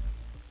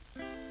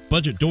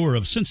 Budget Door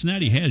of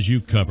Cincinnati has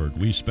you covered.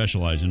 We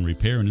specialize in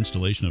repair and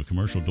installation of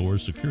commercial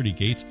doors, security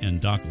gates,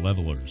 and dock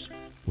levelers.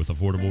 With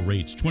affordable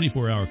rates,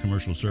 24-hour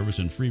commercial service,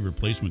 and free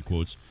replacement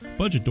quotes,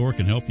 Budget Door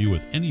can help you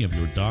with any of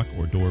your dock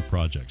or door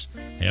projects.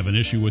 Have an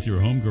issue with your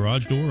home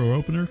garage door or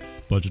opener?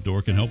 Budget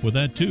Door can help with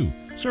that too.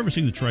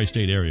 Servicing the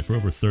tri-state area for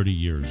over 30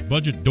 years,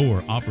 Budget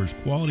Door offers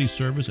quality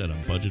service at a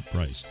budget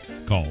price.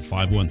 Call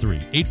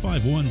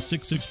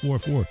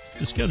 513-851-6644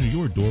 to schedule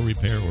your door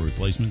repair or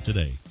replacement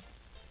today.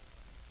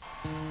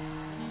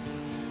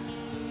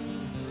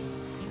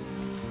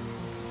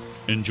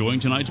 Enjoying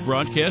tonight's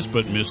broadcast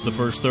but missed the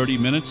first 30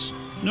 minutes?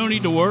 No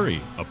need to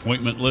worry.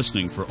 Appointment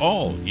listening for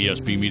all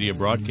ESP Media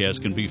broadcasts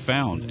can be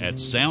found at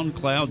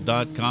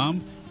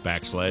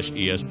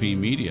soundcloud.com/ESP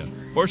Media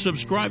or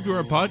subscribe to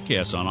our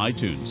podcast on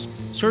iTunes.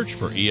 Search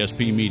for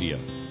ESP Media.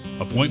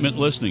 Appointment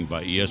listening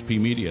by ESP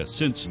Media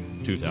since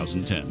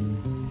 2010.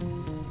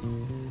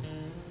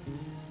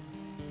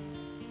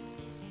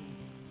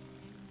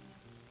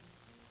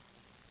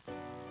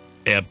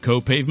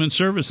 Abco Pavement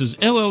Services,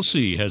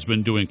 LLC, has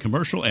been doing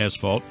commercial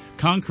asphalt,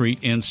 concrete,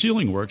 and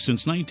ceiling work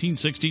since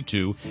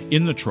 1962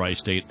 in the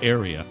tri-state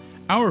area.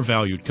 Our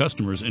valued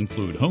customers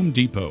include Home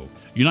Depot,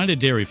 United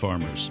Dairy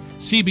Farmers,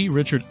 C.B.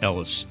 Richard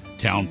Ellis,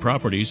 Town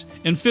Properties,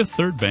 and Fifth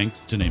Third Bank,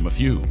 to name a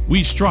few.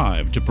 We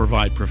strive to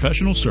provide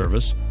professional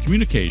service,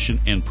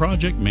 communication, and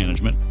project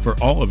management for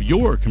all of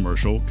your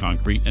commercial,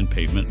 concrete, and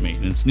pavement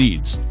maintenance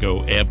needs.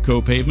 Go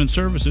Abco Pavement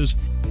Services.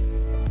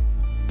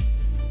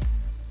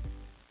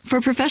 For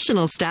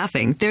professional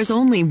staffing, there's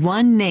only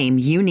one name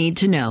you need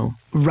to know.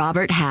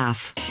 Robert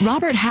Half.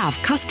 Robert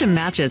Half custom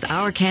matches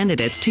our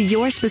candidates to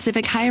your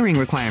specific hiring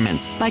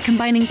requirements by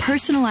combining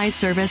personalized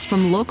service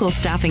from local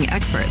staffing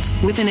experts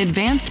with an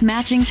advanced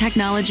matching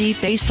technology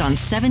based on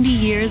 70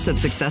 years of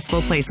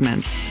successful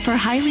placements. For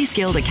highly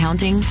skilled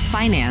accounting,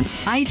 finance,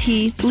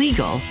 IT,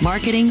 legal,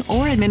 marketing,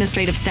 or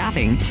administrative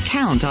staffing,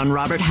 count on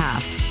Robert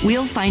Half.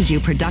 We'll find you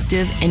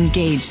productive,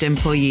 engaged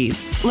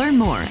employees. Learn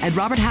more at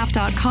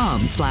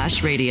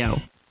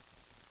roberthalf.com/radio.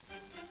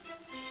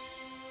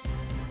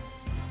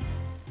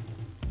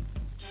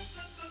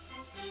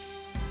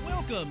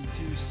 Welcome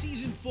to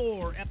Season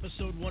 4,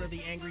 Episode 1 of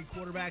The Angry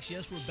Quarterbacks.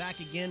 Yes, we're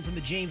back again from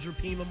the James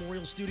Rapine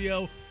Memorial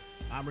Studio.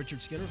 I'm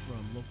Richard Skinner from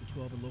Local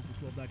 12 and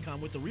Local12.com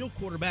with the real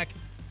quarterback,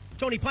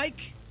 Tony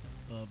Pike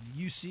of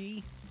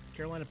UC,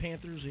 Carolina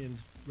Panthers, and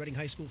Reading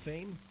High School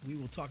fame. We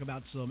will talk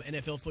about some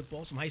NFL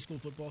football, some high school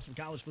football, some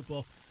college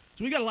football.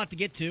 So we got a lot to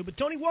get to. But,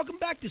 Tony, welcome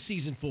back to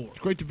Season 4. It's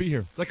great to be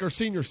here. It's like our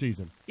senior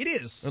season. It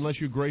is.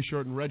 Unless you gray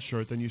shirt and red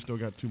shirt, then you still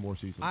got 2 more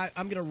seasons.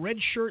 I'm going to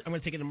red shirt. I'm going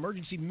to take an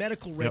emergency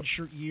medical red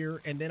shirt year,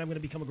 and then I'm going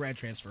to become a grad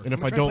transfer. And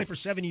if I don't play for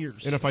 7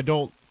 years. And if I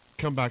don't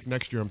come back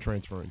next year, I'm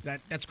transferring.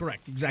 That's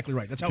correct. Exactly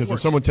right. That's how it works.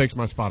 Because if someone takes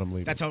my spot, I'm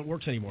leaving. That's how it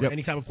works anymore. Yep.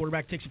 Anytime a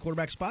quarterback takes a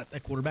quarterback spot,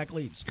 that quarterback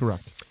leaves.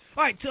 Correct.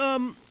 All right.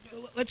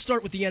 Let's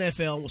start with the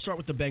NFL. We'll start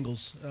with the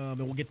Bengals, and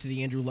we'll get to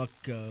the Andrew Luck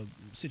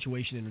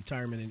situation in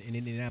retirement in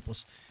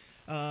Indianapolis.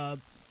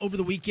 Over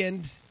the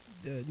weekend,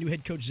 new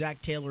head coach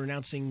Zach Taylor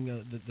announcing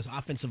the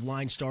offensive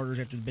line starters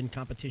after there's been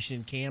competition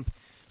in camp.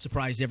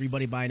 Surprised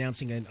everybody by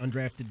announcing an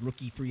undrafted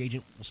rookie free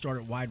agent will start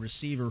at wide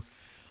receiver.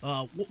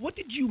 What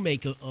did you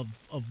make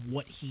of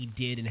what he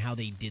did and how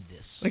they did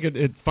this? I think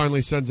it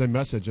finally sends a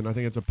message, and I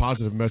think it's a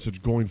positive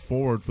message going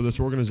forward for this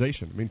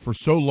organization. I mean, for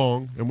so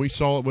long, and we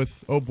saw it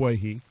with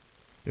Ogbuehi,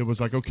 it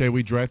was like, okay,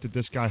 we drafted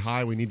this guy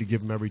high. We need to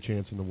give him every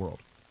chance in the world.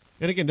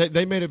 And again,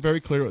 they made it very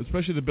clear,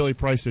 especially the Billy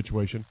Price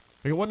situation.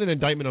 Like, it wasn't an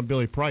indictment on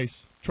Billy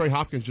Price. Trey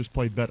Hopkins just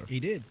played better. He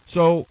did.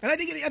 So, and I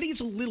think it's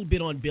a little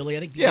bit on Billy.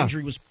 I think the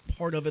injury was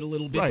part of it a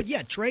little bit. Right. But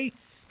yeah, Trey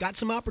got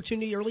some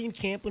opportunity early in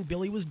camp when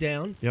Billy was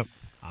down. Yep.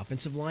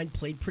 Offensive line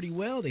played pretty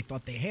well. They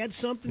thought they had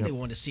something. Yep. They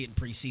wanted to see it in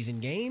preseason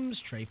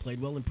games. Trey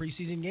played well in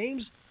preseason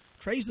games.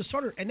 Trey's the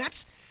starter, and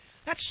that's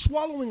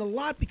swallowing a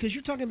lot because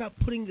you're talking about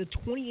putting the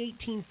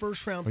 2018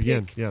 first-round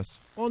pick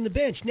on the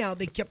bench. Now,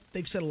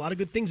 they've said a lot of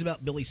good things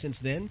about Billy since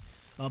then.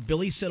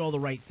 Billy said all the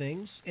right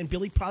things, and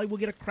Billy probably will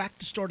get a crack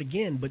to start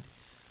again. But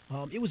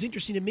it was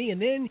interesting to me.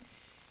 And then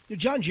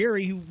John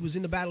Jerry, who was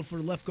in the battle for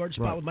the left guard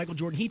spot with Michael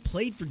Jordan, he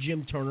played for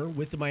Jim Turner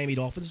with the Miami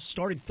Dolphins,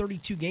 started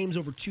 32 games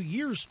over 2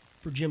 years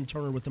for Jim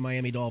Turner with the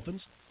Miami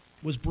Dolphins,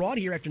 was brought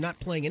here after not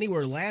playing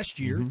anywhere last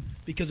year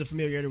because of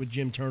familiarity with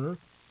Jim Turner.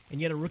 And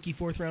yet a rookie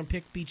fourth-round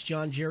pick beats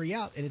John Jerry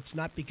out. And it's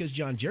not because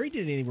John Jerry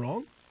did anything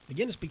wrong.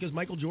 Again, it's because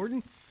Michael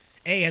Jordan,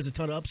 A, has a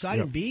ton of upside,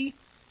 and B,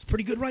 it's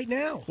pretty good right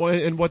now. Well,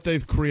 and what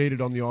they've created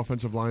on the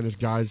offensive line is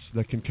guys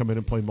that can come in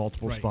and play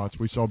multiple spots.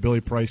 We saw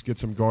Billy Price get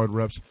some guard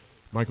reps.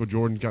 Michael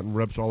Jordan gotten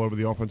reps all over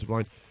the offensive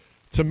line.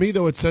 To me,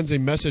 though, it sends a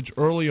message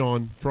early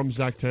on from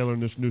Zach Taylor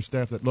and this new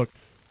staff that, look,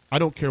 I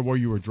don't care where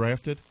you were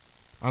drafted.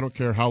 I don't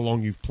care how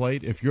long you've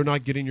played. If you're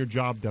not getting your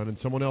job done and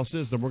someone else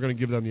is, then we're going to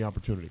give them the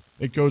opportunity.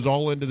 It goes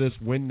all into this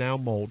win-now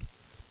mold.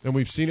 And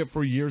we've seen it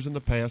for years in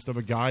the past of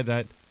a guy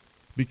that,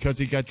 because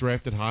he got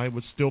drafted high,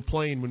 was still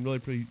playing when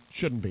really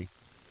shouldn't be.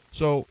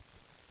 So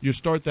you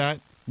start that.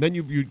 Then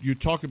you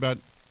talk about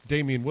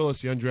Damian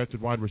Willis, the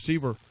undrafted wide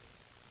receiver.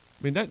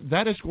 I mean,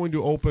 that is going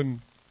to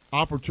open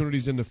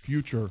opportunities in the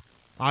future,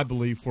 I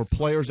believe, for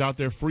players out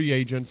there, free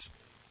agents,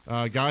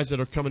 guys that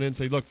are coming in and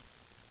say, look,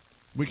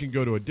 we can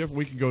go to the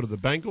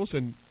Bengals,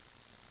 and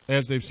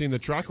as they've seen the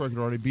track record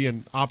already, be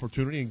an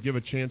opportunity and give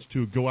a chance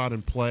to go out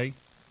and play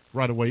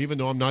right away, even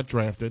though I'm not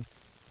drafted,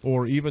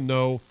 or even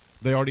though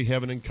they already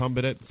have an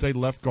incumbent at, say,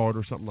 left guard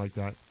or something like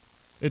that.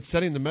 It's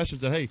setting the message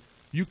that, hey,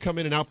 you come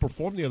in and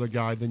outperform the other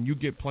guy, then you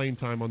get playing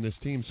time on this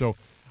team. So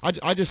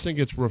I just think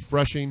it's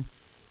refreshing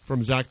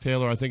from Zach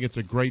Taylor. I think it's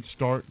a great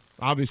start.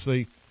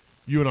 Obviously,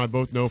 you and I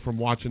both know from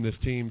watching this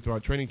team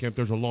throughout training camp,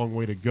 there's a long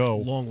way to go.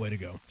 Long way to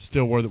go.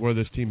 Still where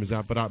this team is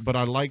at. But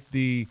I like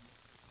the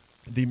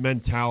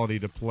mentality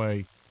to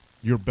play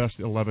your best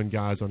 11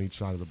 guys on each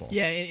side of the ball.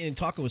 Yeah, and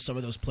talking with some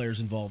of those players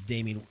involved,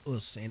 Damian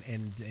Willis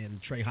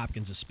and Trey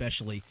Hopkins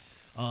especially,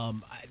 I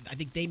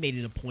think they made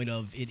it a point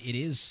of it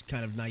is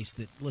kind of nice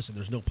that, listen,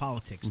 there's no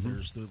politics.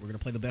 We're going to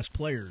play the best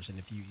players, and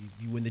if you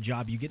win the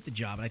job, you get the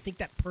job. And I think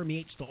that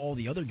permeates to all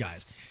the other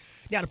guys.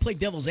 Now, to play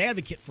devil's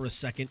advocate for a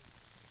second,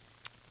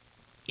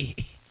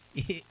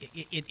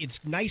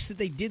 it's nice that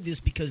they did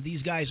this because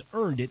these guys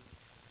earned it.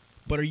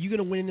 But are you going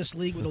to win in this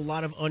league with a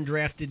lot of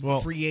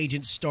undrafted free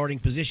agents starting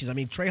positions? I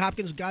mean, Trey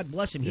Hopkins, God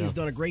bless him, he's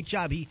done a great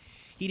job. He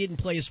didn't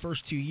play his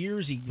first 2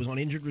 years. He was on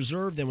injured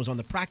reserve, then was on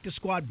the practice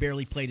squad,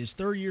 barely played his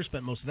third year,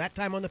 spent most of that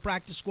time on the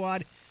practice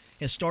squad,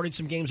 has started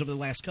some games over the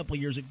last couple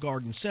of years at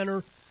guard and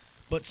center,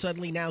 but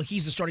suddenly now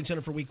he's the starting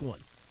center for week one.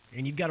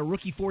 And you've got a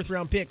rookie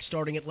fourth-round pick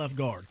starting at left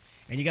guard,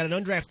 and you got an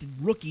undrafted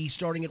rookie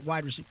starting at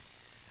wide receiver.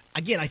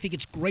 Again, I think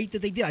it's great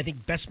that they did. I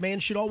think best man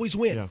should always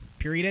win,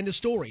 period, end of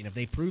story. And if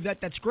they prove that,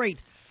 that's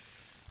great.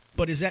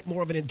 But is that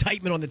more of an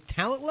indictment on the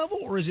talent level,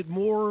 or is it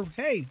more,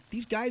 hey,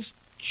 these guys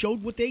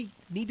showed what they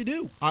need to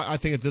do? I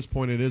think at this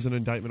point it is an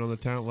indictment on the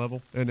talent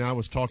level. And I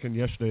was talking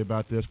yesterday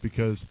about this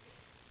because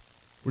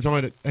we're talking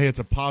about, hey, it's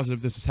a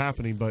positive this is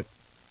happening, but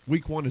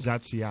week one is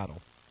at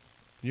Seattle.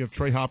 You have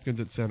Trey Hopkins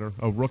at center,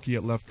 a rookie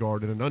at left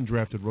guard, and an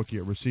undrafted rookie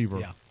at receiver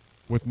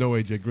with no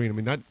A.J. Green. I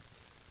mean, that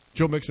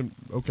Joe Mixon,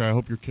 okay, I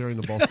hope you're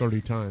carrying the ball 30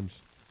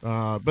 times.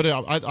 But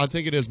I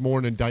think it is more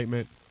an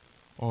indictment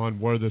on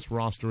where this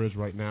roster is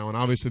right now. And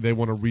obviously they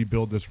want to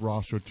rebuild this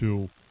roster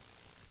to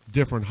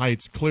different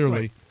heights,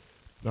 clearly.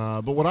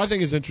 Right. But what I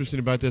think is interesting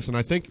about this, and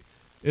I think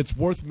it's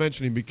worth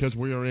mentioning because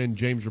we are in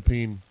James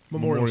Rapine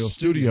Memorial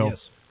Studio,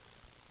 yes.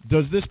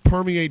 Does this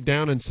permeate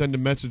down and send a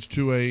message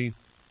to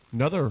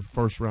another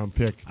first-round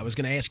pick? I was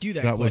going to ask you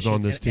that question. Was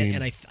on this team.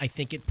 And I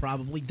think it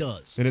probably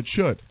does. And it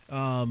should.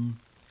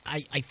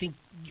 I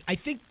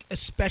think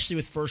especially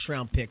with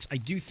first-round picks, I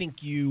do think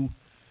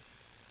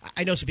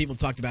I know some people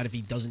have talked about if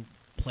he doesn't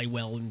play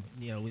well and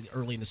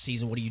early in the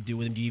season, what do you do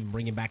with him? Do you even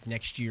bring him back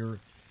next year?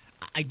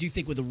 I do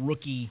think with a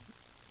rookie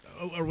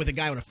or with a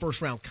guy on a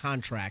first-round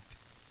contract,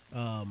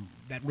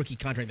 that rookie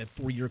contract, that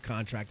 4-year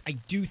contract, I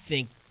do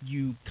think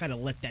you kind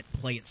of let that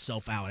play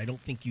itself out. I don't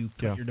think you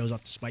cut your nose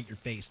off to spite your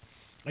face.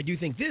 I do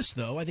think this,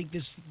 though,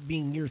 this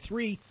being year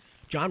 3,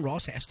 John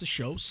Ross has to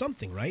show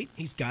something, right?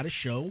 He's got to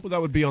show. Well,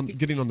 that would be on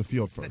getting on the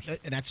field first.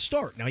 That's a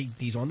start. Now,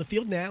 he's on the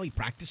field now. He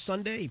practiced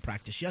Sunday. He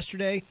practiced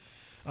yesterday.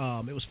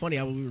 It was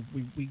funny.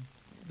 We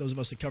those of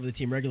us that cover the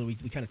team regularly,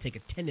 we kind of take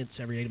attendance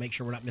every day to make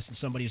sure we're not missing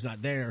somebody who's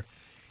not there.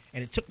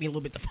 And it took me a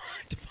little bit to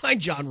find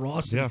John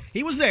Ross. Yeah.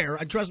 He was there,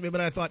 trust me,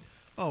 but I thought,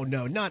 oh,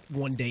 no, not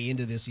one day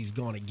into this he's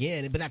gone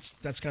again. But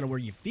that's kind of where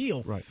you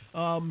feel. Right.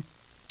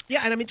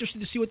 Yeah, and I'm interested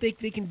to see what they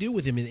can do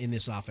with him in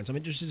this offense. I'm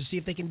interested to see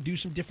if they can do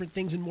some different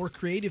things and more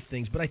creative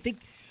things. But I think,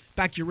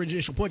 back to your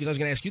initial point, because I was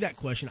going to ask you that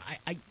question,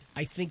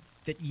 I think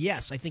that,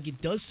 yes, I think it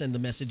does send the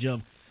message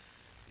of,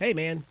 hey,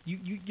 man,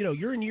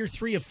 you're in year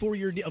 3 of a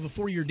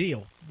 4-year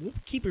deal. We'll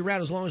keep you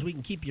around as long as we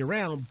can keep you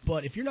around.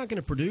 But if you're not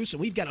going to produce, and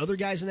we've got other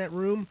guys in that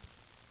room,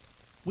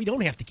 we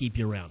don't have to keep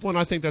you around. Well, and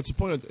I think that's the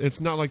point.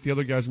 It's not like the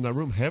other guys in that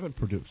room haven't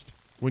produced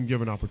when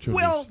given opportunities.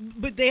 Well,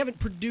 but they haven't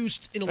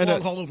produced in a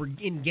long haul over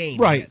in games.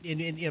 Right.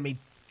 I mean,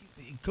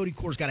 Cody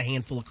Core's got a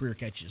handful of career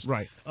catches.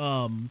 Right.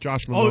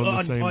 Josh Malone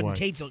the same way.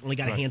 Tate's only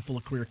got a handful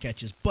of career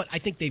catches. But I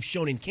think they've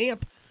shown in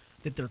camp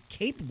that they're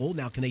capable.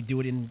 Now, can they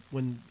do it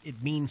when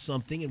it means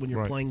something and when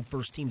you're playing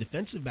first-team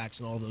defensive backs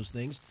and all those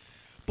things?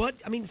 But,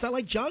 I mean, it's not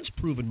like John's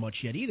proven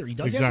much yet either. He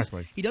does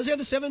have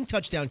the 7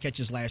 touchdown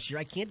catches last year.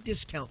 I can't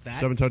discount that.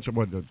 7 touchdowns,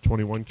 what,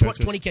 21 catches?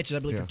 20 catches, I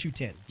believe, for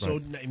 210.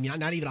 So, I mean,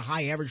 not even a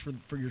high average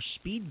for your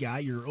speed guy,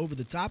 your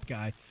over-the-top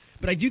guy.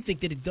 But I do think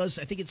that it does.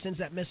 I think it sends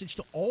that message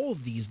to all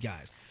of these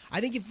guys.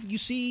 I think if you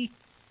see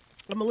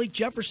a Malik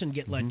Jefferson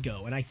get let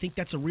go, and I think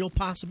that's a real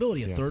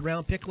possibility, a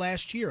third-round pick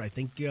last year, I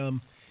think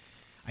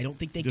I don't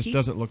think they just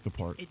doesn't look the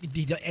part.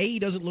 A, he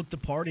doesn't look the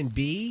part, and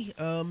B,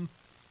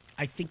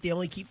 I think they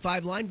only keep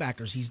 5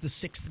 linebackers. He's the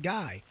 6th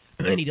guy,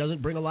 and he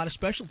doesn't bring a lot of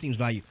special teams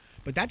value.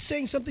 But that's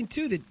saying something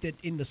too. That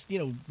in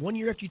the 1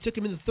 year after you took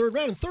him in the third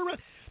round,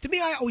 to me,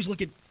 I always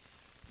look at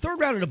third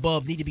round and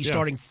above need to be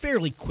starting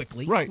fairly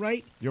quickly.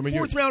 Right.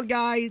 Fourth round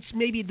guy, it's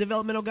maybe a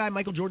developmental guy.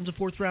 Michael Jordan's a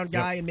 4th round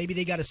guy, and maybe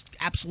they got an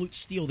absolute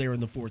steal there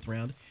in the 4th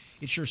round.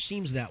 It sure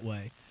seems that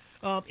way.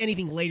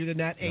 Anything later than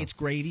that, it's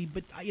gravy.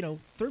 But,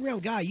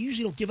 third-round guy, you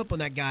usually don't give up on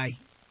that guy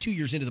 2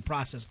 years into the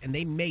process, and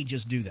they may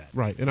just do that.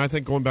 Right, and I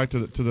think going back to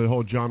the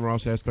whole John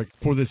Ross aspect,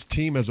 for this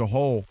team as a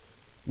whole,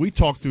 we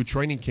talked through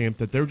training camp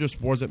that there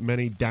just wasn't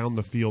many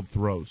down-the-field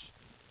throws.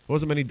 There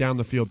wasn't many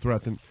down-the-field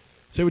threats. And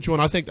say what you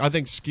want, I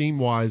think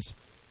scheme-wise,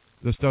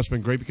 this stuff's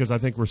been great because I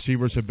think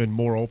receivers have been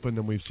more open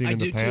than we've seen in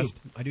the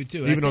past. I do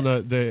too. Even on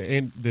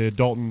the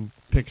Dalton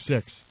pick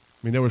six.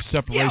 I mean, there was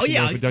separation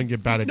there if it doesn't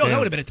get batted down. No, that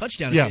would have been a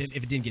touchdown if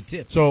it didn't get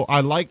tipped. So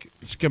I like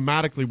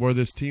schematically where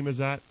this team is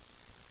at,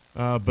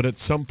 but at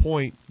some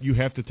point you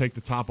have to take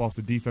the top off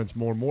the defense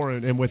more and more.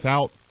 And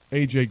without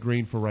A.J.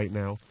 Green for right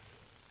now,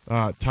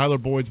 Tyler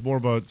Boyd's more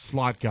of a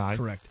slot guy.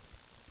 Correct.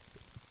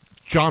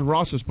 John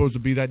Ross is supposed to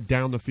be that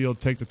down the field,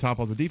 take the top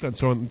off the defense.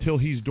 So until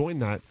he's doing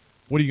that,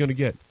 what are you going to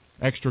get?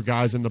 Extra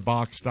guys in the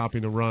box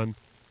stopping the run.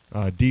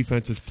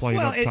 Defense is playing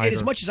up tighter. And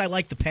as much as I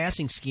like the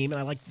passing scheme, and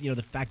I like the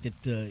fact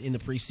that in the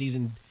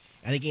preseason,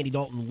 I think Andy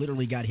Dalton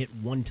literally got hit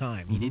one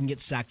time. He didn't get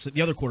sacked. So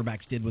the other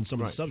quarterbacks did when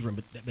some of the subs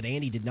run, but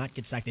Andy did not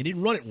get sacked. They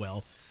didn't run it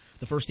well.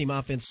 The first team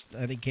offense,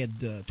 I think,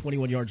 had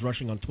 21 yards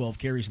rushing on 12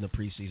 carries in the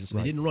preseason, so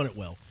they didn't run it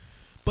well.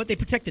 But they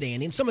protected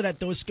Andy, and some of that,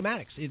 though, is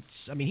schematics.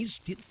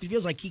 He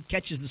feels like he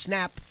catches the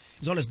snap,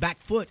 is on his back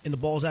foot, and the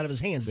ball's out of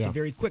his hands. It's a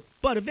very quick.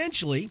 But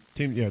eventually,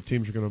 teams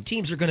are going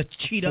to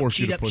cheat up,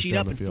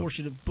 and force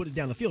you to put it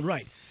down the field.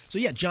 Right. So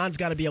yeah, John's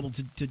got to be able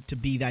to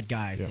be that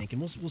guy, I think, and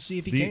we'll see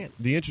if he can.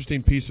 The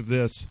interesting piece of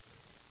this,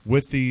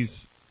 with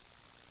these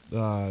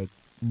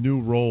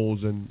new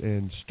roles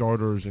and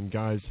starters and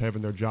guys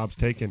having their jobs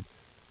taken,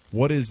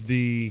 what is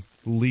the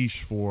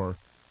leash for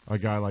a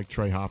guy like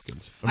Trey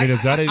Hopkins? I mean,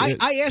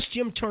 I asked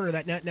Jim Turner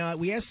that. Now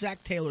we asked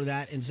Zach Taylor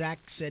that, and Zach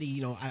said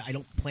I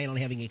don't plan on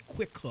having a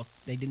quick hook.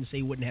 They didn't say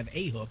he wouldn't have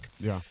a hook.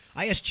 Yeah.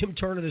 I asked Jim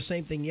Turner the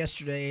same thing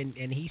yesterday,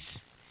 and he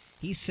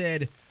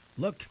said,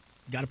 "Look,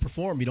 you got to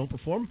perform. You don't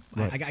perform,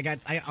 right.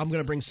 I'm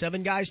going to bring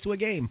 7 guys to a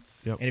game,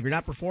 and if you're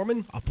not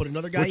performing, I'll put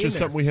another guy in there." Which is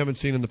something we haven't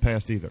seen in the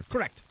past either.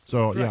 Correct.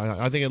 So yeah,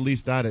 I think at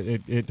least that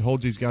it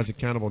holds these guys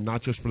accountable,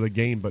 not just for the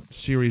game, but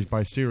series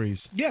by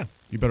series. Yeah.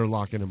 You better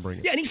lock in and bring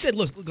it. Yeah, and he said,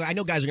 look, I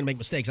know guys are going to make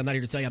mistakes. I'm not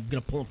here to tell you I'm going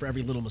to pull them for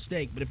every little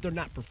mistake, but if they're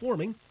not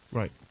performing,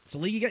 right? It's a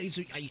league you got,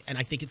 and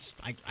I think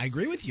I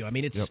agree with you. I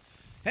mean,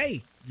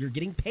 hey, you're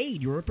getting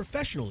paid. You're a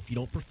professional. If you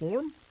don't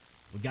perform,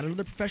 we've got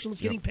another professional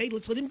that's getting paid.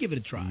 Let's let him give it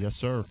a try. Yes,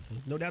 sir.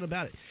 No doubt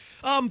about it.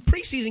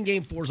 Preseason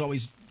game 4 is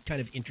always kind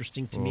of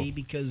interesting to me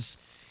because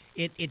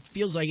it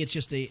feels like it's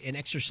just an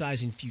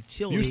exercise in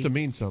futility. Used to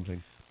mean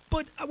something.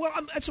 But,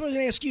 that's what I was going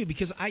to ask you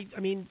because,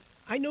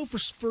 I know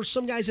for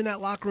some guys in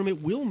that locker room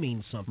it will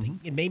mean something.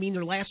 It may mean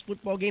their last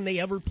football game they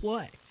ever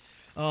play.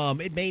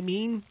 It may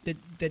mean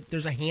that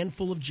there's a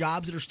handful of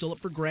jobs that are still up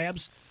for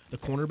grabs. The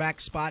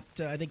cornerback spot,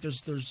 I think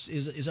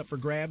is up for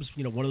grabs.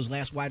 One of those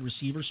last wide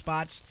receiver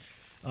spots.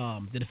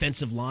 The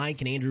defensive line,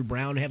 can Andrew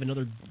Brown have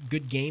another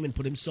good game and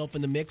put himself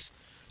in the mix?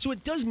 So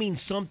it does mean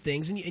some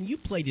things, and you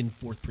played in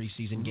 4th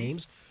preseason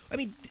games. I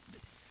mean,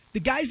 the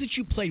guys that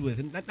you played with,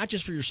 and not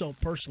just for yourself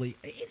personally,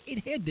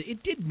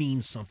 it did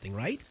mean something,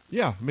 right?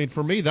 Yeah, I mean,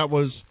 for me that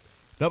was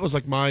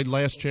like my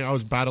last chance. I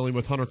was battling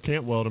with Hunter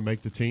Cantwell to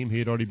make the team. He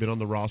had already been on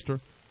the roster,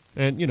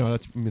 and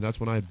that's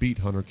when I had beat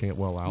Hunter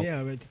Cantwell out.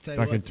 Yeah,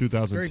 back in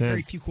 2010.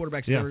 Very few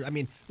quarterbacks ever. I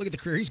mean, look at the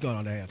career he's gone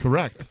on to have.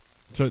 Correct.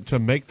 To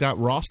make that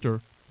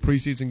roster,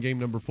 preseason game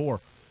number 4.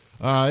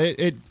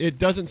 It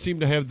doesn't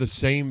seem to have the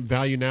same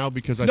value now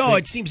because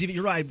it seems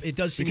you're right. It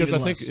does seem because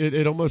even I think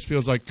it almost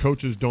feels like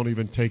coaches don't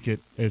even take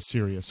it as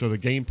serious. So the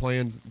game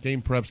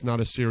prep's not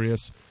as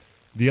serious.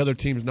 The other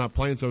team's not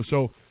playing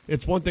so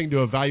it's one thing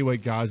to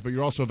evaluate guys, but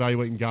you're also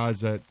evaluating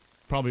guys that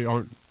probably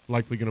aren't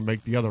likely going to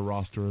make the other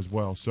roster as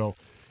well. So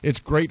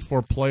it's great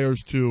for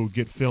players to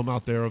get film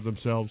out there of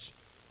themselves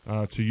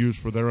to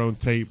use for their own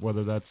tape,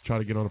 whether that's try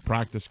to get on a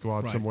practice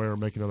squad somewhere or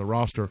make another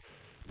roster.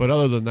 But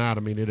other than that, I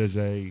mean, it's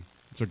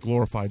a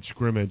glorified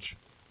scrimmage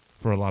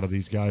for a lot of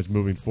these guys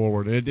moving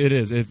forward. It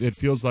is. It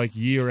feels like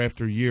year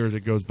after year as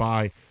it goes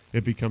by,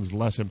 it becomes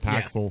less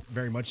impactful. Yeah,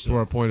 very much so. To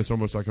our point, it's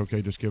almost like,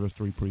 okay, just give us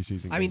 3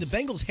 preseason games. I mean, the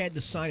Bengals had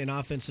to sign an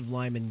offensive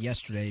lineman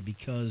yesterday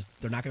because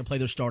they're not going to play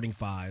their starting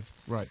 5.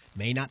 Right.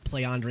 May not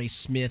play Andre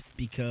Smith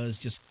because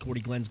just Cordy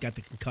Glenn's got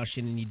the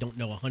concussion and you don't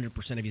know 100%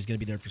 if he's going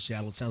to be there for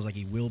Seattle. It sounds like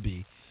he will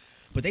be.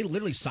 But they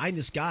literally signed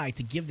this guy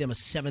to give them a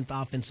 7th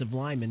offensive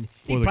lineman.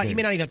 He may not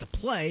even have to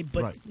play,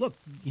 but look,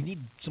 you need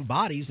some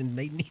bodies, and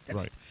they need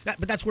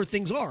but that's where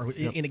things are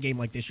in a game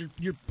like this.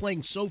 You're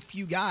playing so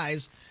few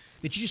guys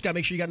that you just got to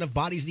make sure you got enough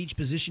bodies at each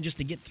position just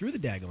to get through the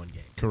daggone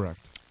game.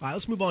 Correct. All right,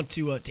 let's move on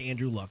to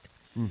Andrew Luck.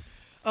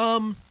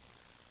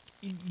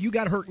 You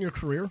got hurt in your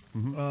career.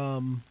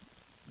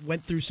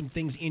 Went through some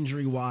things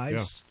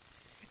injury-wise.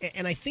 Yeah.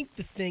 And I think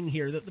the thing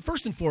here, the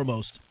first and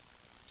foremost,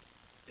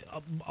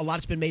 a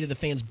lot's been made of the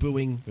fans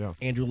booing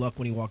Andrew Luck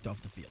when he walked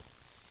off the field.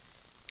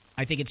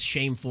 I think it's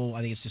shameful.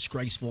 I think it's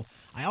disgraceful.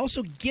 I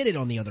also get it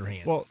on the other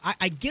hand. Well,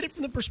 I get it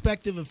from the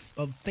perspective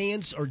of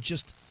fans are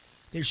just,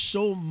 they're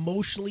so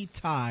emotionally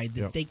tied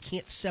that they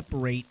can't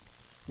separate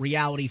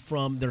reality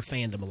from their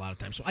fandom a lot of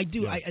times. So I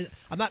do. Yeah.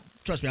 I'm not.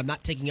 Trust me. I'm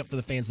not taking up for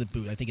the fans that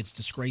booed. I think it's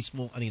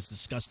disgraceful. I think it's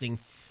disgusting.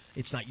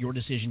 It's not your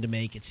decision to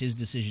make. It's his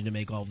decision to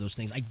make all of those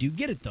things. I do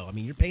get it, though. I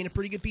mean, you're paying a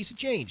pretty good piece of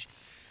change.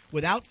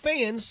 Without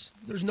fans,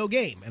 there's no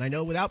game. And I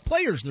know without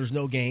players, there's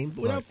no game.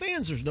 But without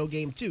fans, there's no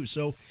game, too.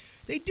 So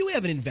they do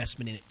have an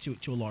investment in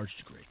it to a large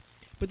degree.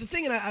 But the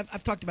thing, and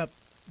I've talked about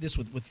this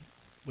with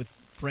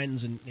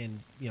friends and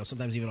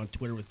sometimes even on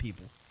Twitter with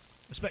people.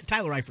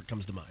 Tyler Eifert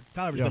comes to mind.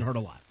 Tyler's been hurt a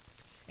lot.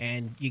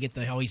 And you get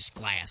he's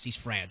glass, he's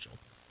fragile.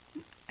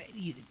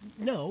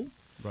 No.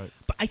 Right.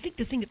 But I think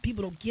the thing that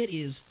people don't get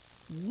is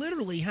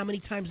literally how many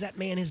times that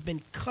man has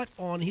been cut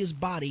on his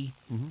body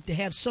to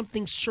have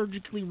something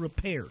surgically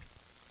repaired.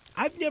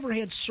 I've never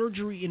had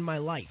surgery in my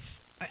life.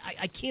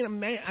 I can't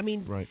imagine. I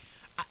mean,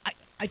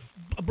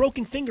 a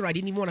broken finger, I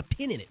didn't even want a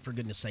pin in it, for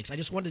goodness sakes. I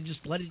just wanted to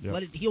just let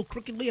it heal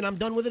crookedly, and I'm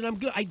done with it, and I'm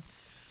good.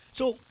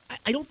 So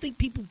I don't think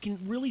people can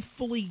really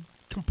fully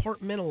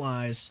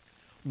compartmentalize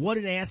what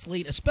an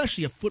athlete,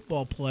 especially a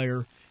football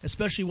player,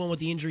 especially one with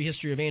the injury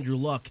history of Andrew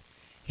Luck,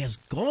 has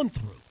gone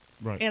through.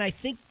 Right. And I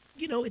think,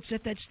 it's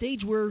at that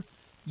stage where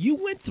you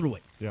went through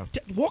it. Yeah.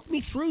 Walk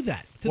me through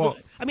that. Well,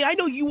 I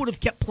know you would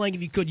have kept playing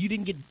if you could. You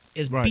didn't get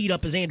as beat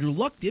up as Andrew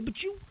Luck did,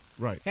 but you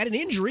had an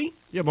injury.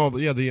 Yeah, well,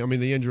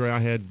 the injury I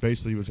had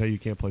basically was, hey, you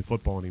can't play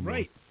football anymore.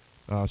 Right.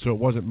 So it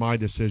wasn't my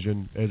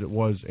decision as it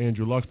was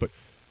Andrew Luck's. But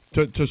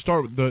to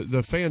start,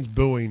 the fans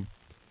booing,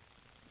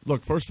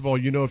 look, first of all,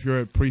 if you're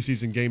at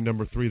preseason game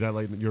number 3 that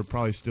late, you're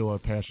probably still a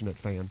passionate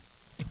fan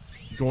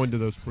going to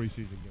those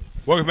preseason games.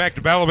 Welcome back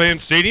to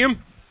Balaban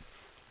Stadium.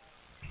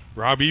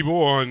 Rob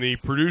Ebel on the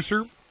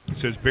producer. He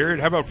says, Barrett,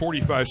 how about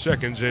 45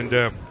 seconds?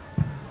 And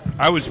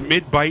I was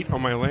mid-bite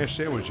on my last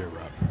sandwich there,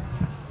 Rob.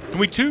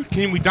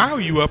 Can we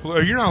dial you up?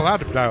 You're not allowed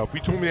to dial up.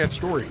 You told me that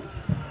story.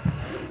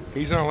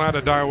 He's not allowed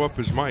to dial up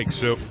his mic.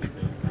 So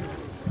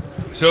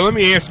let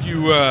me ask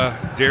you,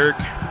 Derek,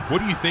 what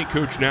do you think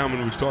Coach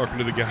Nauman was talking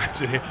to the guys?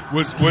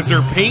 Was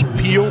there paint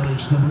peeled?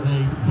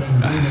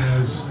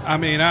 I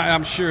mean,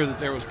 I'm sure that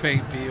there was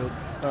paint peeled.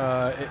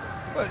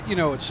 But,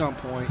 at some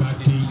point,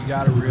 you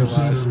got to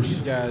realize that these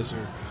guys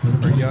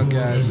are young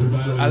guys.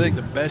 I think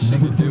the best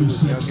thing to do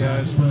with young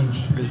guys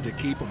is to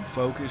keep them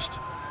focused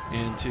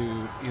and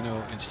to,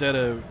 instead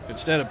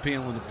of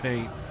peeling the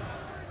paint,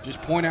 just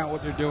point out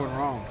what they're doing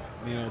wrong.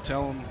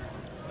 Tell them,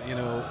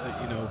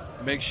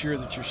 make sure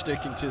that you're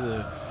sticking to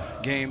the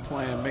game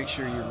plan. Make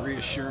sure you're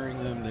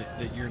reassuring them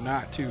that you're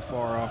not too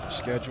far off the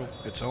schedule.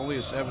 It's only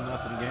a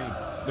 7-0 game.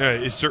 Yeah,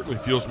 it certainly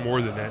feels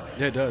more than that.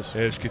 Yeah, it does.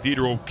 As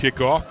Cathedral kick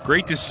off.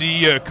 Great to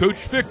see Coach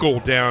Fickle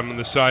down on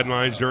the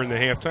sidelines during the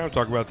halftime. We'll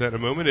talk about that in a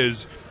moment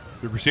as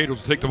the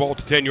Crusaders will take the ball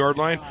to the 10-yard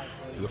line.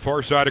 To the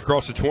far side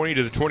across the 20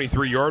 to the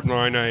 23-yard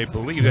line. I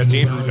believe that's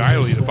Andrew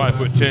Diley, the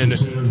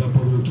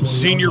 5'10"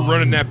 senior,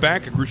 running that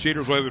back. The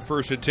Crusaders will have it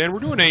first and 10. We're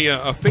doing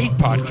a faith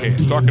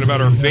podcast, talking about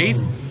our faith.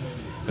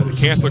 The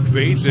Catholic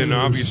faith, and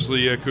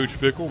obviously Coach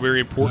Fickle, very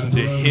important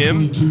to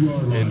him.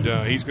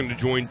 And he's going to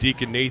join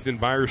Deacon Nathan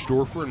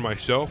Beiersdorfer and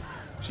myself.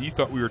 So you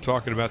thought we were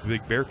talking about the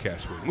big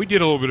Bearcats win. We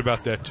did a little bit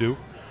about that too.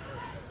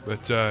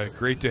 But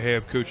great to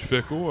have Coach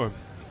Fickle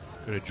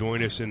going to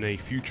join us in a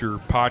future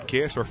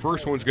podcast. Our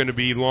first one's going to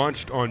be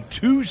launched on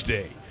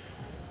Tuesday.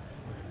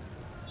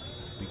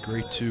 It'd be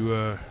great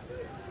to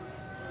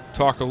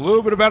talk a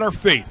little bit about our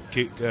faith.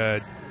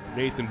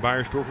 Nathan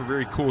Beiersdorfer,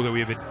 very cool that we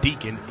have a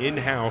deacon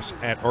in-house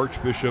at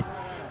Archbishop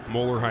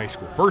Moeller High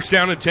School. First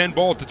down and 10,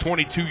 ball at the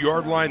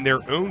 22-yard line.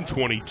 Their own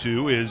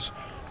 22 is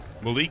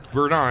Malik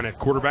Verdon at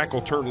quarterback.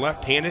 Will turn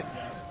left-handed,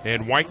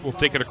 and White will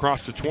take it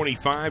across the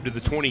 25 to the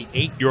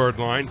 28-yard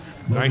line.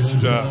 Nice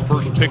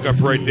first pickup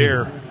right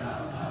there.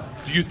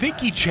 Do you think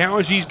he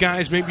challenged these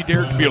guys, maybe,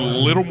 Derek, to be a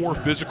little more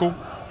physical?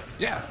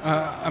 Yeah,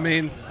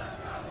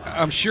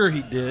 I'm sure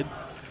he did.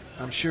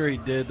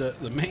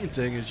 The main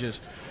thing is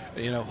just,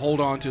 hold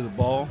on to the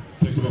ball.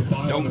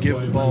 Don't give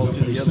the ball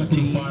to the other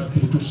team.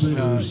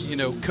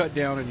 Cut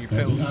down on your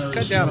penalty.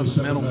 Cut down on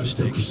the mental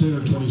mistakes.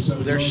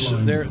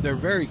 They're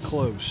very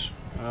close.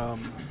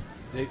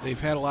 They've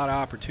had a lot of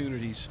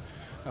opportunities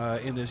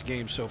in this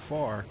game so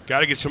far. Got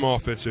to get some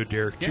offense, though,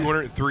 Derek. Yeah.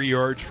 203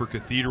 yards for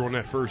Cathedral in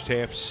that first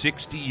half.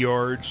 60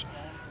 yards.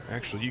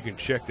 Actually, you can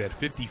check that.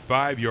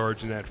 55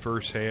 yards in that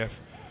first half.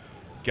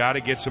 Got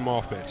to get some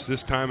offense.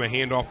 This time a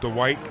handoff to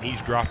White, and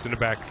he's dropped in the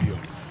backfield.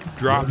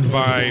 Dropped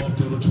by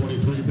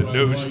the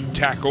nose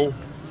tackle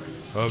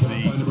of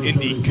the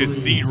Indy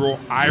Cathedral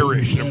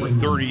Irish, number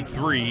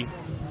 33,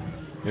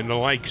 and the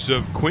likes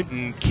of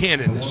Quentin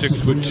Cannon, the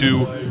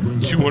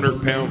 6'2",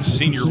 200-pound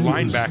senior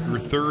linebacker,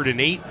 3rd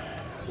and 8.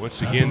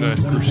 Once again, the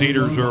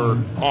Crusaders are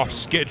off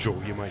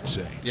schedule, you might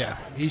say. Yeah,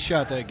 he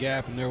shot that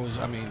gap, and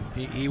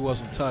he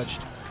wasn't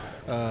touched.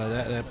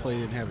 That play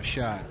didn't have a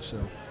shot.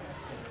 So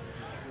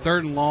 3rd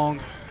and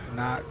long,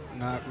 not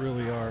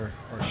really our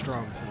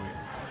strong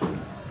point.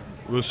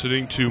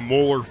 Listening to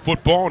Moeller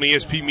Football and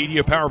ESP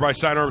Media, powered by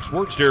Sidearm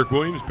Sports. Derek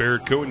Williams,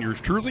 Barrett Cohen, yours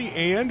truly,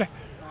 and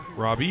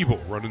Rob Ebel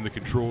running the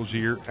controls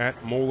here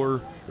at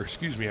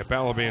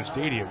Balaban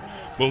Stadium.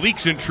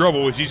 Malik's in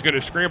trouble as he's going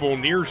to scramble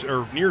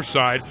near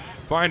side,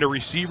 find a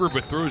receiver,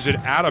 but throws it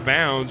out of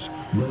bounds.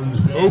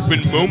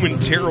 Open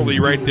momentarily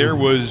right there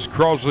was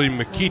Crosley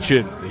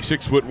McKeechin, a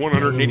 6',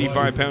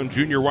 185-pound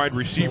junior wide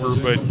receiver,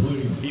 but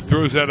he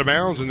throws out of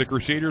bounds, and the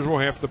Crusaders will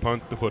have to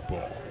punt the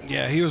football.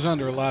 Yeah, he was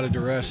under a lot of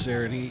duress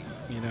there, and he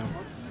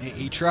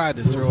tried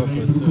to throw it,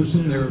 but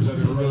there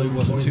really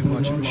wasn't too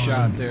much of a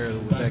shot there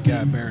with that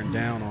guy bearing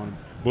down on him.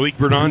 Malik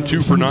Verdon,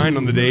 2 for 9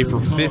 on the day for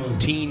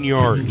 15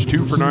 yards.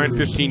 2 for 9,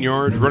 15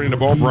 yards. Running the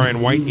ball, Brian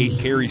White, 8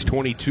 carries,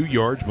 22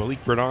 yards. Malik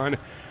Verdon,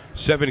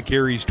 7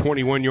 carries,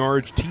 21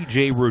 yards.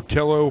 TJ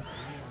Rotello,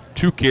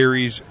 2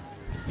 carries,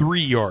 3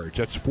 yards.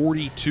 That's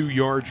 42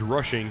 yards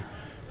rushing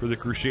for the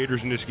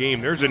Crusaders in this game.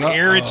 There's an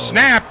errant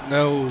snap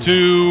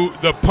to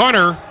the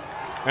punter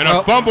and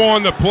a fumble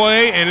on the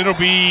play, and it'll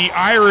be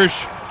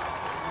Irish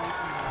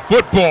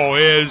football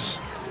as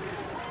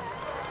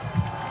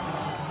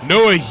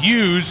Noah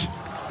Hughes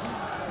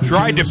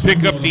tried to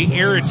pick up the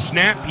errant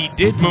snap. He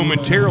did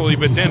momentarily,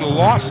 but then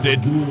lost it.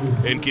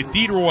 And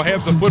Cathedral will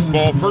have the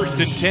football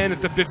 1st and 10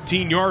 at the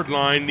 15-yard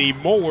line, the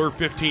Moeller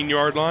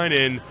 15-yard line,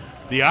 and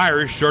the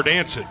Irish start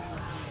dancing.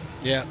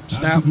 Yeah,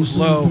 snap was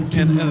low.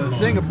 And the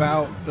thing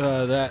about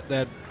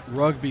that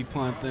rugby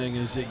punt thing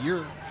is that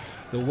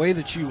the way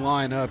that you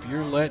line up,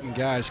 you're letting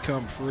guys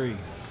come free.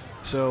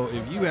 So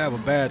if you have a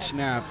bad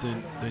snap,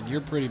 then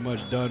you're pretty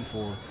much done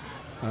for.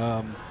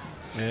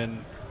 And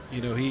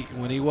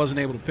when he wasn't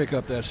able to pick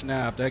up that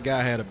snap, that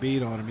guy had a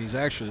beat on him. He's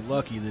actually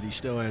lucky that he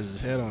still has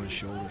his head on his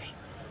shoulders.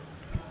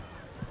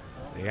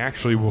 They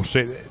actually will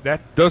say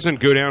that doesn't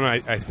go down,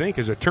 I think,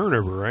 as a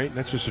turnover, right?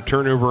 That's just a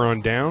turnover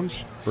on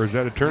downs? Or is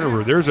that a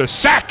turnover? There's a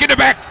sack in the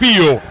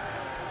backfield.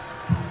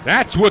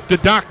 That's what the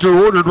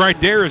doctor ordered right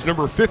there, is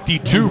number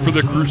 52 for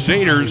the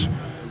Crusaders,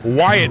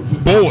 Wyatt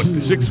Bullock, the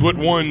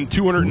 6'1",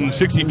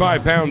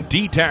 265-pound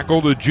D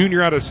tackle, the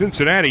junior out of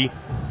Cincinnati,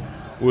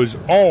 was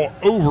all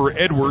over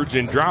Edwards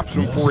and drops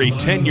him for a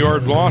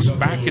 10-yard loss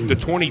back at the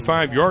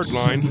 25-yard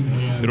line.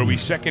 It'll be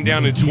 2nd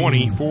down and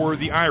 20 for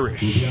the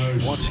Irish.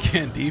 Once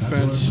again,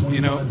 defense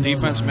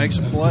makes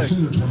a play.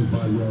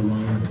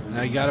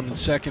 Now you got him in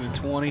 2nd and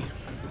 20.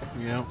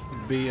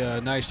 It'd be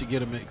nice to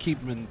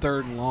keep him in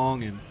 3rd and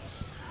long and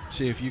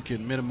see if you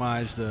can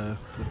minimize the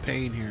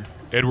pain here.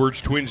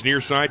 Edwards twins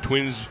near side,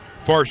 twins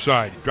far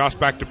side. Drops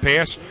back to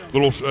pass.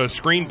 Little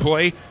screen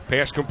play.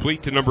 Pass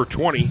complete to number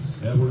 20.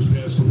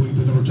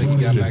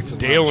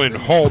 Dalen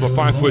Hall, the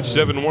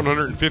 5'7",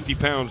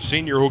 150-pound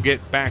senior, will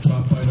get back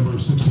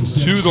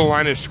to the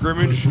line of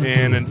scrimmage,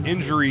 and an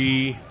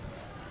injury,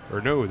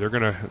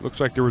 looks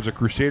like there was a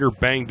Crusader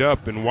banged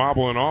up and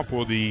wobbling off.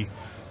 Will the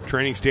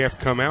training staff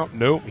come out?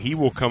 No, he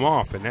will come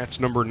off, and that's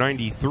number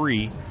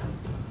 93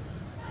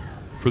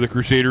 for the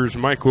Crusaders,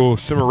 Michael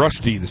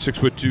Cimarusti, the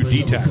 6'2"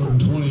 D tackle.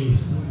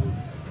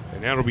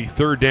 And that'll be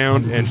 3rd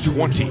down and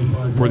 20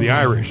 for the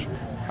Irish.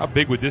 How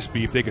big would this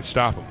be if they could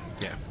stop him?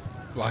 Yeah.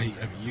 Well,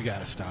 you got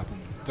to stop him.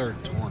 3rd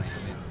and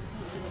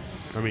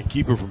 20.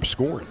 Keep him from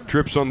scoring.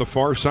 Trips on the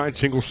far side,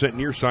 single set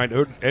near side.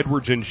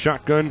 Edwards in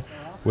shotgun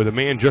with a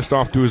man just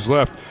off to his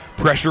left.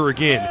 Pressure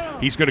again.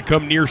 He's going to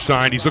come near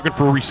side. He's looking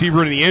for a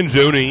receiver in the end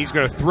zone, and he's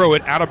going to throw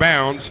it out of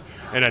bounds.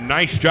 And a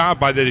nice job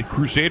by the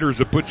Crusaders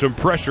to put some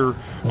pressure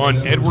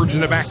on Edwards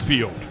in the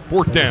backfield.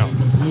 4th down.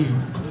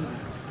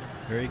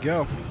 There you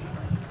go.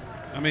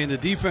 The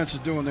defense is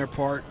doing their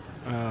part.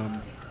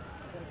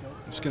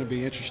 It's going to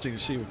be interesting to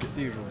see what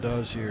Cathedral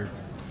does here.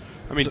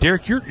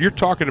 Derek, you're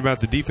talking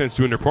about the defense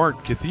doing their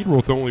part. Cathedral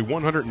with only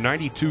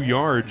 192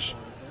 yards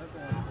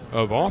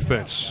of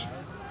offense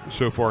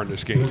so far in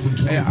this game.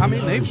 Yeah,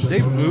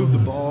 they've moved the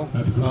ball.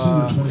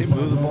 They've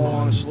moved the ball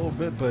on us a little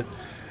bit, but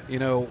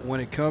when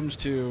it comes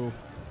to,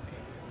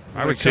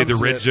 I would say the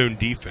red zone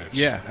defense.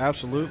 Yeah,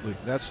 absolutely.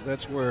 That's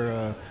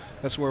where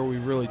we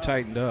really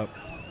tightened up.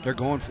 They're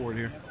going for it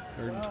here.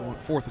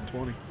 4th and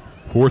 20.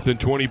 4th and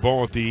 20,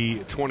 ball at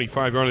the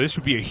 25-yard line. This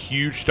would be a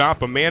huge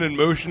stop. A man in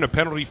motion, a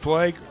penalty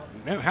flag.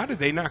 Now, how did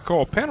they not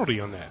call a penalty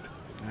on that?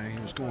 He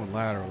was going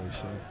laterally,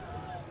 so.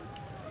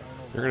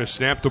 They're going to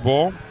snap the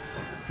ball.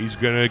 He's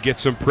going to get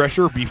some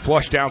pressure, be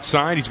flushed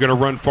outside. He's going to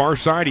run far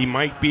side. He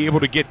might be able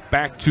to get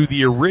back to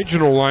the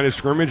original line of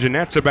scrimmage, and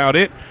that's about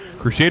it.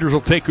 Crusaders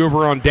will take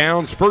over on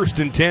downs. 1st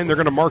and 10. They're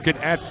going to mark it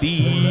at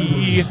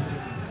the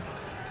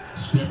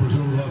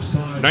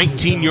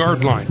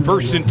 19-yard line.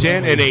 1st and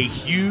 10, and a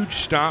huge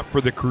stop for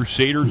the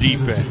Crusader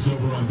defense.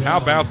 How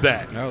about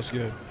that? That was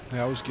good.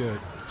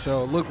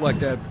 So it looked like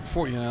that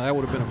would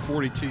have been a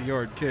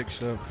 42-yard kick,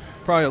 so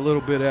probably a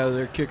little bit out of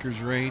their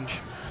kicker's range.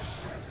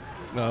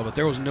 But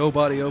there was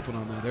nobody open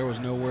on that. There was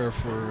nowhere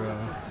for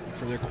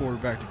their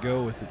quarterback to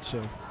go with it.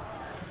 So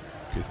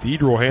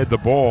Cathedral had the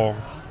ball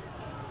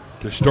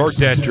to start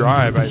that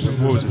drive.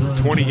 What was it?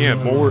 20? Yeah,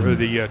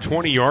 the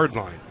 20-yard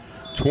line.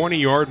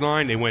 20-yard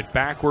line. They went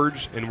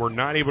backwards and were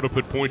not able to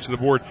put points on the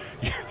board.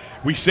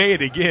 We say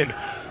it again.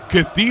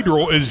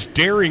 Cathedral is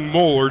daring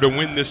Moeller to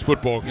win this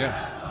football game.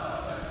 Yes.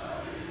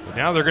 But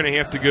now they're going to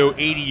have to go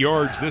 80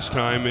 yards this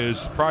time, is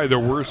probably the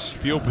worst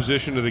field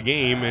position of the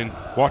game, and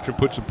watch them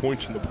put some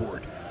points on the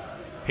board.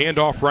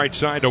 Handoff right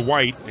side to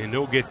White, and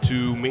they'll get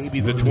to maybe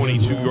the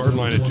 22-yard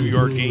line, a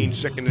 2-yard gain,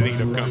 2nd and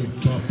 8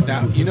 upcoming.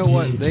 Now, you know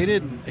what? They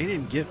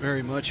didn't get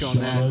very much on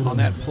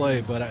that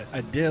play, but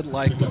I did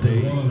like what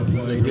they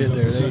did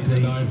there. They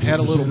had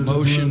a little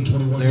motion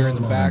there in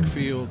the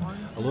backfield,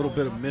 a little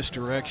bit of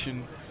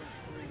misdirection.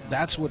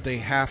 That's what they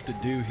have to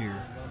do here.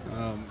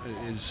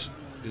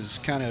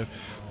 Is kind of,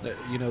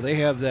 you know, they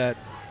have a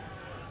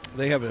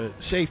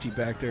safety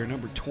back there,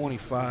 number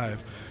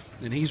 25,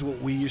 and he's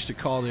what we used to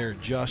call their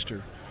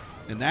adjuster.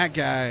 And that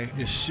guy,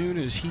 as soon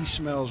as he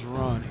smells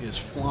run, is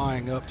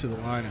flying up to the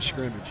line of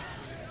scrimmage.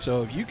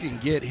 So if you can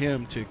get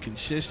him to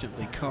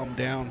consistently come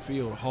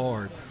downfield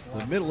hard,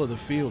 the middle of the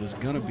field is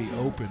going to be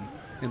open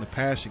in the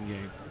passing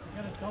game.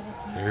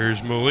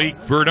 There's Malik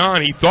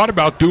Verdon. He thought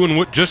about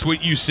doing just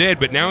what you said,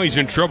 but now he's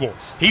in trouble.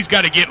 He's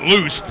got to get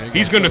loose.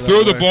 He's going to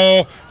throw the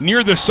ball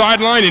near the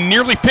sideline and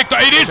nearly picked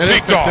off. It is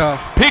picked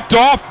off. Picked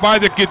off by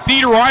the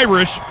Cathedral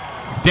Irish.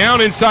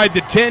 Down inside the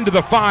 10 to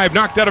the 5,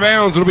 knocked out of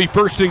bounds. It'll be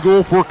 1st and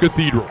goal for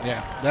Cathedral.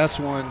 Yeah, that's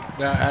one.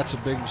 That's a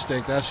big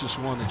mistake. That's just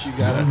one that you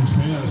gotta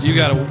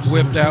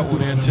whip that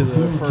one into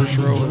the first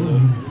row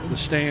of the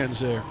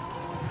stands there.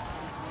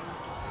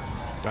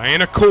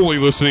 Diana Coley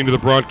listening to the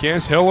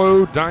broadcast.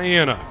 Hello,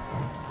 Diana.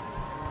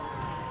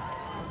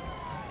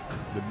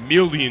 The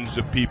millions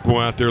of people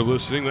out there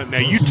listening. Now,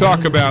 you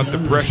talk about the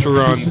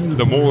pressure on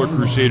the Moeller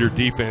Crusader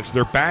defense.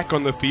 They're back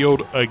on the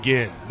field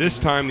again. This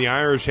time, the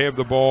Irish have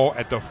the ball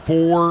at the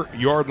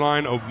 4-yard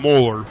line of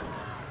Moeller.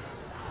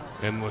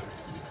 And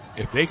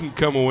if they can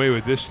come away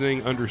with this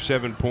thing under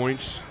 7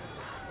 points,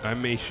 I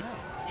may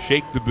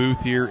shake the booth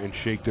here and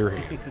shake their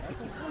hand.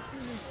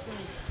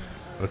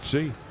 Let's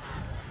see.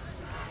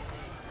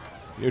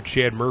 You know,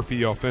 Chad Murphy,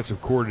 the offensive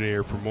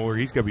coordinator for Moeller,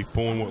 he's got to be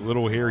pulling what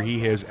little hair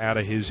he has out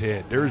of his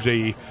head. There's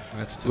a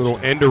little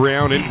end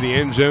around into the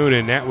end zone,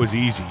 and that was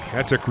easy.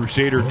 That's a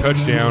Crusader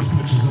touchdown.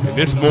 And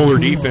this Moeller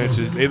defense,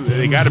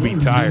 they got to be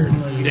tired.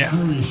 Yeah.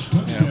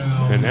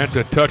 And that's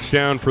a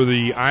touchdown for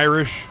the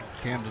Irish.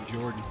 Camden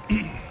Jordan.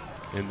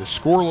 And the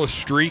scoreless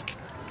streak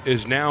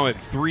is now at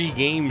 3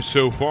 games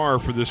so far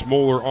for this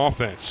Moeller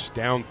offense.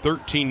 Down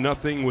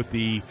 13-0 with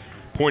the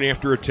point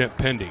after attempt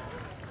pending.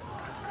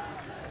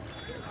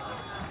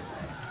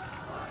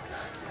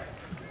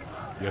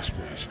 Yes,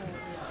 please.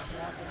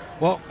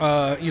 Well,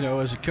 you know,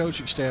 as a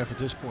coaching staff at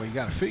this point,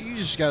 you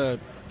just got to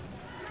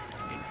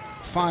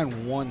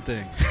find one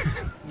thing.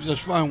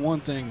 Just find one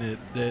thing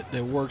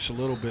that works a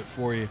little bit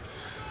for you.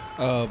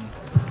 You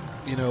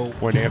know,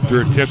 point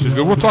after attempt is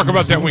good. We'll talk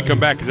about that when we come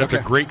back, because that's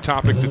a great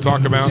topic to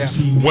talk about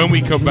when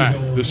we come back.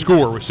 The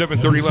score with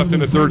 7:30 left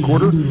in the third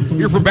quarter.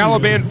 Here from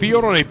Balaban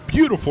Field on a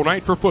beautiful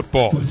night for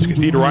football. It's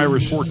Cathedral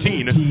Irish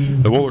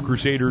 14, the Moeller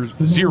Crusaders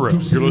 0.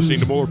 You're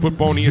listening to Moeller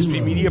Football on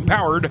ESP Media,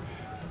 powered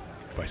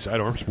by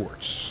Sidearm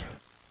Sports.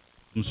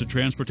 Comes to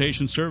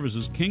transportation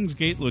services,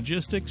 Kingsgate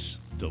Logistics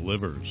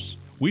delivers.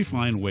 We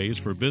find ways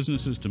for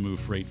businesses to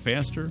move freight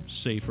faster,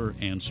 safer,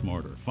 and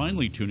smarter,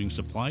 finely tuning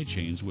supply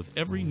chains with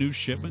every new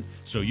shipment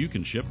so you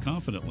can ship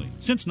confidently.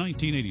 Since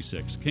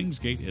 1986,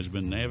 Kingsgate has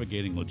been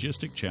navigating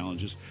logistic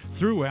challenges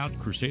throughout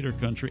Crusader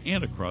country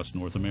and across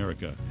North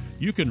America.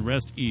 You can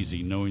rest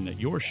easy knowing that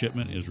your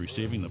shipment is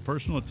receiving the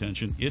personal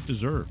attention it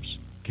deserves.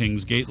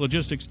 Kingsgate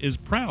Logistics is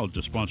proud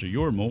to sponsor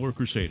your Moeller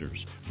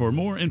Crusaders. For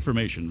more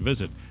information,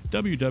 visit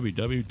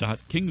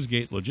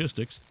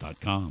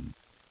www.kingsgatelogistics.com.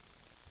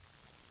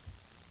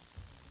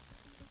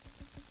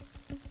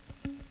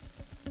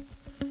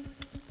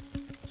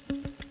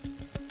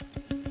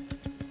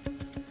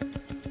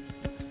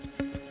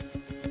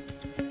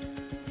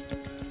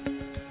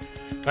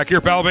 Back here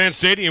at Balaban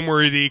Stadium,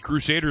 where the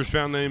Crusaders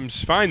find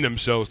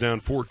themselves down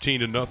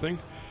 14-0.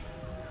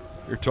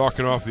 You're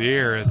talking off the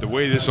air. At the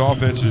way this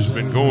offense has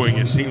been going,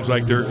 it seems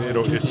like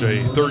it's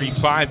a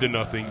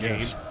 35-0 game.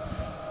 Yes.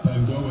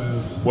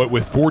 What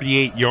with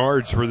 48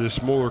 yards for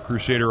this Moeller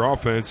Crusader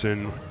offense,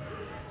 and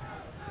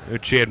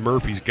Chad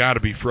Murphy's got to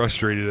be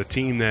frustrated. A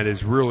team that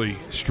has really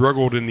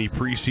struggled in the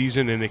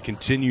preseason, and it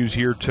continues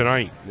here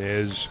tonight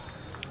as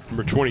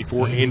number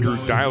 24, Andrew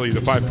Diley, the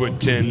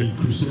 5'10",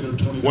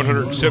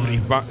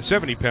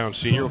 170-pound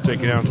senior, will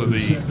take it out to the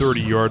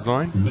 30-yard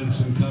line.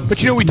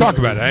 But, you know, we talk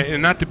about it,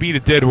 and not to beat a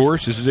dead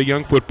horse, this is a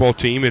young football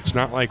team. It's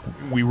not like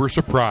we were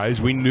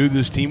surprised. We knew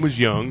this team was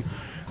young.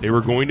 They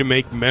were going to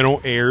make mental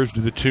errors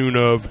to the tune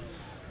of,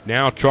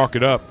 now chalk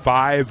it up,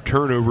 5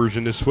 turnovers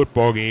in this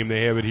football game.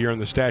 They have it here on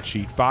the stat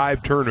sheet,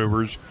 5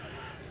 turnovers.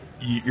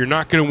 You're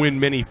not going to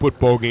win many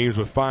football games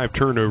with 5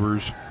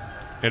 turnovers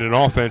and an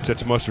offense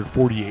that's mustered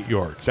 48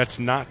 yards. That's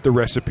not the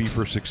recipe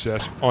for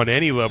success on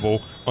any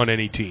level, on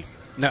any team.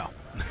 No.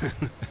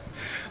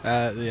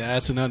 Yeah,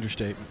 that's an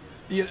understatement.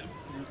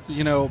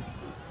 You know,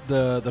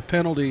 the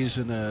penalties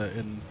and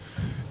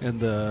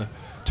the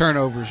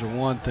turnovers are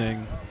one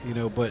thing, you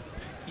know, but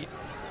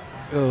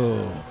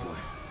oh boy,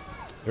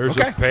 There's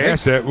a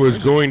pass that was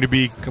going to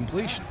be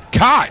completion.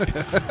 Caught.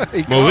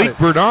 Malik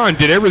Verdon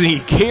did everything he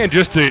can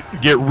just to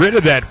get rid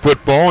of that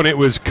football, and it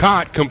was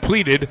caught,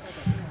 completed.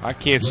 I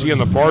can't see on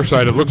the far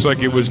side. It looks like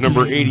it was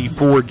number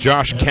 84,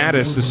 Josh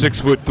Caddis, the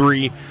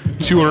 6'3",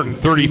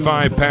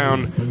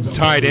 235-pound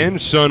tight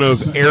end, son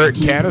of Eric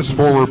Caddis,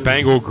 former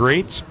Bengal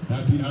greats.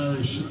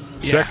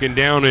 Second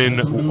down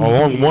and a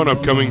long one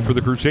upcoming for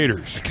the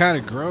Crusaders. I kind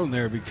of groaned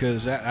there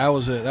because that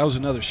was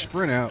another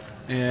sprint out,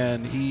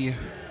 and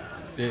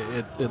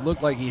it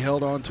looked like he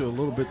held on to a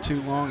little bit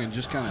too long and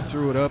just kind of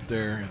threw it up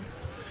there. And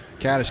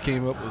Caddis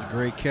came up with a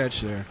great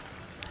catch there.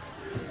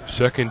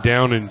 Second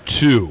down and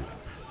 2.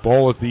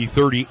 Ball at the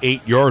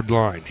 38-yard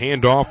line.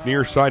 Handoff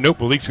near side. Nope,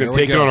 Malik's going to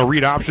take it on a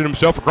read option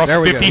himself across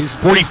the 50,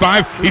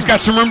 45. He's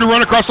got some room to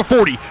run across the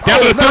 40.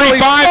 Down to the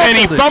 35, and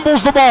he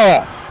fumbles the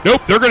ball.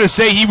 Nope, they're going to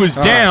say he was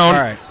down.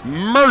 All right.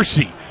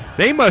 Mercy.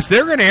 They're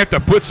going to have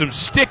to put some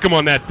stickum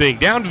on that thing.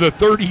 Down to the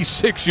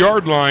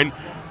 36-yard line.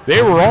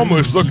 They were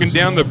almost looking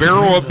down the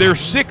barrel of their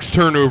 6th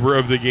turnover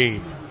of the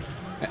game.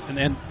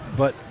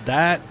 But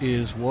that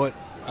is what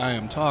I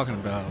am talking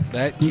about.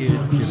 That kid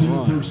can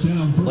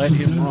run. Let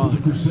him run.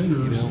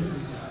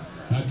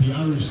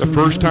 The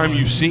first time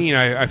you've seen,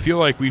 I feel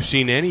like we've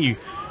seen any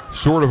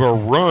sort of a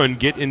run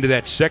get into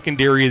that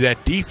secondary of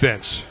that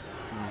defense.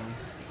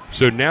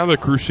 So now the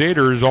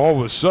Crusaders all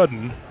of a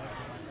sudden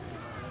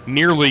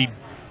nearly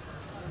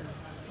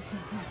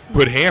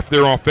put half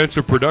their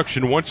offensive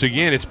production once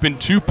again. It's been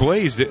 2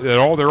 plays that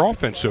all their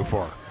offense so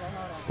far.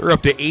 They're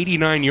up to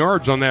 89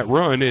 yards on that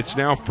run. It's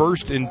now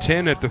 1st and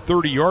 10 at the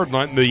 30-yard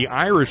line, the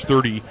Irish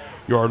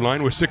 30-yard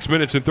line, with 6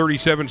 minutes and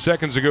 37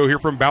 seconds to go here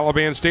from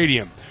Balaban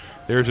Stadium.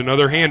 There's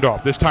another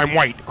handoff, this time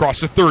White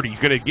across the 30. He's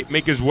going to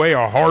make his way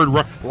a hard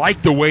run,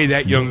 like the way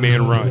that young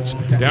man runs.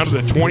 Down to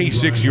the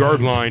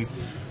 26-yard line.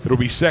 It'll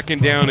be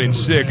 2nd down and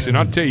 6. And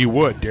I'll tell you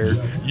what, Derek,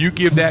 you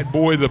give that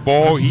boy the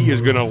ball, he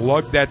is going to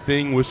lug that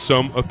thing with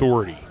some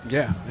authority.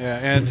 Yeah,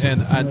 and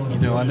I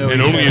know.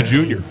 And only a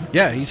junior.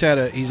 Yeah, he's had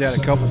a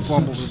couple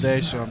fumbles today,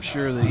 so I'm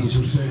sure that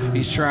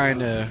he's trying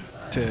to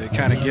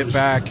kind of get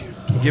back in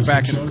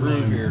the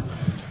groove here.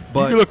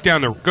 But you look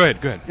down there. Go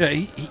ahead. Yeah,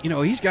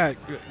 he's got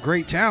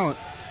great talent.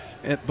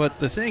 But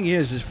the thing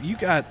is, if you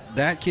got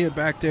that kid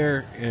back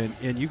there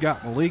and you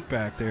got Malik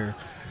back there,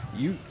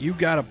 you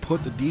got to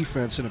put the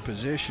defense in a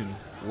position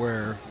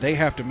where they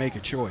have to make a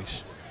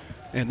choice,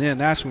 and then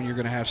that's when you're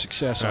going to have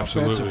success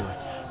offensively.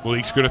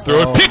 Malik's going to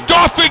throw it. Picked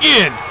off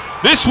again.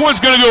 This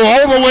one's going to go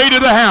all the way to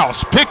the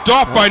house. Picked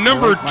off by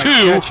number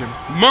 2,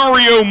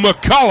 Mario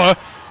McCullough.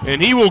 And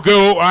he will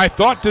go, I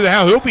thought, to the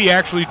house. He'll be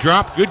actually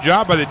dropped. Good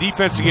job by the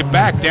defense to get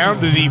back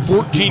down to the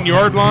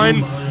 14-yard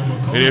line.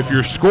 And if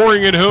you're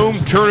scoring at home,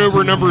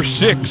 turnover number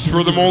 6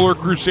 for the Moeller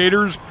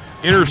Crusaders.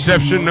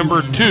 Interception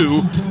number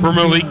 2 for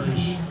Malik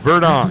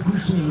Verdon.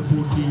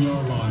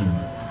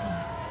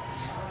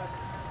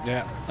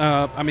 Yeah,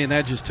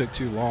 that just took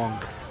too long.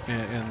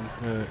 And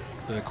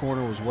the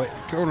corner was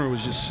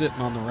just sitting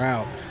on the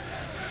route.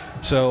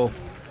 So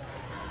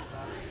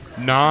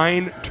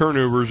 9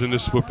 turnovers in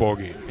this football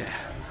game. Yeah.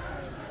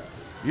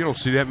 You don't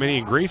see that many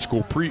in grade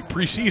school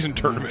preseason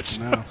tournaments.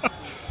 No.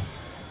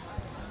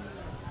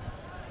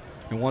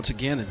 And once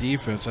again, the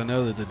defense. I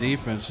know that the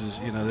defense is,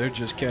 they're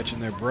just catching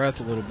their breath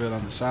a little bit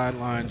on the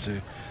sidelines.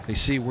 They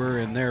see we're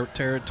in their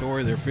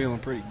territory. They're feeling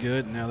pretty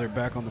good, and now they're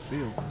back on the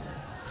field.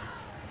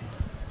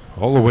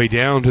 All the way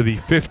down to the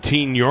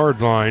 15-yard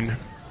line.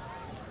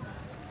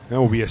 That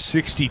will be a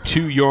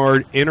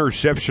 62-yard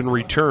interception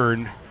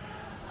return.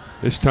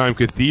 This time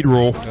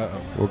Cathedral.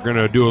 We're going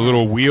to do a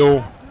little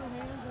wheel,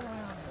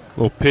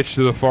 little pitch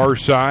to the far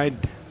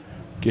side,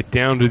 get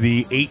down to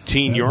the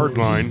 18-yard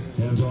line.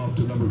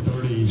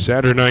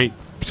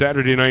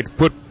 Saturday night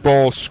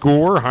football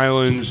score,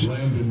 Highlands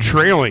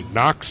trailing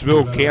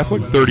Knoxville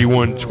Catholic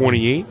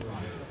 31-28.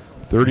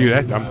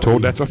 I'm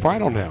told that's a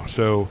final now.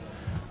 So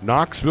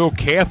Knoxville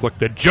Catholic,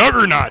 the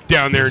juggernaut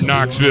down there in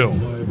Knoxville,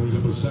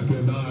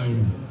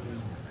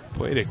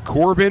 played at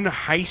Corbin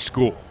High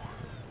School,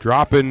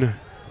 dropping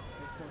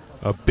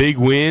a big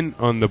win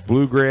on the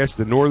Bluegrass,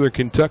 the Northern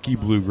Kentucky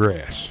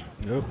Bluegrass.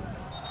 Yep.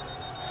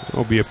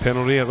 That'll be a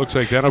penalty. It looks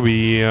like that'll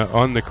be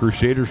on the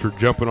Crusaders for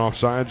jumping off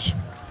sides.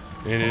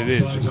 And it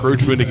is.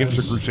 Encroachment against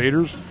the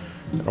Crusaders.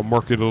 That'll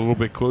mark it a little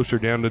bit closer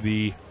down to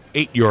the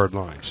 8-yard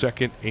line.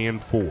 2nd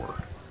and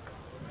 4.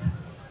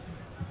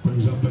 How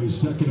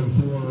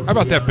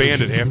about that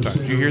band at halftime?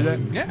 Did you hear that?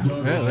 Yeah,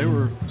 they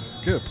were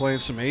good, playing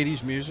some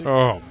 80s music.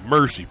 Oh,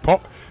 mercy.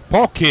 Paul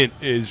Kent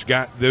has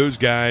got those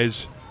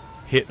guys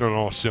hitting on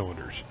all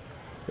cylinders.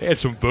 They had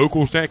some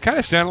vocals that kind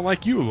of sounded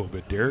like you a little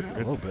bit, Derek. Yeah,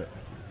 a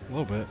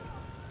little bit.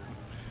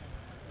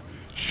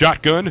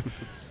 Shotgun.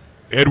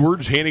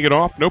 Edwards handing it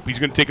off. Nope, he's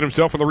going to take it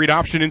himself on the read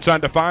option inside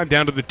the 5,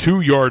 down to the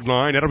 2-yard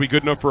line. That'll be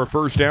good enough for a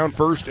first down.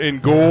 1st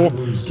and goal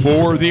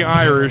for the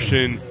Irish,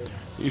 and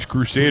these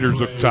Crusaders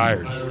look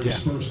tired. Yeah.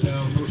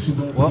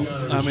 Well,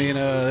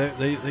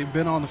 they've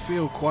been on the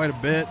field quite a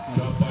bit.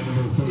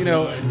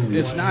 And,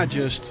 it's not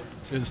just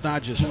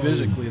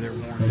physically they're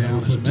worn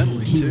down; it's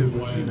mentally too.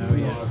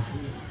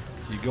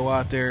 You go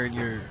out there and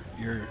you're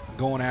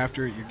going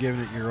after it, you're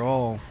giving it your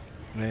all,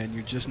 and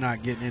you're just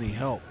not getting any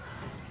help.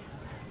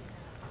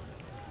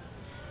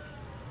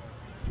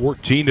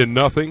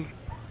 14-0.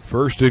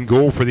 First and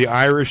goal for the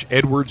Irish.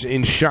 Edwards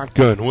in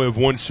shotgun. We'll have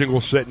one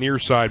single set near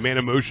side. Man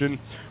in motion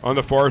on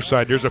the far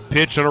side. There's a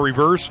pitch on a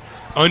reverse.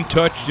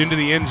 Untouched into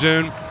the end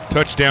zone.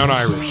 Touchdown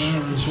Irish.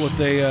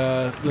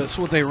 That's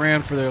what they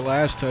ran for their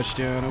last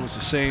touchdown. It was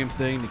the same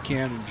thing to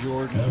Camden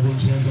Jordan. It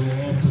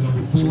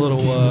was a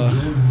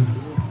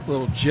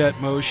little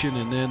jet motion,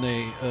 and then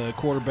the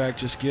quarterback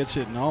just gets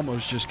it and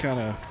almost just kind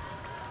of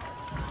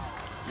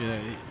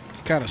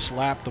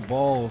slapped the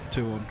ball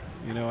to him,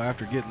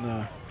 after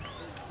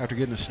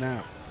getting the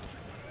snap.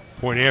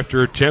 Point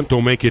after attempt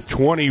will make it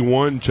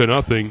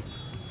 21-0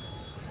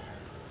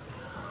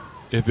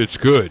 if it's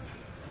good.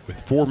 With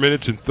 4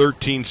 minutes and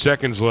 13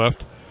 seconds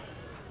left,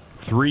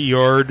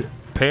 3-yard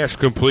pass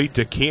complete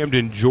to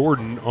Camden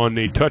Jordan on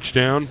the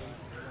touchdown.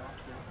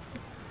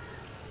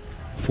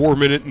 4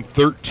 minute and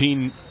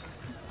 13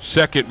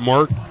 second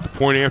mark. The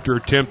point after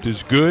attempt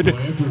is good.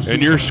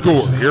 And your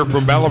score here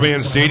from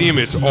Balaban Stadium,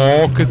 it's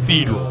all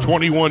Cathedral.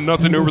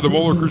 21-0 over the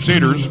Moeller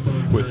Crusaders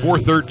with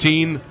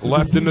 4:13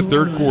 left in the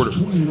third quarter.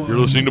 You're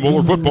listening to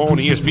Moeller Football on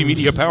ESP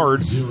Media,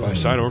 powered by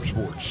Sidearm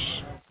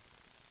Sports.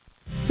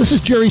 This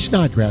is Jerry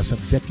Snodgrass,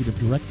 Executive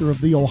Director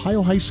of the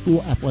Ohio High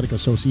School Athletic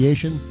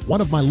Association.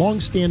 One of my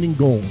long-standing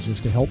goals is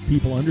to help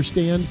people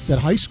understand that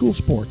high school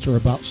sports are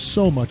about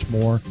so much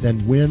more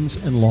than wins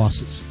and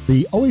losses.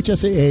 The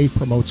OHSAA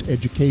promotes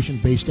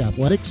education-based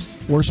athletics,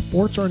 where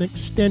sports are an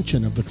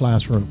extension of the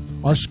classroom.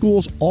 Our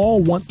schools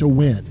all want to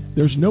win.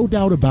 There's no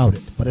doubt about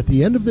it. But at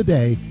the end of the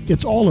day,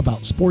 it's all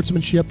about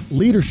sportsmanship,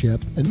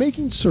 leadership, and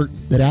making certain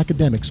that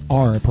academics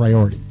are a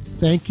priority.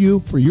 Thank you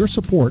for your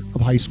support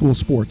of high school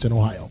sports in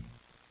Ohio.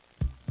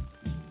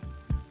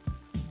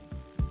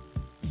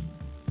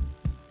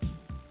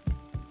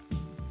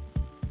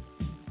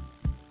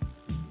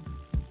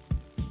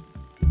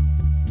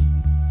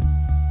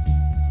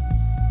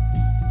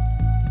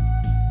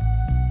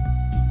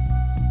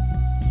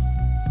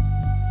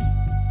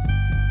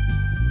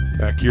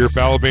 Back here at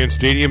Balaban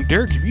Stadium.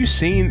 Derek, have you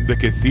seen the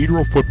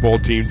Cathedral football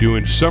team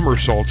doing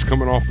somersaults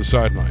coming off the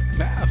sideline?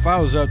 If I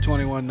was up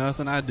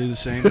 21-0, I'd do the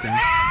same thing.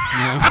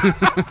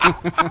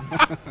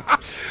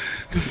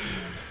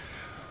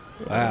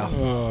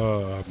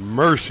 Wow.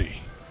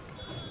 Mercy.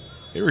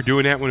 They were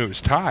doing that when it was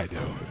tied,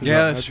 though.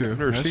 Yeah, that's true. I've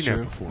never That's seen true.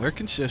 that before. They're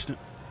consistent.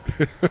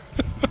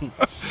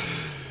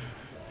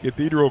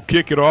 Cathedral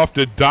kick it off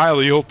to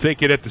Diley. He'll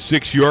take it at the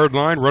 6-yard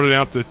line, run it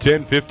out to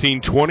 10,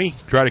 15, 20.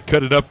 Try to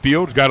cut it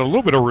upfield. Got a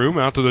little bit of room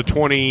out to the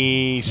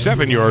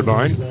 27-yard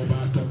line.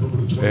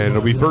 And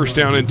it'll be first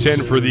down and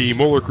 10 for the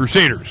Moeller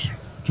Crusaders.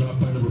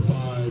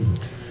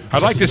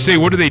 I'd like to say,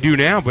 what do they do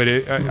now? But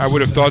I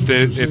would have thought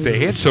that if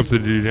they had something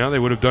to do now, they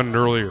would have done it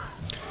earlier.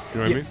 You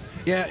know what I mean?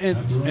 Yeah,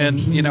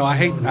 and I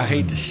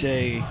hate to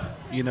say,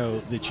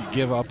 that you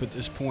give up at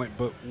this point,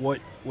 but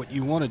what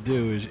you want to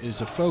do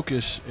is a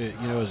focus,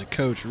 as a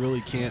coach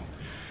really can't.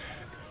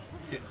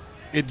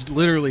 It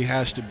literally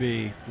has to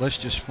be, let's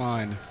just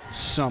find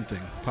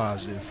something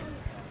positive.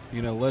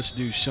 Let's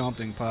do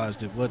something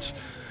positive. Let's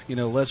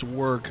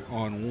work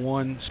on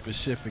one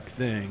specific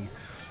thing.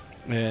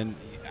 And,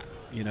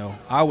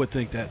 I would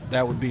think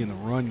that would be in the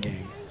run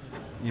game,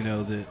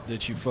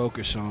 that you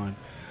focus on.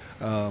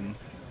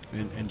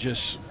 And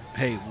just,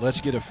 hey,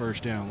 let's get a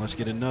first down. Let's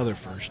get another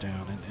first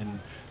down and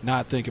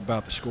not think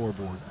about the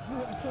scoreboard.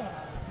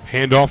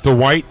 Hand off to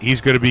White. He's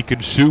going to be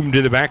consumed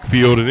in the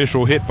backfield.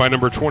 Initial hit by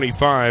number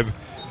 25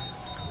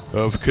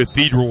 of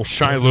Cathedral,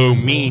 Shiloh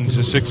Means,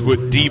 a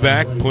 6-foot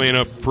D-back playing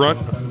up front.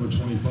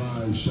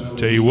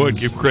 Tell you what,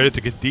 give credit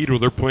to Cathedral.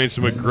 They're playing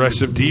some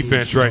aggressive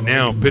defense right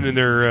now, pinning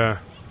their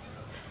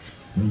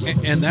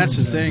and that's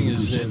the thing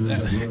is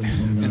that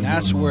and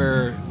that's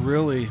where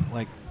really,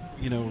 like,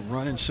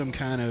 running some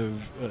kind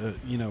of,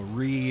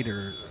 read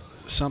or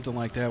something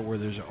like that where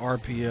there's an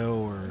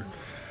RPO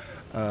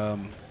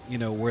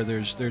or, where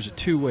there's a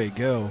two-way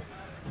go.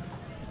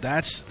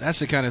 That's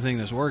the kind of thing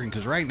that's working,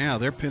 because right now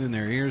they're pinning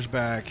their ears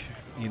back.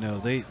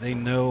 They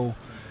know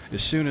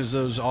as soon as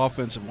those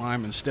offensive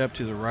linemen step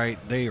to the right,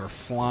 they are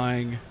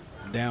flying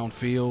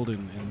downfield,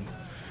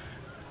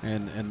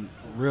 and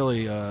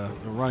really the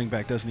running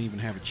back doesn't even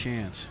have a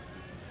chance.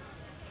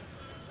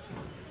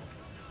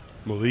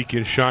 Malik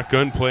in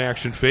shotgun, play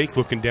action fake,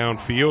 looking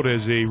downfield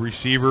as a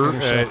receiver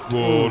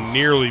will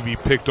nearly be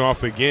picked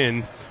off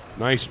again.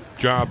 Nice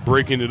job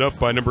breaking it up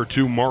by number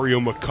 2,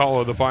 Mario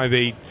McCullough, the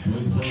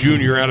 5'8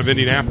 junior out of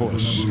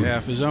Indianapolis. Yeah,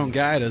 if his own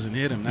guy doesn't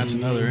hit him, that's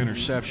another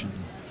interception.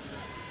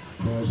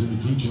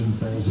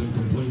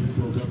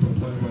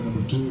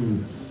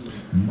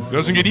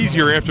 Doesn't get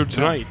easier after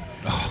tonight.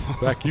 In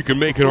fact, you can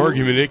make an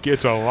argument it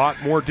gets a lot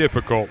more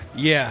difficult.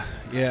 Yeah.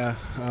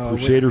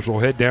 Crusaders will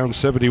head down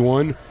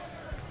 71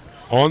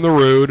 on the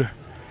road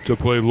to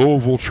play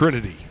Louisville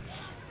Trinity.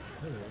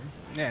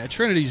 Yeah,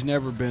 Trinity's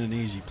never been an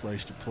easy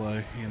place to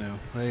play.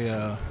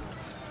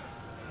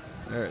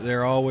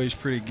 They're always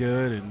pretty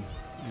good, and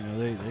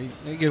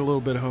they get a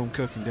little bit of home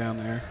cooking down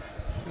there.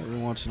 every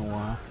once in a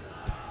while.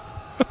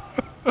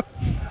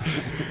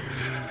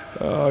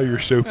 Oh, you're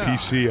so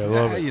PC. I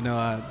love it. You know,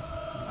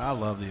 I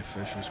love the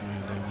officials,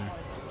 man, down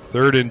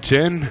there. 3rd and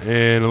 10,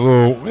 and a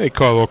little, they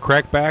call it a little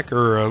crackback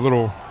or a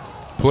little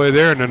play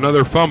there, and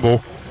another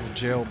fumble.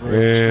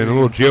 Jailbreak. And a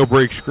little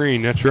jailbreak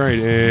screen, that's right.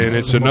 And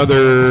it's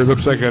another,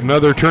 looks like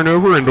another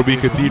turnover, and it'll be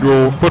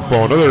Cathedral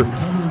football. Another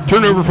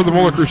turnover for the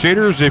Moeller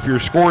Crusaders. If you're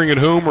scoring at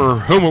home or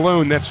home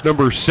alone, that's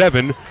number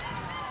 7.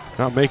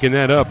 Not making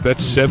that up.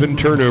 That's 7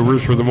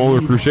 turnovers for the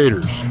Moeller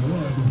Crusaders.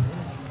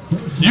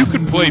 You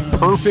could play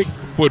perfect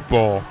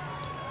football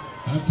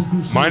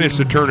minus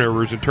the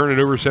turnovers and turn it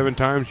over 7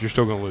 times, you're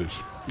still going to lose.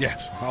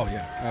 Yes. Oh,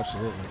 yeah,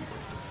 absolutely.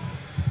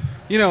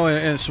 You know,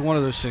 and it's one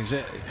of those things.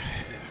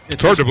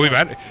 It's hard to believe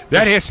that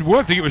has to. We'll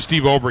have to get with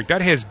Steve Albrecht.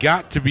 That has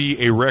got to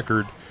be a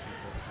record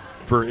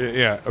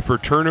for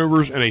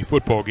turnovers in a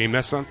football game.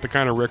 That's not the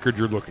kind of record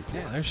you're looking for.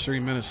 Yeah, there's 3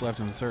 minutes left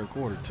in the third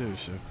quarter too.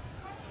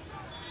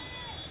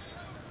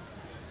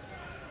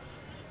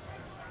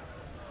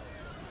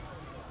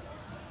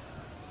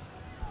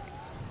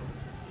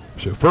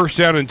 So 1st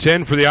down and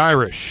 10 for the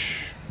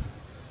Irish.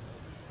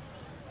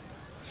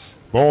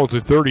 Ball at the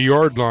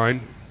 30-yard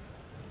line.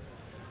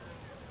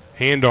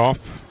 Handoff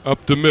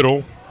up the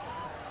middle.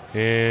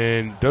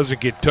 And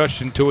doesn't get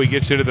touched until he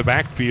gets into the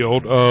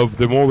backfield of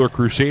the Moeller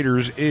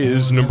Crusaders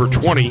is number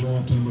 20.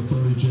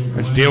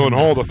 That's Dalen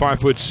Hall, the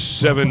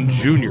 5'7"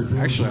 junior.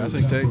 Actually, I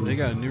think they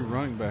got a new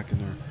running back in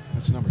there.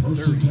 That's number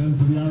 30.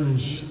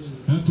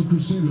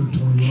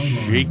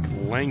 Jake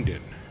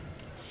Langdon.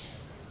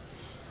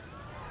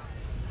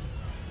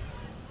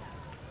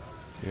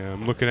 Yeah,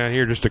 I'm looking at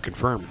here just to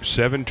confirm.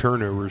 7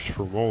 turnovers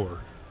for Moeller.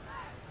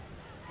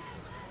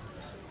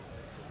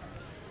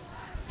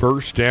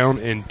 1st down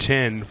and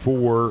 10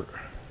 for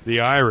the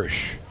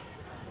Irish.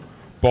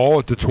 Ball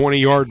at the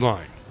 20-yard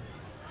line.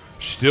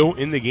 Still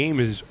in the game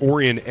is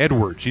Orion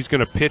Edwards. He's going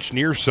to pitch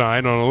near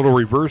side on a little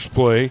reverse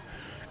play.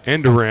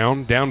 End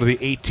around down to the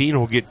 18.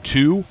 He'll get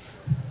 2.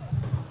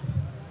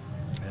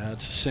 Yeah,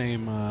 it's the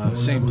same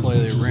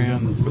play they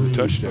ran for the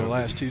touchdown. The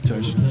last 2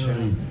 touchdowns.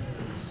 Yeah.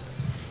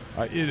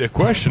 The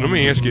question, let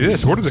me ask you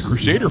this. What are the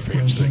Crusader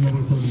fans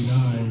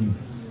thinking?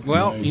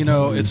 Well, you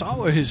know, it's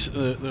always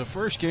the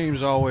first game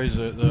is always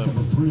one of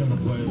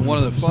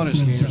the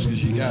funnest games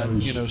because you got,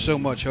 you know, so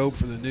much hope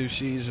for the new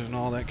season and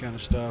all that kind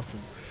of stuff.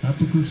 And,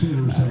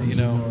 you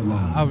know,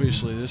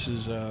 obviously this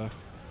is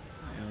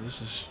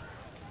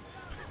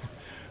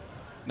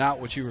not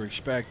what you were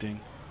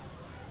expecting,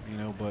 you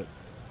know, but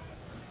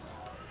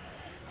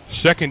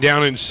 2nd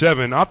down and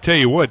 7. I'll tell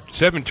you what,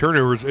 7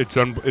 turnovers. It's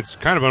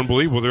kind of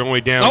unbelievable. They're only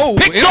down.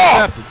 Picked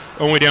off.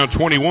 Only down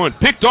 21.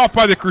 Picked off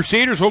by the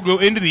Crusaders. He'll go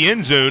into the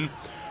end zone.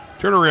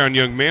 Turn around,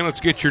 young man.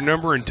 Let's get your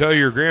number and tell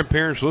your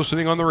grandparents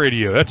listening on the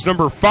radio. That's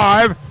number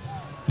 5,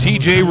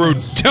 T.J.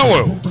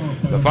 Rotello.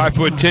 The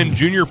 5'10"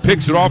 junior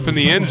picks it off in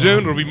the end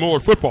zone. It'll be Moeller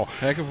football.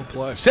 Heck of a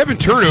play. 7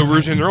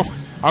 turnovers, and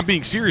I'm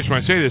being serious when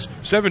I say this.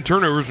 7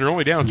 turnovers, and they're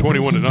only down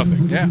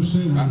 21-0. Yeah,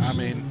 I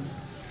mean.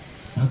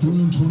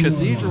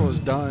 Cathedral has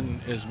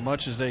done as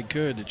much as they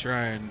could to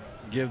try and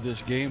give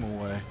this game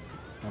away.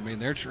 I mean,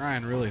 they're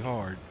trying really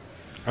hard.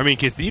 I mean,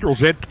 Cathedral's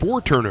had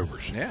 4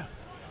 turnovers. Yeah.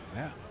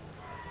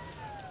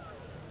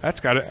 That's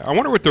got it. I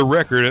wonder what the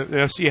record.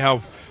 I'll see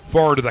how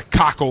far to the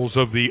cockles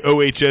of the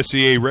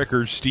OHSAA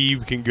record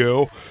Steve can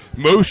go.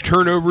 Most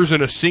turnovers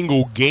in a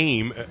single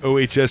game,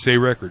 OHSAA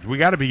records. We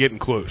got to be getting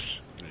close.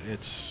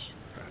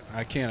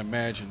 I can't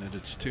imagine that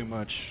it's too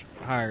much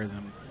higher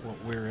than what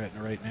we're at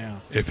right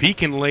now. If he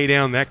can lay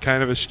down that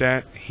kind of a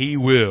stat, he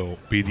will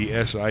be the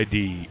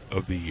SID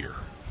of the year.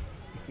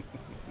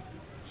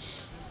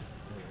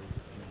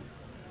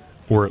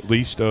 Or at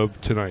least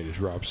of tonight, as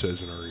Rob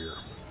says in our ear.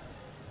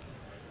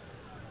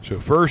 So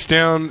 1st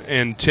down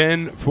and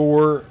 10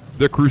 for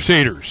the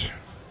Crusaders.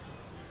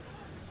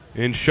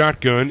 In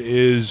shotgun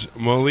is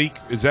Malik.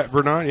 Is that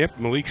Vernon? Yep,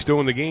 Malik's still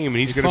in the game,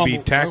 and he's going to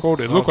be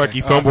tackled. It looked like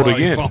he fumbled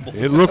again.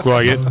 It looked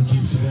like it.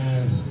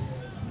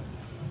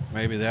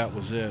 Maybe that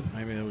was it.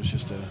 Maybe it was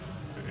just a...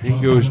 He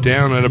goes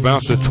down at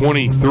about the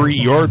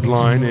 23-yard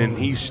line, and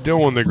he's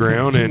still on the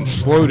ground and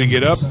slow to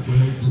get up.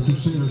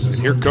 And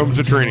here comes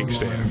the training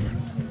staff.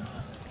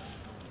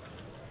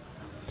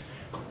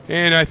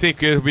 And I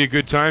think it'll be a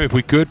good time, if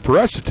we could, for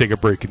us to take a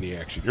break in the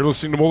action. You're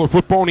listening to Moeller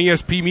Football on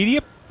ESP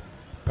Media,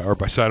 powered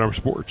by Sidearm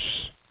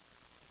Sports.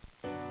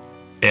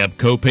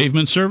 Abco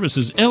Pavement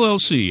Services,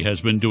 LLC,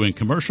 has been doing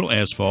commercial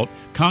asphalt,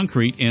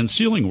 concrete, and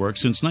ceiling work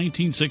since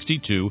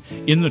 1962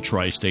 in the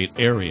tri-state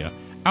area.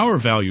 Our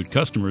valued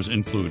customers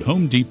include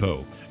Home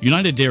Depot,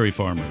 United Dairy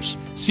Farmers,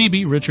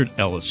 CB Richard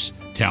Ellis,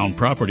 Town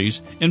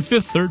Properties, and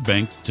Fifth Third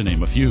Bank, to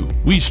name a few.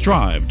 We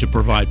strive to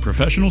provide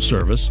professional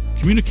service,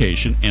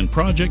 communication, and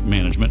project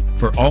management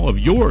for all of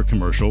your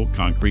commercial,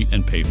 concrete,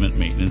 and pavement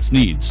maintenance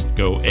needs.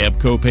 Go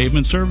Abco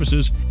Pavement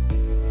Services.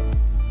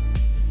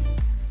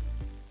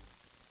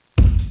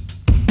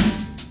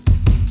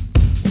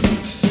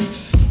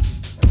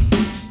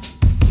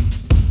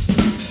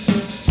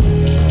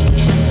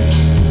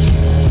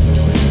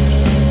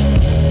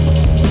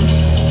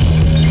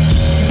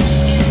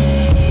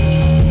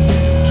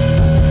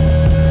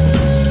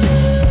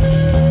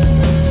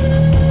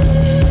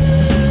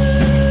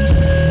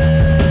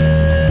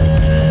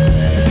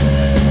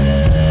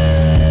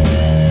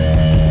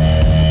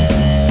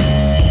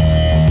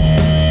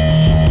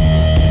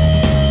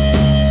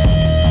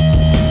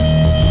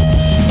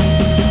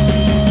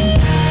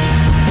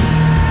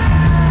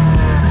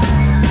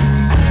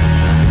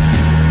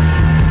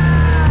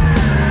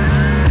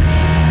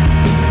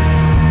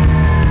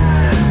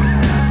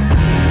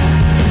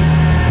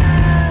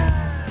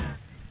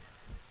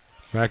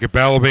 Back at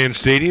Balaban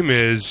Stadium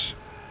as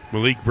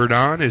Malik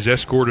Verdon is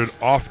escorted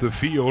off the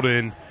field,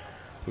 and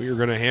we are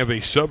going to have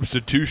a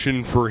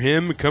substitution for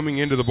him coming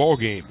into the ball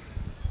game.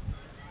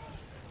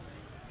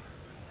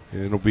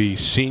 And it'll be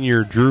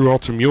senior Drew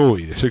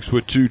Altamuli, the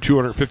 6'2",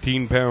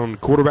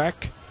 215-pound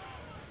quarterback.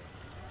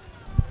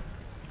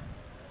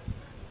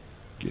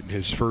 Getting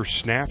his first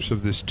snaps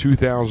of this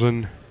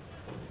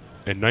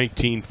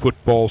 2019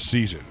 football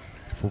season.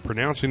 If we're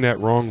pronouncing that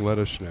wrong, let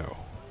us know.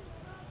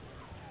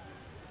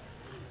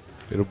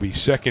 It'll be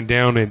 2nd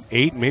down and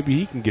 8. Maybe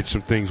he can get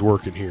some things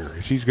working here.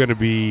 He's going to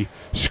be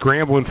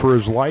scrambling for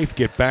his life,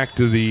 get back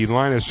to the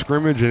line of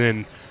scrimmage, and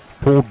then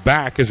pulled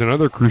back as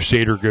another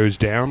Crusader goes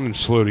down and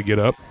slow to get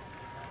up.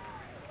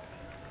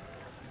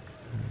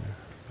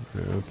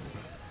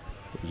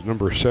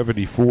 Number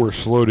 74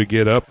 slow to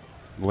get up.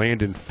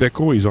 Landon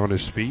Fickle, he's on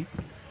his feet.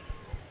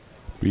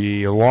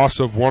 Be a loss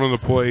of 1 on the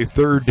play,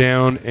 3rd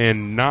down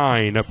and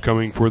 9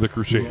 upcoming for the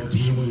Crusaders.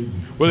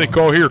 What do they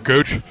call here,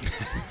 Coach?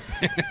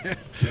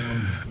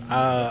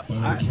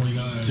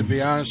 To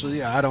be honest with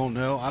you, I don't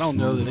know. I don't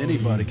know that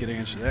anybody could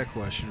answer that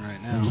question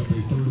right now.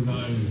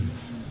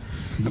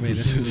 I mean,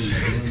 this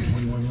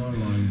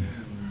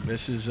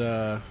is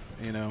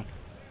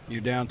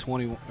you're down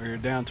 20 or you're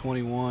down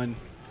 21.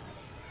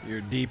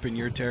 You're deep in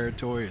your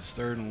territory. It's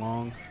 3rd and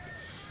long.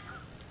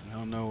 I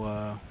don't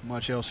know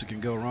much else that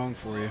can go wrong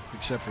for you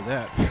except for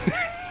that.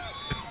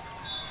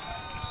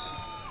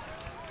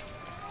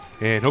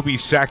 And he'll be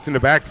sacked in the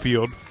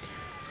backfield.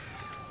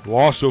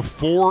 Loss of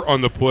 4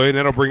 on the play, and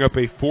that'll bring up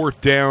a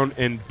 4th down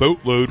and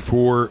boatload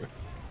for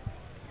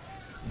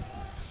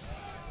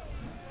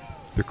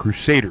the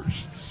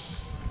Crusaders.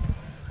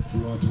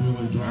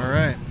 All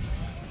right.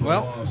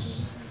 Well,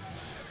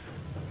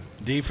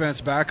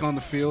 defense back on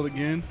the field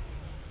again.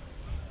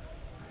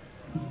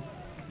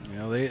 You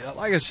know, they,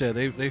 like I said,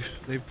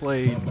 they've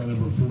played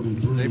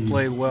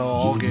well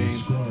all game.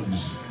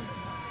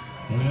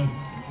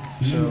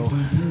 So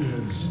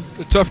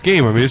a tough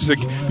game. I mean,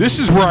 this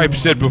is where I've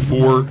said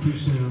before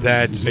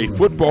that a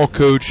football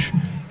coach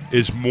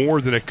is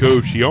more than a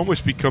coach. He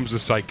almost becomes a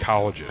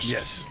psychologist.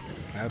 Yes,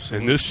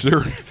 absolutely. And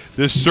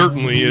this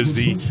certainly is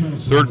the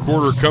 3rd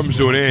quarter comes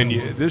to an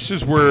end. This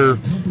is where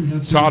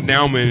Todd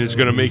Nauman is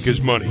going to make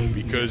his money,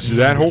 because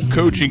that whole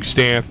coaching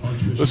staff,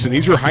 listen,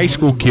 these are high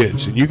school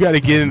kids, and you got to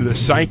get into the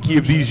psyche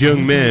of these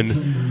young men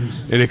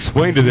and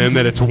explain to them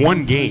that it's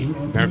one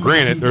game. Now,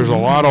 granted, there's a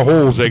lot of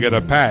holes they got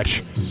to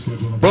patch,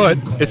 but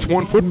it's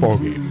one football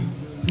game,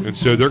 and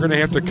so they're going to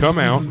have to come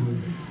out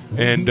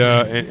and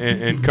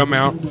come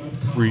out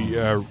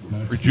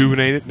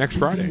rejuvenated next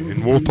Friday.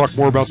 And we'll talk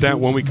more about that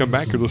when we come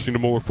back. You're listening to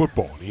Moeller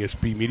Football on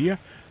ESP Media,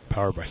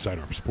 powered by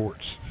Sidearm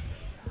Sports.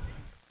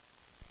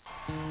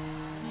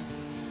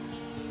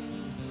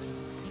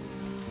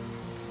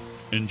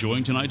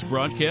 Enjoying tonight's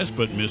broadcast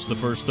but missed the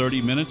first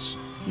 30 minutes?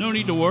 No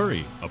need to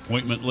worry.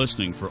 Appointment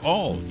listening for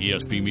all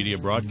ESP Media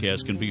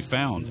broadcasts can be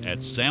found at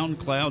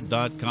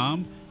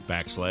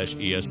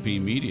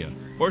soundcloud.com/ESP Media,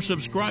 or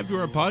subscribe to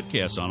our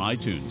podcast on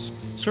iTunes.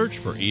 Search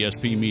for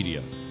ESP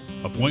Media.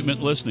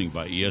 Appointment listening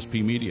by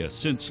ESP Media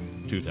since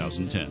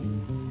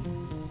 2010.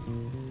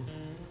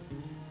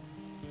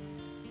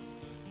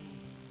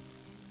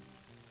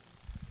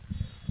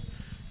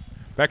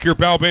 Back here at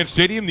Balaban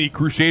Stadium, the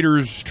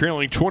Crusaders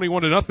trailing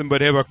 21-0,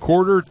 but have a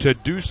quarter to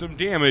do some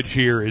damage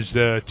here as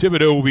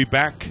Thibodeau will be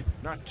back.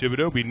 Not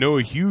Thibodeau, be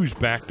Noah Hughes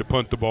back to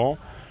punt the ball.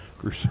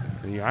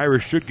 The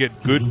Irish should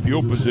get good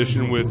field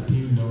position with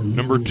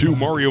number 2,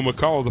 Mario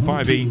McCall, the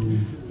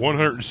 5'8",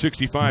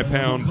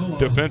 165-pound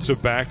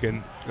defensive back,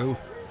 and a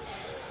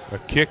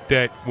kick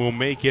that will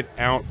make it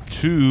out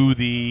to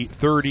the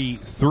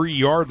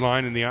 33-yard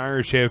line, and the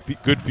Irish have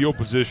good field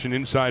position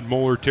inside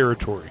Moeller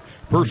territory.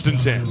 1st and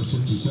 10.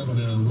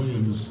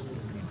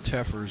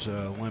 Teffer's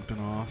limping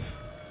off.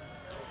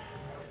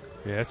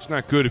 Yeah, it's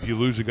not good if you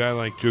lose a guy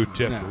like Joe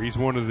Teffer. No. He's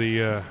one of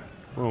the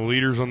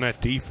leaders on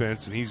that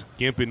defense, and he's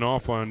gimping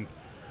off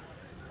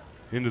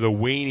into the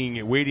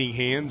waiting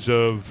hands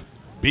of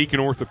Beacon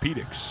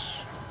Orthopedics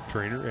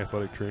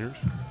athletic trainers.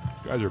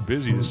 Guys are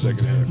busy the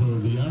second half.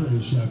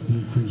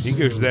 He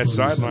goes to that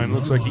sideline.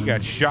 Looks like he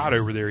got shot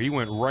over there. He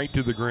went right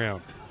to the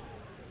ground.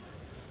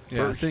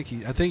 Yeah, I think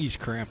he's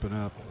cramping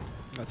up.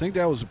 I think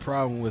that was a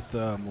problem with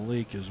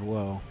Malik as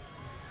well.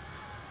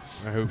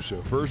 I hope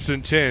so. 1st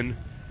and 10.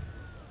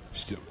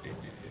 Still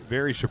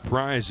very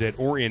surprised that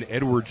Orion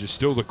Edwards is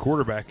still the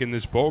quarterback in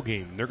this ball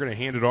game. They're going to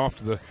hand it off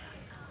to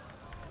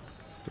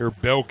their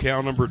bell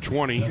cow number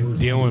 20,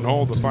 Dalen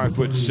Hall, the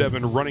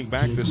 5'7" running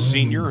back, the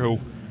senior, who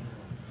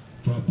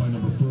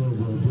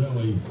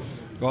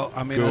well,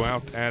 I mean, go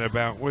out at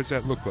about, what does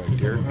that look like,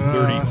 Derek?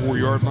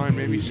 34-yard line,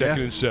 maybe,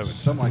 2nd and 7.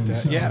 Something like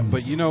that. Yeah,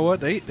 but you know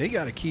what? They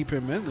got to keep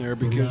him in there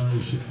because,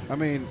 I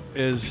mean,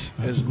 as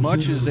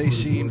much as they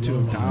seem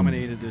to have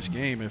dominated this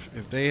game,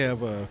 if they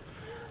have a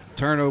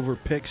turnover,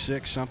 pick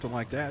six, something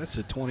like that, it's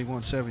a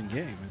 21-7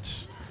 game.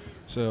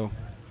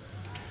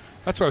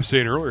 That's what I was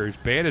saying earlier. As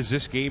bad as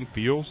this game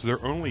feels,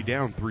 they're only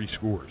down 3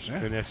 scores. Yeah.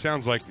 And that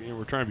sounds like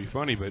we're trying to be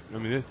funny, but, I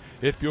mean,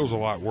 it feels a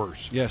lot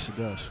worse. Yes, it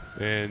does.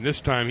 And this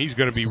time he's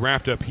going to be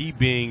wrapped up. He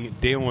being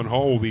Dalen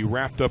Hall will be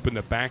wrapped up in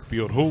the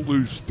backfield. He'll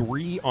lose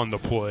 3 on the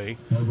play.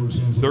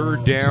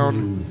 3rd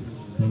down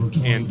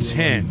and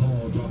 10.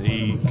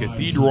 The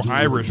Cathedral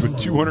Irish with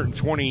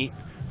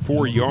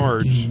 224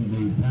 yards.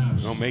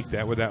 I'll make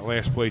that with that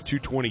last play.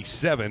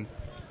 227.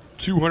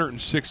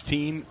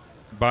 216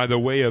 by the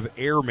way of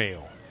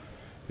airmail.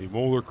 The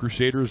Moeller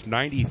Crusaders,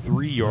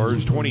 93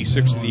 yards,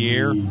 26 in the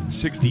air,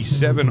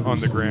 67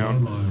 on the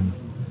ground.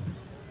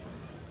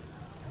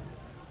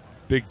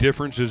 Big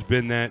difference has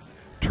been that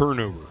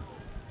turnover.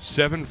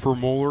 7 for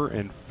Moeller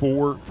and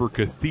 4 for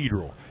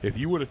Cathedral. If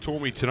you would have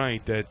told me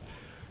tonight that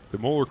the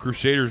Moeller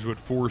Crusaders would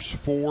force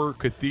 4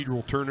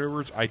 Cathedral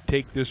turnovers, I'd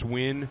take this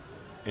win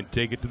and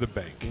take it to the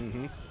bank.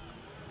 Mm-hmm.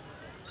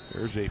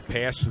 There's a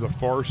pass to the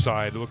far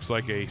side. It looks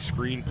like a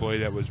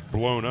screenplay that was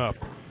blown up.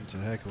 It's a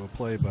heck of a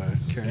play by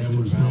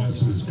Carrington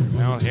Valentine.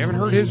 Now, I haven't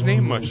heard his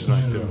name much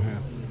tonight, though.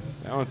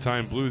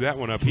 Valentine blew that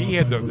one up. He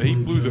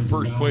blew the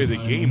first play of the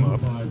game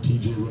up.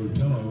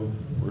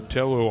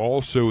 Rotello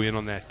also in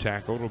on that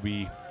tackle. It'll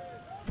be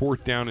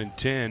 4th down and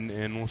 10,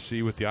 and we'll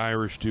see what the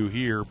Irish do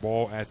here.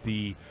 Ball at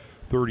the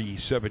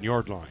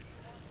 37-yard line.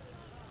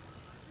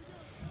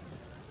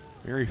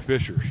 Mary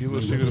Fisher, she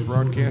listening to the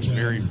broadcast.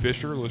 Mary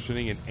Fisher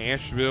listening in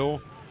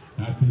Asheville.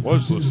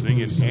 Was listening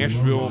in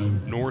Asheville,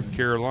 North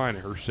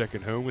Carolina, her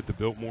second home with the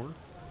Biltmore.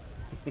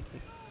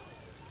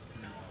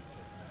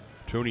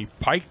 Tony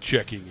Pike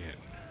checking in.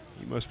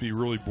 He must be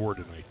really bored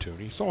tonight,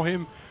 Tony. Saw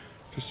him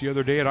just the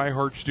other day at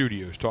iHeart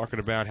Studios talking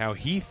about how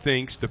he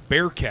thinks the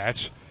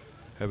Bearcats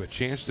have a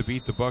chance to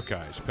beat the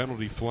Buckeyes.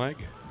 Penalty flag.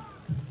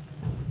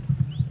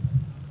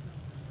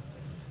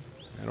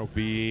 That'll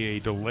be a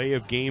delay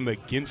of game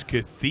against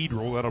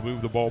Cathedral. That'll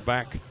move the ball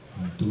back.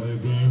 Delay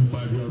of game,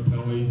 5-yard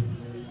penalty.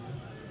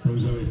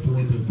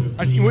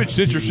 What's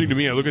interesting to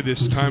me, I look at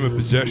this time of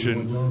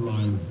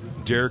possession,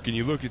 Derek, and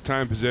you look at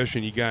time of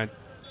possession, you got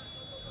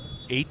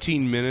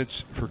 18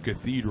 minutes for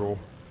Cathedral,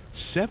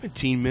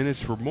 17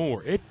 minutes for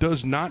Moeller. It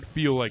does not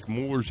feel like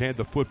Moeller's had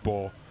the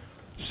football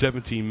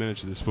 17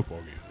 minutes of this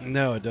football game.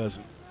 No, it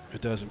doesn't. It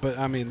doesn't. But,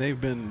 I mean, they've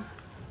been,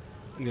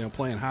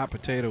 playing hot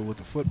potato with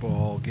the football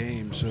all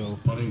game. So,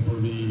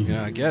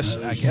 I guess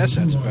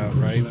that's about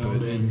right.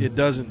 But it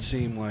doesn't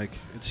seem like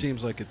 – it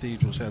seems like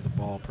Cathedral's had the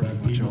ball pretty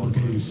much all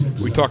game.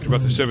 We talked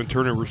about the 7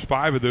 turnovers.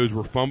 5 of those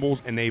were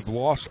fumbles, and they've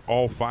lost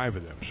all 5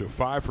 of them. So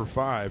 5 for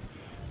 5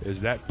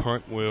 as that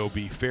punt will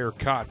be fair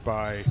caught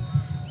by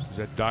 – is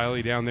that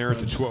Diley down there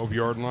at the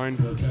 12-yard line?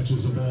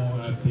 Catches the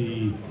ball at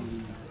the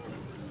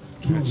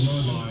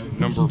 12-yard line.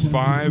 Number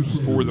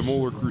 5 for the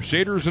Moeller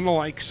Crusaders and the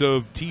likes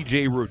of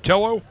T.J.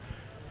 Rotello.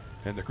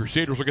 And the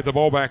Crusaders will get the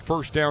ball back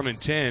 1st down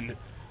and 10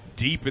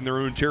 deep in their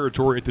own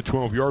territory at the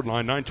 12-yard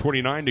line.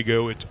 9:29 to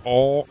go. It's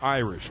all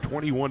Irish.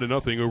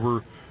 21-0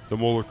 over the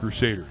Moeller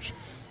Crusaders.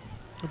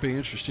 It'll be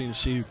interesting to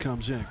see who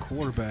comes in at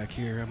quarterback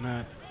here. I'm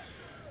not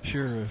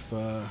sure if,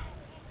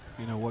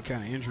 what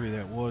kind of injury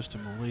that was to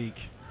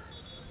Malik.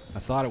 I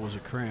thought it was a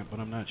cramp, but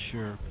I'm not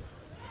sure.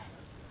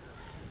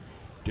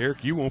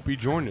 Derek, you won't be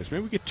joining us.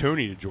 Maybe we get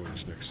Tony to join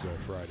us next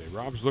Friday.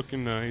 Rob's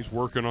looking, he's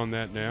working on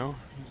that now.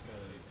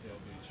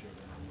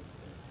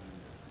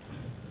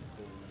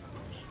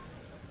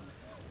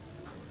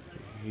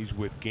 He's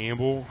with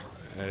Gamble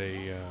at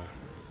a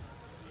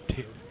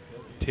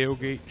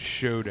tailgate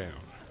showdown.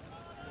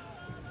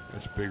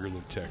 That's bigger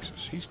than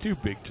Texas. He's too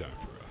big time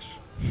for us.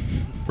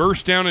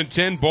 1st down and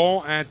 10,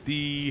 ball at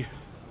the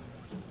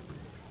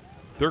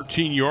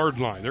 13-yard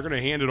line. They're going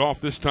to hand it off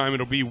this time.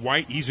 It'll be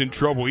White. He's in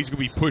trouble. He's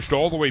going to be pushed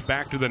all the way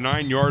back to the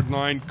 9-yard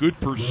line. Good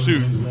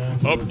pursuit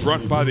up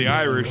front by the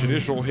Irish.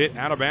 Initial hit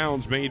out of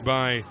bounds made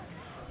by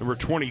number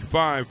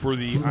 25 for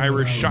the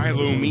Irish,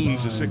 Shiloh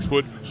Means, a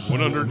 6-foot,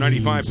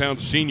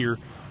 195-pound senior.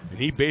 And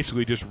he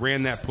basically just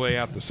ran that play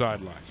out the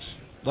sidelines.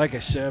 Like I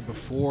said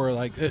before,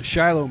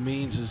 Shiloh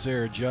Means is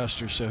their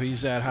adjuster, so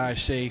he's that high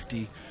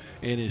safety.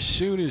 And as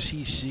soon as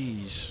he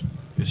sees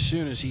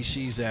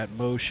that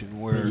motion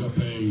where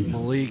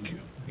Malik,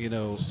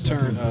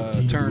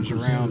 turns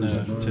around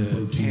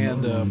to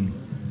hand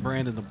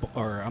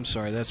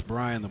that's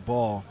Brian the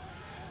ball,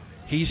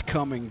 he's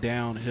coming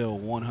downhill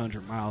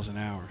 100 miles an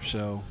hour.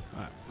 So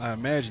I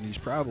imagine he's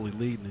probably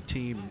leading the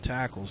team in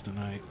tackles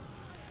tonight.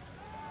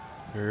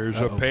 There's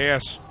a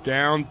pass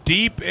down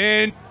deep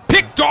and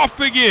picked off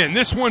again.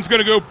 This one's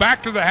going to go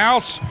back to the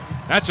house.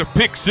 That's a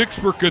pick 6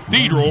 for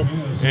Cathedral.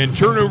 And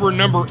turnover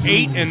number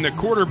 8, and the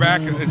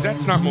quarterback,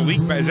 that's not Malik.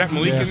 Is that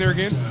Malik in there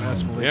again?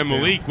 That's Malik. Yeah,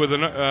 Malik with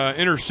an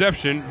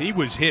interception. He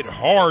was hit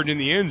hard in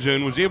the end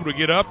zone, was able to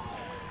get up.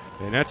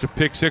 And that's a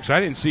pick 6. I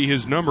didn't see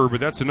his number, but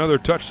that's another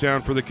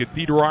touchdown for the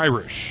Cathedral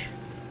Irish.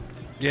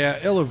 Yeah,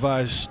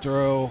 ill-advised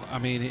throw. I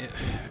mean,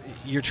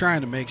 you're trying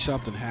to make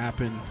something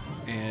happen,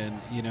 and,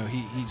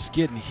 he's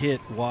getting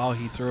hit while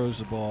he throws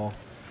the ball.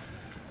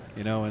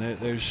 And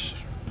there's,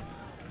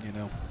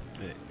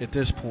 at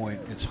this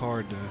point, it's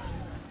hard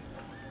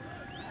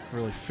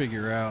really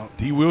figure out.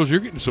 D. Wills, you're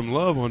getting some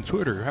love on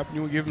Twitter. How can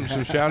you give him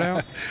some shout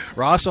out?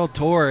 Ross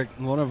Altoric,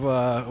 one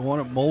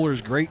of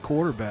Moeller's great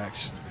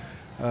quarterbacks,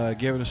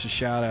 giving us a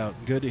shout out.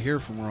 Good to hear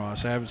from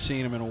Ross. I haven't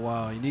seen him in a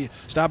while. You need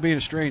stop being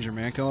a stranger,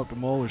 man. Come up to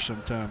Moeller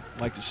sometime.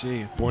 Like to see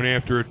you. Point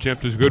after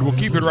attempt is good. We'll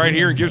keep it right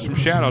here and give some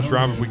shout outs,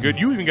 Rob, if we could.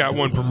 You even got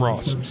one from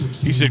Ross.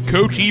 He said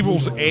Coach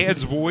Ebel's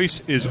ads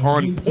voice is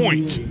on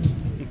point.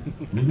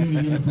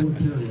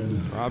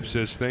 Rob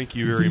says thank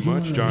you very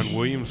much. John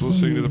Williams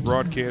listening to the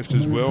broadcast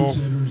as well.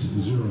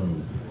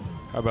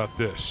 How about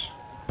this?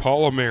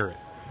 Paula Merritt.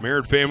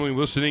 Merritt family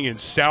listening in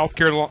South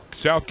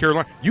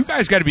Carolina. You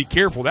guys got to be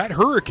careful. That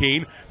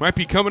hurricane might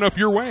be coming up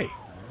your way.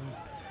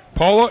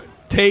 Paula,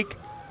 take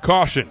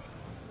caution.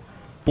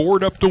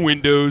 Board up the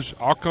windows.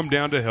 I'll come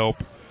down to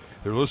help.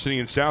 They're listening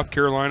in South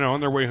Carolina on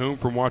their way home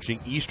from watching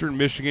Eastern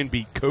Michigan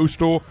beat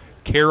Coastal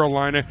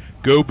Carolina.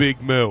 Go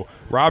Big Mo.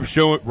 Rob's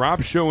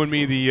showing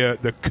me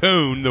the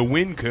cone, the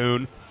wind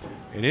cone,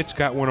 and it's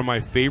got one of my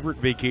favorite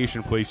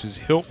vacation places,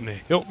 Hilton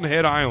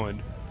Head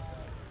Island,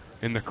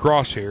 in the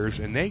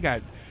crosshairs, and they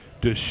got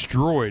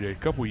destroyed a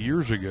couple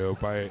years ago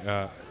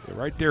by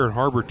right there in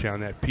Harbor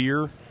Town. That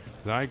pier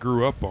that I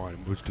grew up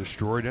on was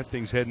destroyed. That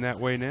thing's heading that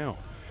way now.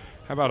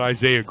 How about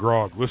Isaiah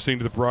Grogg listening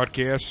to the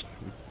broadcast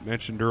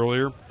mentioned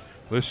earlier,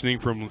 listening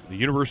from the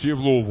University of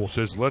Louisville,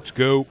 says, "Let's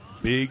go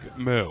Big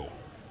Mo."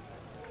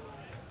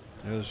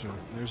 There's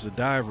the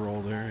dive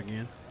roll there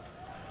again.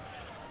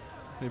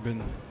 They've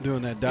been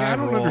doing that dive I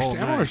don't roll. understand.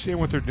 I don't understand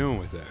what they're doing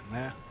with that.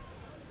 Nah.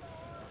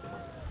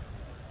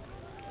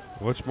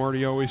 What's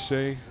Marty always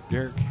say,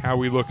 Derek? How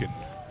we looking?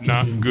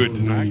 Not good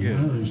tonight.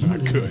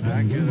 Not good.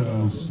 Not good at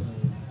all.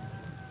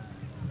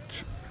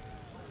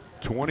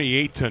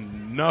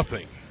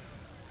 28-0.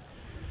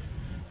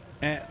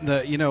 And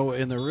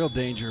the real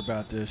danger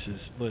about this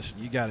is, listen,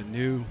 you got a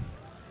new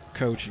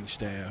coaching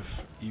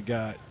staff, you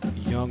got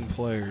young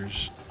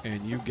players,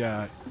 and you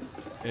got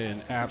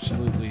an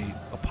absolutely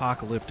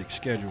apocalyptic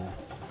schedule.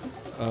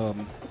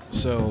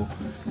 So,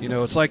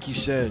 it's like you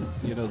said,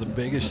 the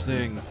biggest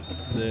thing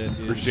that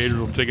is... Crusaders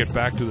will take it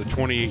back to the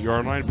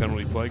 28-yard line,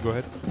 penalty play. Go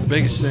ahead. The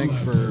biggest thing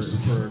for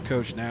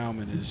Coach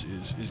Nauman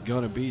is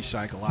going to be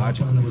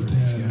psychologically for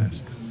these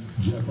guys.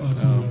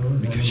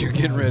 Because you're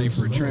getting ready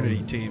for a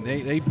Trinity team.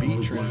 They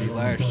beat Trinity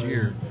last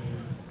year,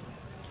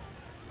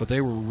 but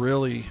they were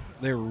really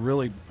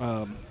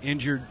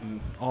injured and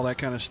all that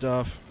kind of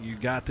stuff. You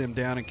got them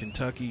down in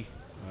Kentucky.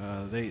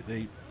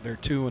 They're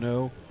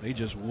 2-0. They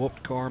just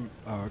whooped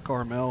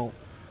Carmel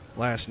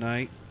last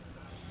night.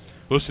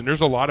 Listen, there's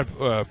a lot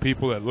of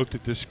people that looked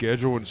at this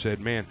schedule and said,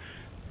 man,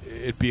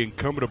 it'd be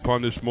incumbent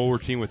upon this Moeller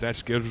team with that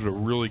schedule to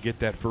really get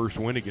that first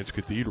win against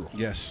Cathedral.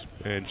 Yes.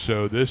 And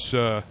so this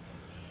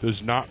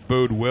does not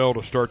bode well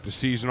to start the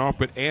season off.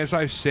 But as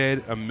I've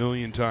said a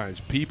million times,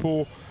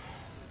 people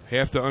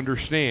have to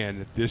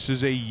understand that this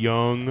is a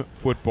young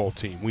football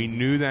team. We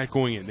knew that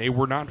going in. They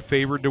were not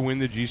favored to win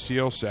the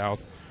GCL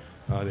South.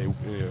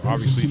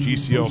 Obviously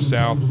GCL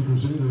South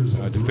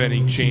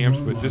defending champs,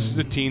 but this is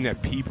a team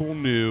that people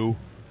knew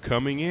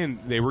coming in.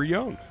 They were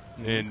young,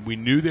 and we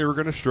knew they were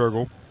going to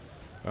struggle.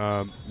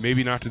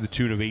 Maybe not to the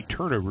tune of 8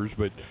 turnovers,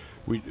 but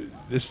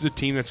this is a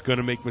team that's going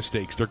to make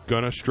mistakes. They're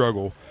going to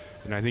struggle,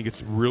 and I think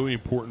it's really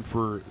important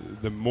for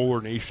the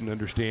Moeller Nation to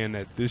understand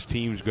that this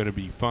team is going to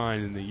be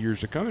fine in the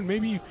years to come, and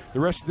maybe the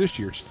rest of this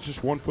year. It's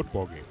just one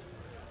football game.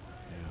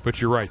 Yeah.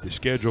 But you're right. The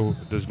schedule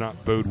does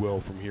not bode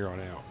well from here on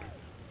out.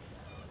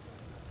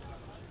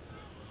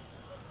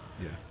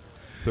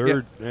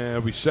 Third,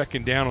 it'll be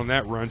second down on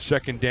that run,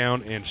 2nd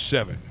down and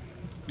 7.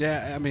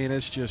 Yeah, I mean,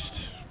 it's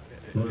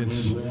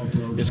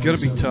going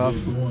to be tough,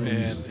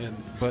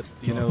 but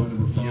you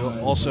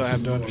also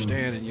have to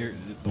understand, and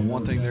the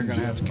one thing they're going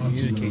to have to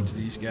communicate to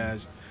these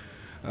guys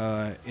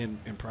in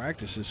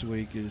practice this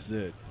week is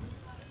that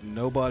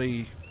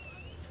nobody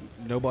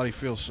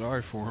feels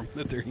sorry for them,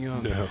 that they're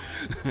young. No.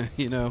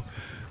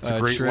 It's a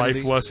great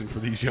Trinity, life lesson for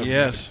these young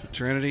yes, guys.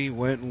 Trinity,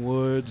 Winton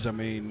Woods, I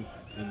mean,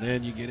 and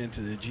then you get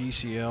into the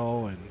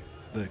GCL and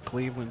the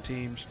Cleveland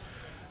teams.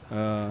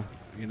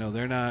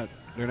 They're not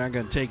going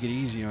to take it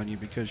easy on you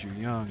because you're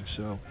young.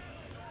 So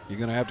you're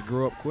going to have to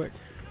grow up quick.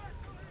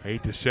 I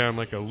hate to sound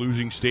like a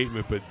losing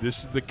statement, but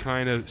this is the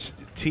kind of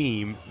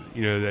team,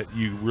 that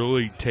you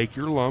really take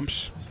your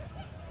lumps,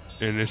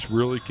 and this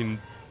really can,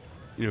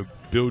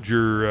 build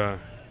your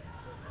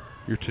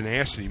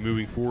tenacity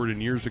moving forward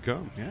in years to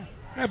come.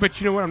 Yeah. But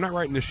you know what? I'm not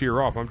writing this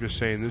year off. I'm just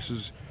saying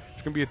it's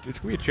going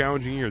to be a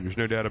challenging year. There's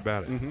no doubt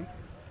about it. Mm-hmm.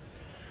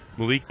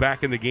 Malik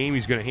back in the game.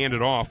 He's going to hand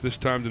it off, this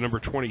time to number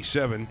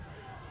 27.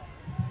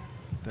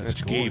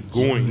 That's Gabe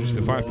Goins,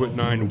 the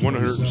 5'9",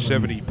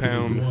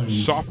 170-pound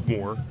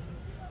sophomore.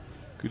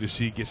 Good to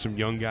see get some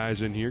young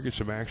guys in here, get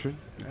some action.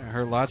 I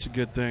heard lots of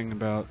good things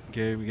about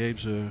Gabe.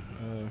 Gabe's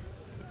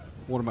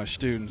one of my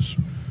students.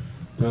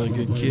 Really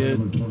good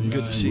kid.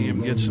 Good to see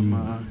him get some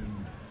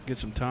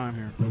time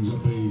here. Brings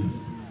up a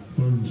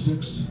 3rd and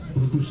 6 for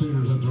the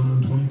Crusaders at their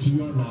own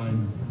 22-yard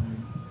line.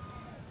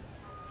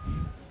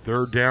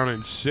 3rd down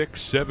and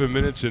 6, 7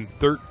 minutes and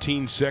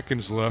 13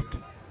 seconds left.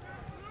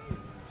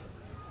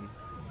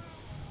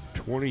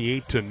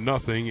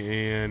 28-0,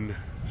 and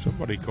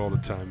somebody called a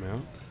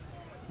timeout.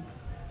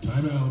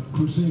 Timeout,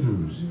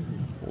 Crusaders.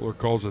 Moeller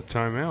calls a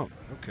timeout.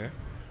 Okay.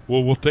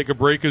 Well, we'll take a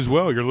break as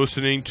well. You're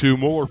listening to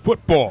Moeller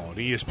Football on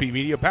ESP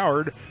Media,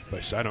 powered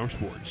by Sidearm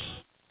Sports.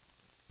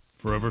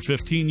 For over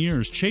 15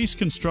 years, Chase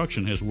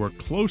Construction has worked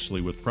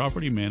closely with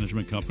property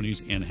management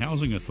companies and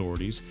housing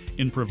authorities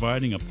in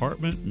providing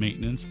apartment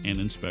maintenance and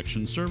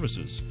inspection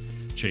services.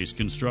 Chase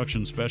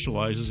Construction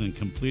specializes in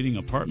completing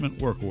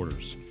apartment work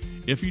orders.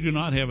 If you do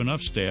not have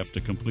enough staff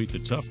to complete the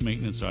tough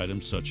maintenance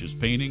items such as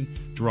painting,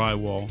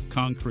 drywall,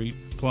 concrete,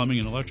 plumbing,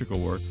 and electrical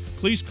work,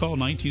 please call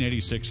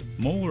 1986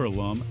 Moeller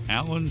alum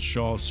Alan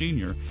Shaw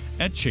Sr.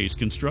 at Chase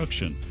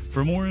Construction.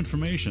 For more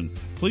information,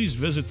 please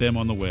visit them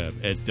on the web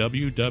at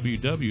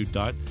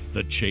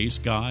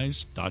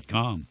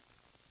www.thechaseguys.com.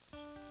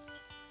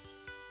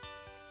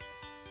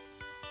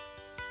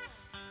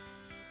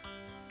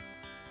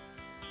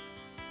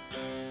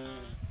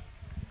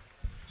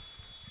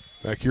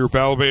 Back here at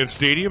Balaban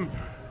Stadium,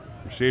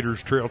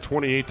 Crusaders trail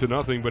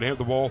 28-0, but have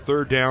the ball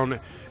 3rd down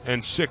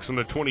and 6 on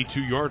the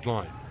 22-yard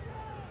line.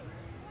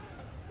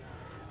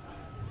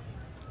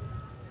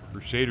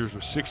 Crusaders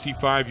with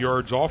 65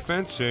 yards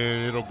offense,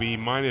 and it'll be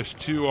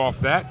 -2 off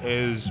that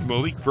as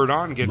Malik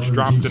Verdon gets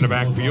dropped in the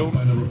backfield.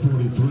 By number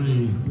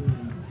 43,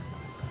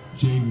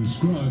 Jaden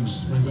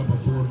Scruggs brings up a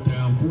 4th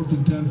down, 4th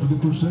and 10 for the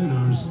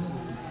Crusaders.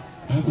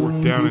 At their 4th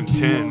own down and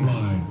 10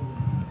 line.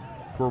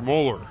 for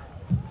Moeller.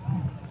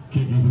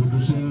 Kicking for the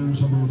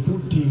Crusaders, number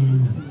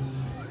 14,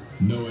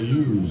 Noah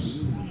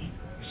Hughes.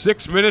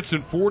 6 minutes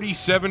and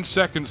 47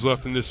 seconds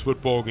left in this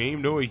football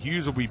game. Noah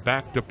Hughes will be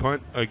back to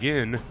punt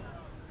again.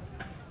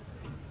 Yeah,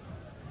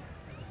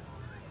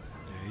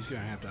 he's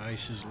going to have to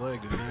ice his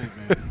leg tonight,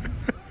 man.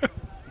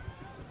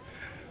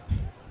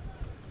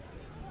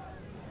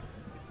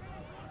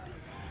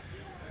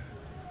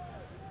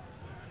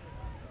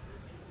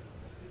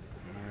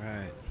 All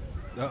right.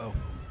 Uh-oh.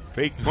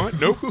 Fake punt?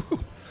 Nope.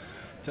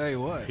 Tell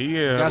you what,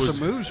 he got some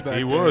moves back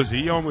there.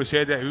 He almost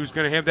had that. He was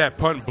going to have that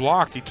punt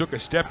blocked. He took a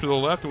step to the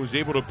left and was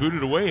able to boot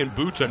it away, and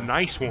boots a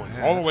nice one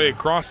all the way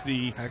across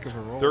the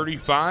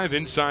 35,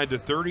 inside the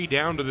 30,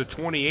 down to the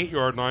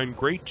 28-yard line.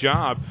 Great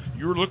job.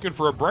 You were looking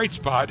for a bright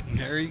spot.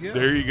 There you go.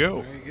 There you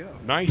go.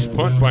 Nice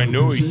punt by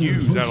Noah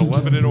Hughes at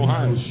 11 in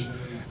Ohio.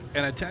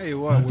 And I tell you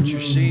what you're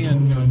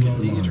seeing from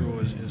Cathedral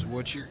is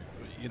what you're,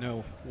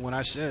 when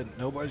I said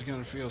nobody's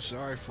going to feel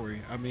sorry for you,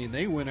 I mean,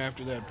 they went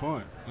after that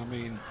punt. I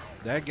mean,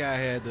 that guy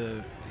had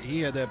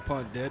that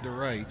punt dead to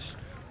rights.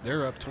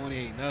 They're up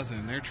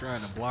 28-0. They're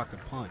trying to block the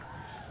punt,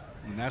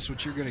 and that's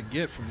what you're going to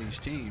get from these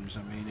teams.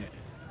 I mean,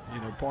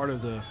 part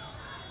of the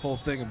whole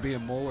thing of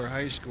being Moeller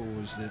High School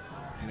is that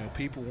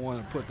people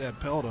want to put that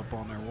pelt up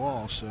on their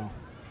wall. So,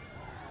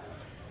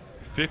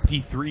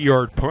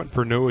 53-yard punt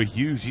for Noah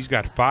Hughes. He's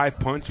got 5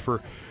 punts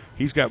for.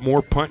 He's got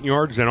more punt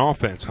yards than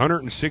offense.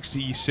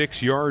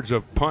 166 yards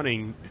of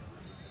punting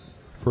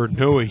for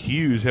Noah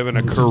Hughes, having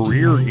a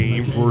career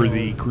game for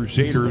the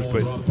Crusaders,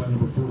 but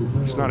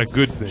it's not a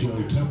good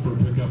thing.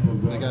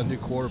 They got a new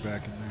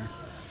quarterback in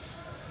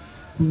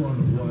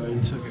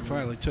there.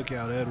 Finally took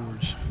out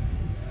Edwards.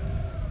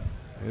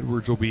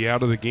 Edwards will be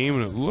out of the game,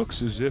 and it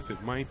looks as if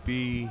it might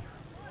be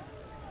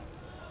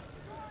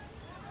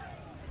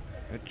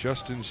at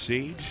Justin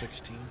Sage.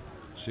 16.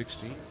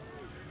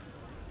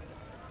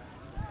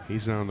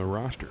 He's not on the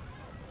roster.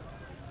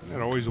 Isn't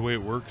that always the way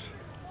it works?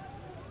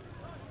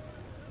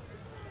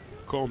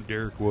 Call him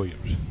Derek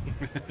Williams.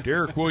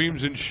 Derek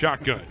Williams in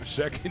shotgun.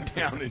 2nd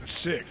down and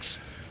 6.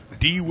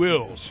 D.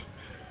 Wills.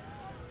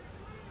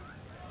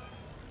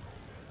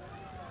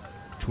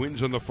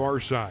 Twins on the far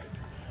side.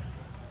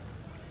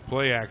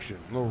 Play action.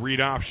 Little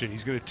read option.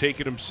 He's going to take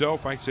it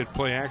himself. I said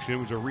play action. It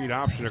was a read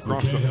option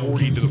across the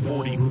 40 to the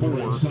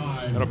 44.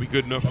 That'll be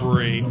good enough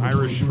for a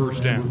Irish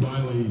 1st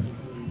down.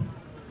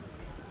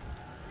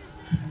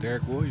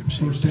 Derek Williams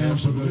seems to have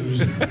some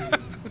moves.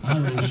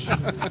 Irish.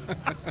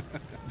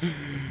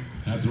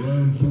 At their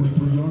own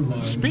 43-yard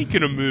line.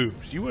 Speaking of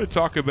moves, you want to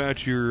talk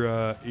about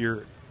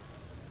your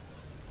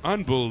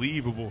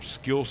unbelievable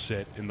skill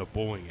set in the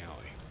bowling alley.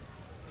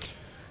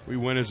 We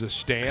went as a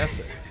staff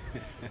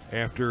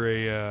after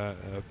a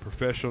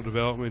professional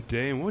development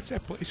day. And what's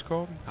that place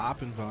called?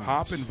 Hop and Vines.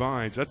 Hop and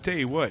Vines. I'll tell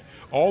you what,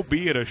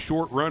 albeit a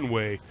short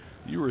runway,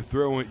 you were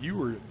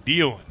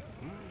dealing.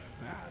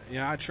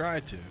 Yeah, I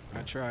tried to.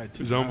 It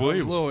was unbelievable. I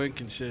was a little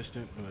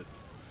inconsistent, but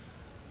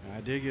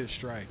I did get a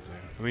strike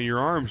there. I mean, your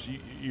arms,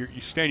 you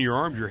stand your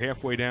arms, you're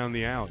halfway down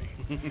the alley.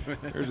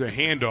 There's a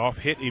handoff,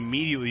 hit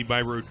immediately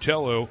by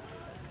Rotello.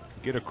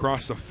 Get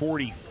across the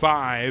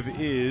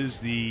 45 is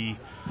the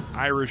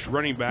Irish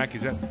running back.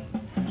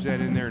 Who's that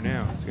in there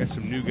now? It's got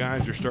some new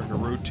guys. They're starting to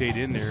rotate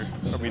in there.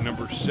 Probably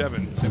number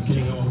 17,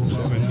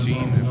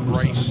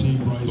 Bryce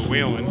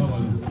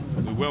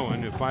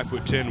Llewellyn, a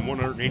 5'10",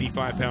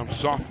 185-pound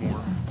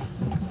sophomore.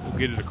 We'll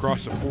get it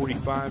across the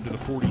 45 to the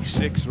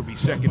 46. It'll be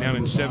 2nd down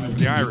and 7 for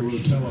the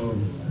Irish.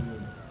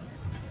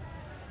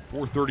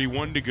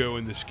 4:31 to go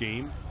in this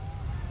game.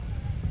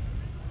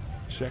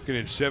 Second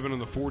and 7 on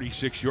the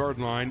 46-yard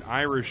line.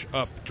 Irish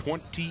up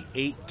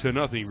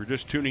 28-0. We're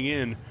just tuning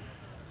in.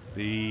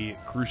 The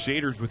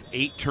Crusaders with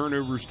 8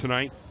 turnovers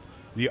tonight.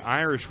 The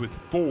Irish with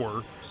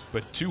 4,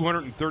 but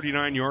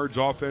 239 yards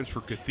offense for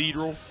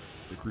Cathedral.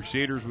 The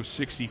Crusaders with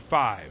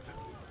 65.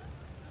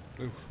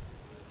 Oof.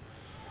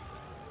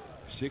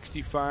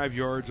 65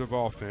 yards of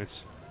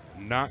offense.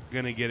 Not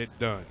going to get it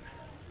done,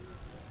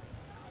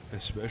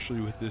 especially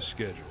with this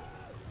schedule.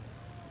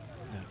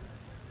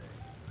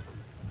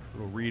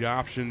 Little read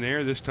option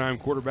there. This time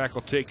quarterback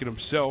will take it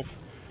himself,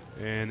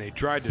 and they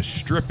tried to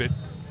strip it.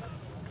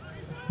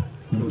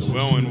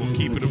 Llewellyn will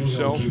keep it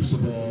himself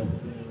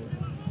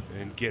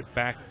and get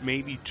back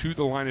maybe to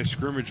the line of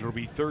scrimmage. It'll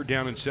be 3rd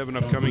down and 7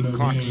 upcoming.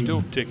 Clock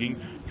still ticking.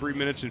 3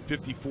 minutes and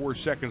 54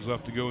 seconds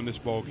left to go in this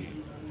ball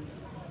game.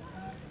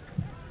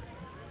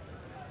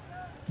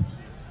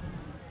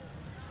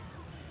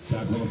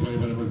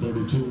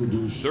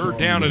 Third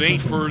down and 8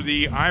 for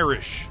the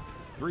Irish.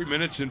 3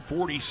 minutes and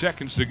 40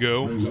 seconds to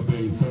go. You're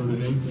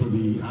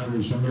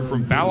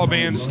from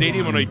Balaban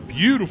Stadium on a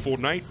beautiful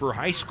night for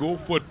high school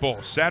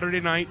football.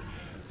 Saturday night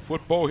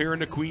football here in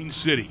the Queen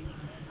City.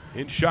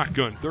 In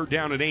shotgun, 3rd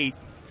down and 8.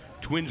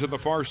 Twins on the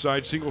far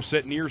side, single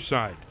set near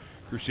side.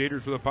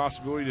 Crusaders with a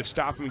possibility to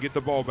stop them and get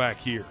the ball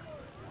back here.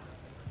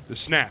 The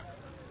snap.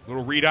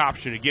 Little read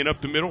option. Again up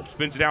the middle.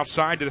 Spins it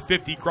outside to the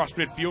 50. Cross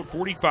midfield,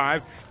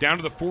 45. Down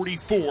to the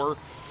 44.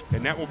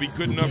 And that will be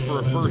good enough for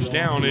a first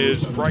down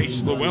as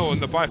Bryce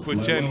Llewellyn, the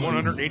 5'10",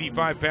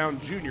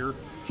 185-pound junior,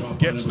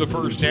 gets the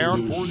first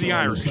down for the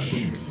Irish.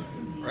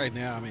 Right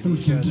now, I mean,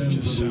 these guys are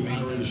just,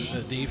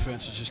 the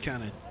defense is just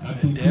kind of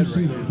dead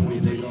right now. I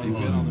mean, they've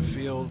been on the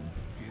field,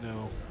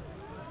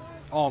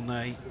 all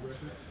night.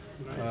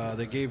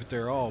 They gave it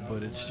their all,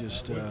 but it's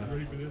just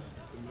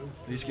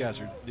these guys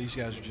are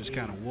just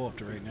kind of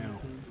whooped right now.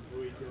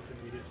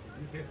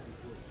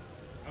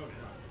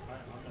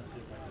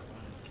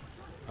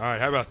 All right,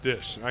 how about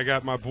this? I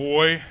got my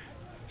boy,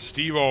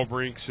 Steve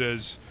Albrink,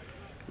 says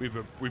we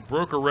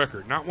broke a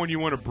record. Not one you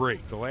want to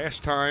break. The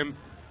last time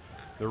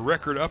the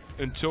record up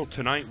until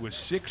tonight was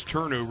 6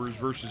 turnovers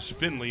versus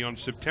Findlay on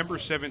September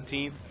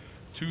 17th,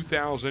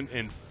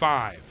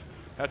 2005.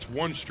 That's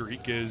one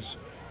streak as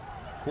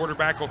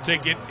quarterback will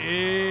take it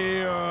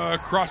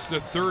across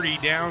the 30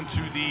 down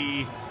to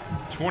the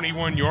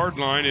 21-yard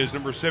line is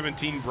number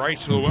 17,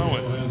 Bryce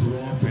Llewellyn.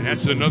 And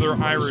that's another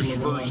Irish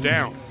first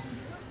down.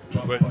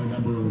 But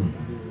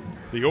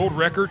the old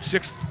record,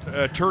 6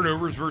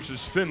 turnovers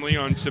versus Findlay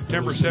on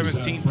September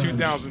 17,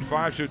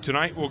 2005. So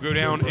tonight will go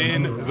down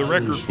in the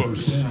record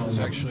books. I was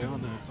actually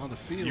on the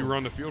field. You were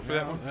on the field for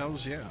that one? I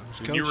was, yeah.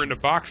 So you were in the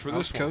box for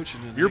this one. Coaching.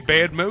 You're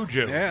bad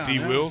mojo, yeah,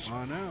 Steve Wills.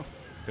 I know.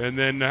 And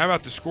then how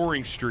about the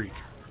scoring streak?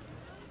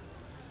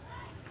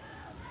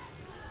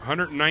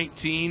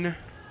 119.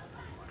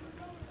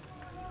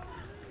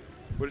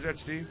 What is that,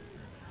 Steve?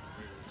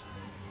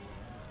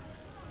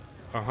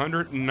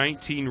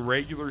 119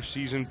 regular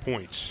season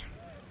points.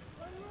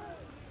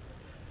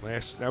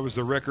 That was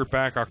the record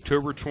back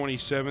October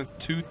 27th,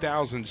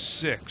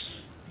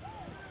 2006.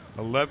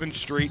 11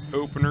 straight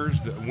openers.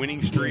 The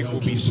winning streak will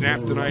be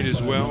snapped tonight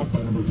as well.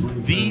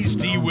 These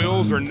D.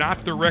 Wills are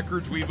not the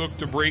records we look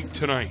to break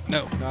tonight.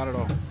 No, not at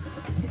all.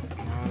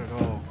 Not at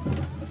all.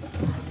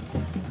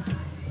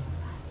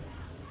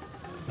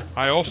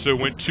 I also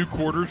went 2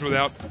 quarters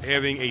without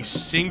having a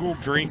single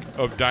drink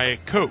of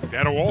Diet Coke.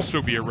 That'll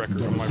also be a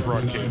record on my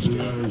broadcast.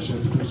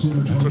 That's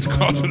what's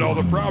causing all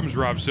the problems,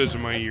 Rob says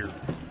in my ear.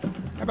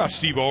 How about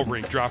Steve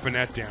Albrink dropping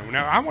that down?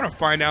 Now, I want to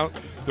find out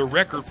the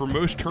record for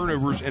most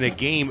turnovers in a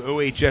game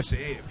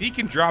OHSAA. If he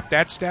can drop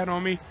that stat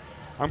on me,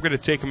 I'm going to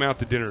take him out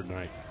to dinner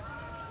tonight.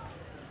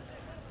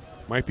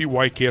 Might be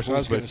White Castle. I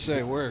was going to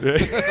say, where?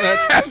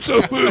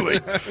 Absolutely.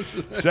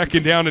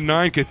 2nd down and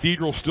 9.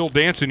 Cathedral still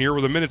dancing here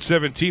with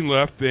 1:17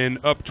 left and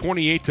up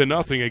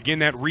 28-0. Again,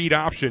 that read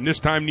option, this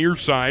time near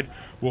side,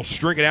 will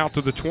string it out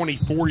to the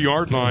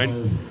 24-yard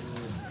line.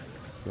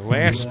 The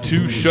last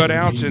 2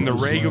 shutouts in the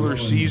regular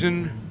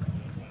season,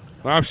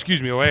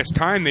 the last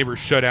time they were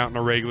shut out in the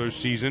regular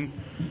season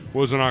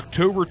was on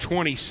October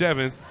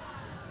 27th,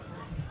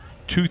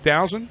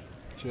 2000.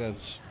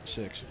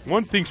 2006.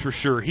 One thing's for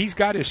sure, he's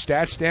got his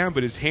stats down,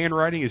 but his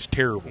handwriting is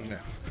terrible. Yeah,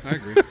 I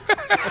agree.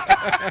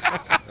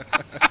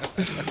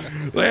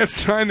 Last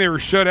time they were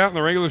shut out in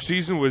the regular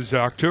season was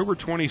October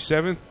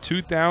 27th,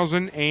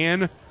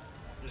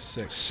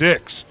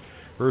 2006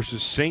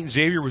 versus St.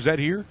 Xavier. Was that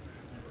here?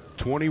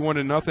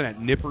 21-0 at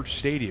Nippert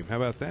Stadium. How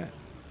about that?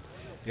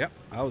 Yep,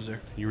 I was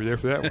there. You were there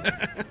for that one?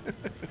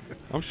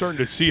 I'm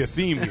starting to see a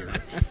theme here.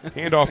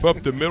 Handoff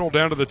up the middle,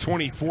 down to the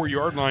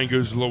 24-yard line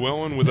goes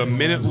Llewellyn with a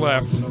minute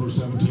left. Number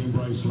 17,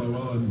 Bryce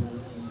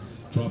Llewellyn,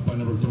 dropped by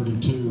number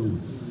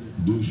 32.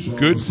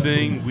 Good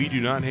thing we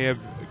do not have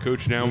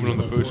Coach Nauman on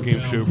the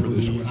postgame show for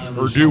this one.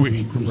 Or do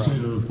we?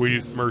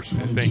 We Mercy,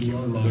 thank you.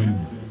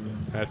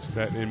 That's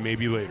that, and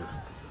maybe later.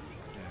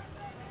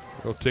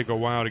 It'll take a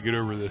while to get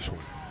over this one.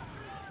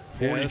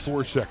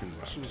 44 seconds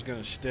left. This one's going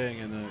to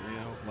sting, and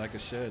like I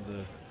said,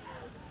 the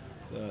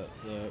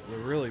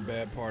really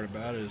bad part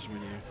about it is when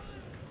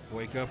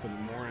wake up in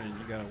the morning and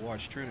you got to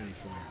watch Trinity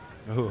film.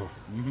 Oh,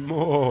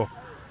 more.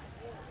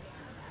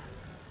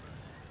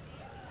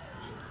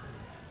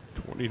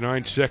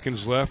 29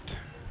 seconds left.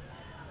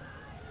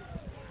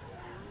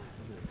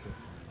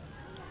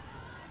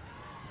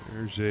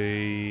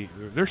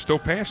 They're still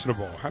passing the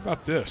ball. How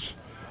about this?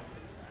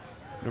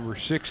 Number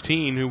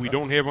 16, who we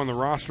don't have on the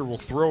roster, will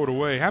throw it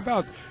away. How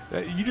about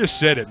that? You just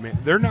said it, man.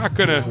 They're not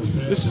going to –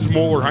 this is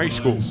Moeller High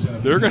School.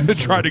 They're going to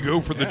try to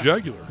go for the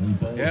jugular.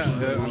 Yeah,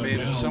 I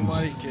mean, if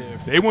somebody can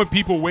 – They want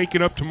people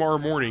waking up tomorrow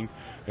morning,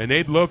 and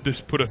they'd love to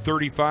put a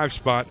 35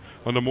 spot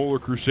on the Moeller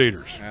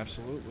Crusaders.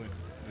 Absolutely.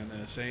 And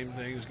the same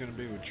thing is going to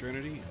be with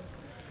Trinity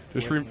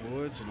and Just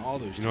Woods and all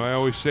those You teams. know, I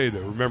always say,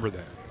 though, remember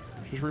that.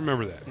 Just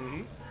remember that.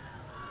 Mm-hmm.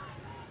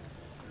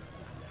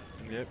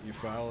 Yep, you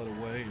file it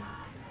away.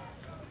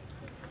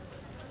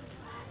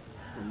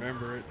 And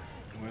remember it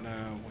when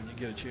you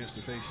get a chance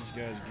to face these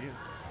guys again.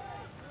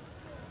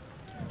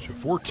 So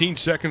 14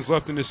 seconds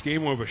left in this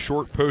game. We'll have a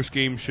short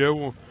post-game show.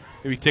 We'll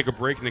maybe take a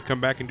break and then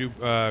come back and do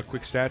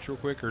quick stats real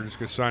quick, or just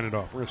going to sign it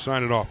off? We're going to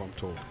sign it off, I'm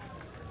told.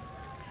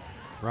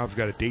 Rob's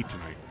got a date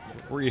tonight.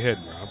 Where are you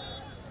heading, Rob?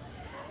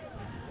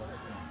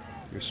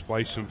 Going to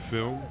splice some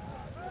film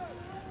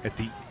at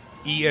the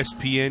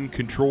ESPN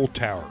Control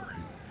Tower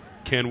in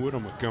Kenwood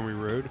on Montgomery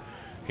Road.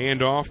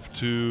 Hand off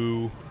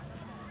to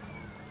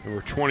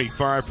number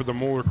 25 for the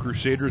Moeller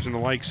Crusaders and the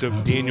likes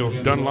of Daniel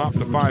Dunlop,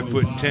 the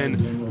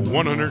 5'10",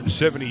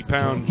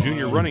 170-pound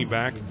junior running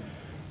back.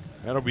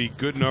 That'll be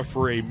good enough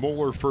for a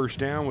Moeller first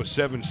down with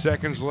 7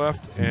 seconds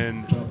left,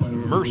 and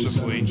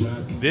mercifully,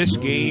 this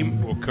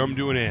game will come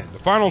to an end. The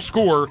final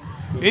score,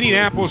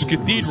 Indianapolis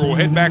Cathedral will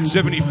head back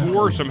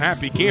 74. Some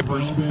happy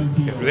campers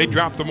after they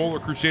dropped the Moeller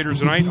Crusaders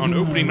tonight on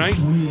opening night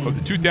of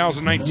the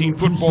 2019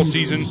 football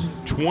season,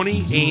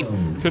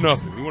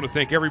 28-0. We want to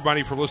thank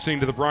everybody for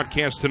listening to the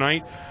broadcast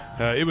tonight.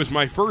 It was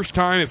my first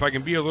time, if I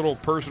can be a little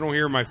personal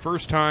here, my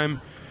first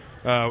time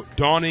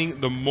donning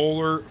the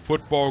Moeller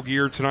football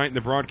gear tonight in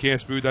the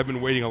broadcast booth. I've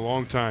been waiting a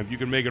long time. You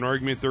can make an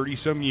argument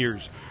 30-some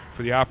years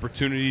for the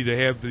opportunity to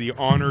have the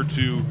honor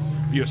to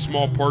be a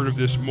small part of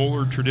this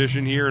Moeller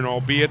tradition here, and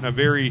albeit in a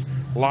very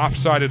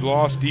lopsided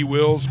loss, D.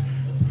 Wills,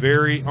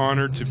 very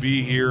honored to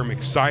be here. I'm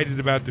excited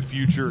about the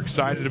future,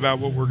 excited about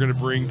what we're going to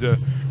bring to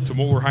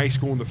Moeller High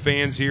School and the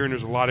fans here, and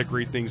there's a lot of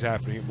great things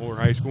happening at Moeller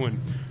High School.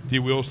 And D.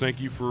 Wills, thank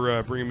you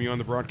for bringing me on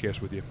the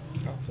broadcast with you.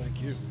 Oh,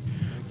 thank you.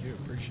 Thank you.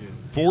 Appreciate it.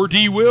 For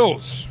D.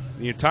 Wills,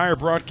 the entire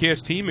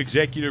broadcast team,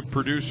 executive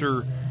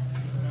producer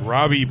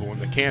Rob Ebel,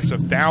 and the cast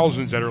of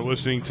thousands that are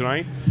listening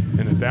tonight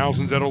and the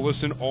thousands that will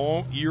listen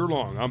all year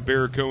long. I'm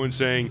Barrett Cohen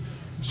saying,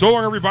 so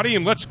long, everybody,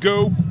 and let's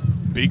go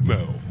Big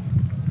Mo.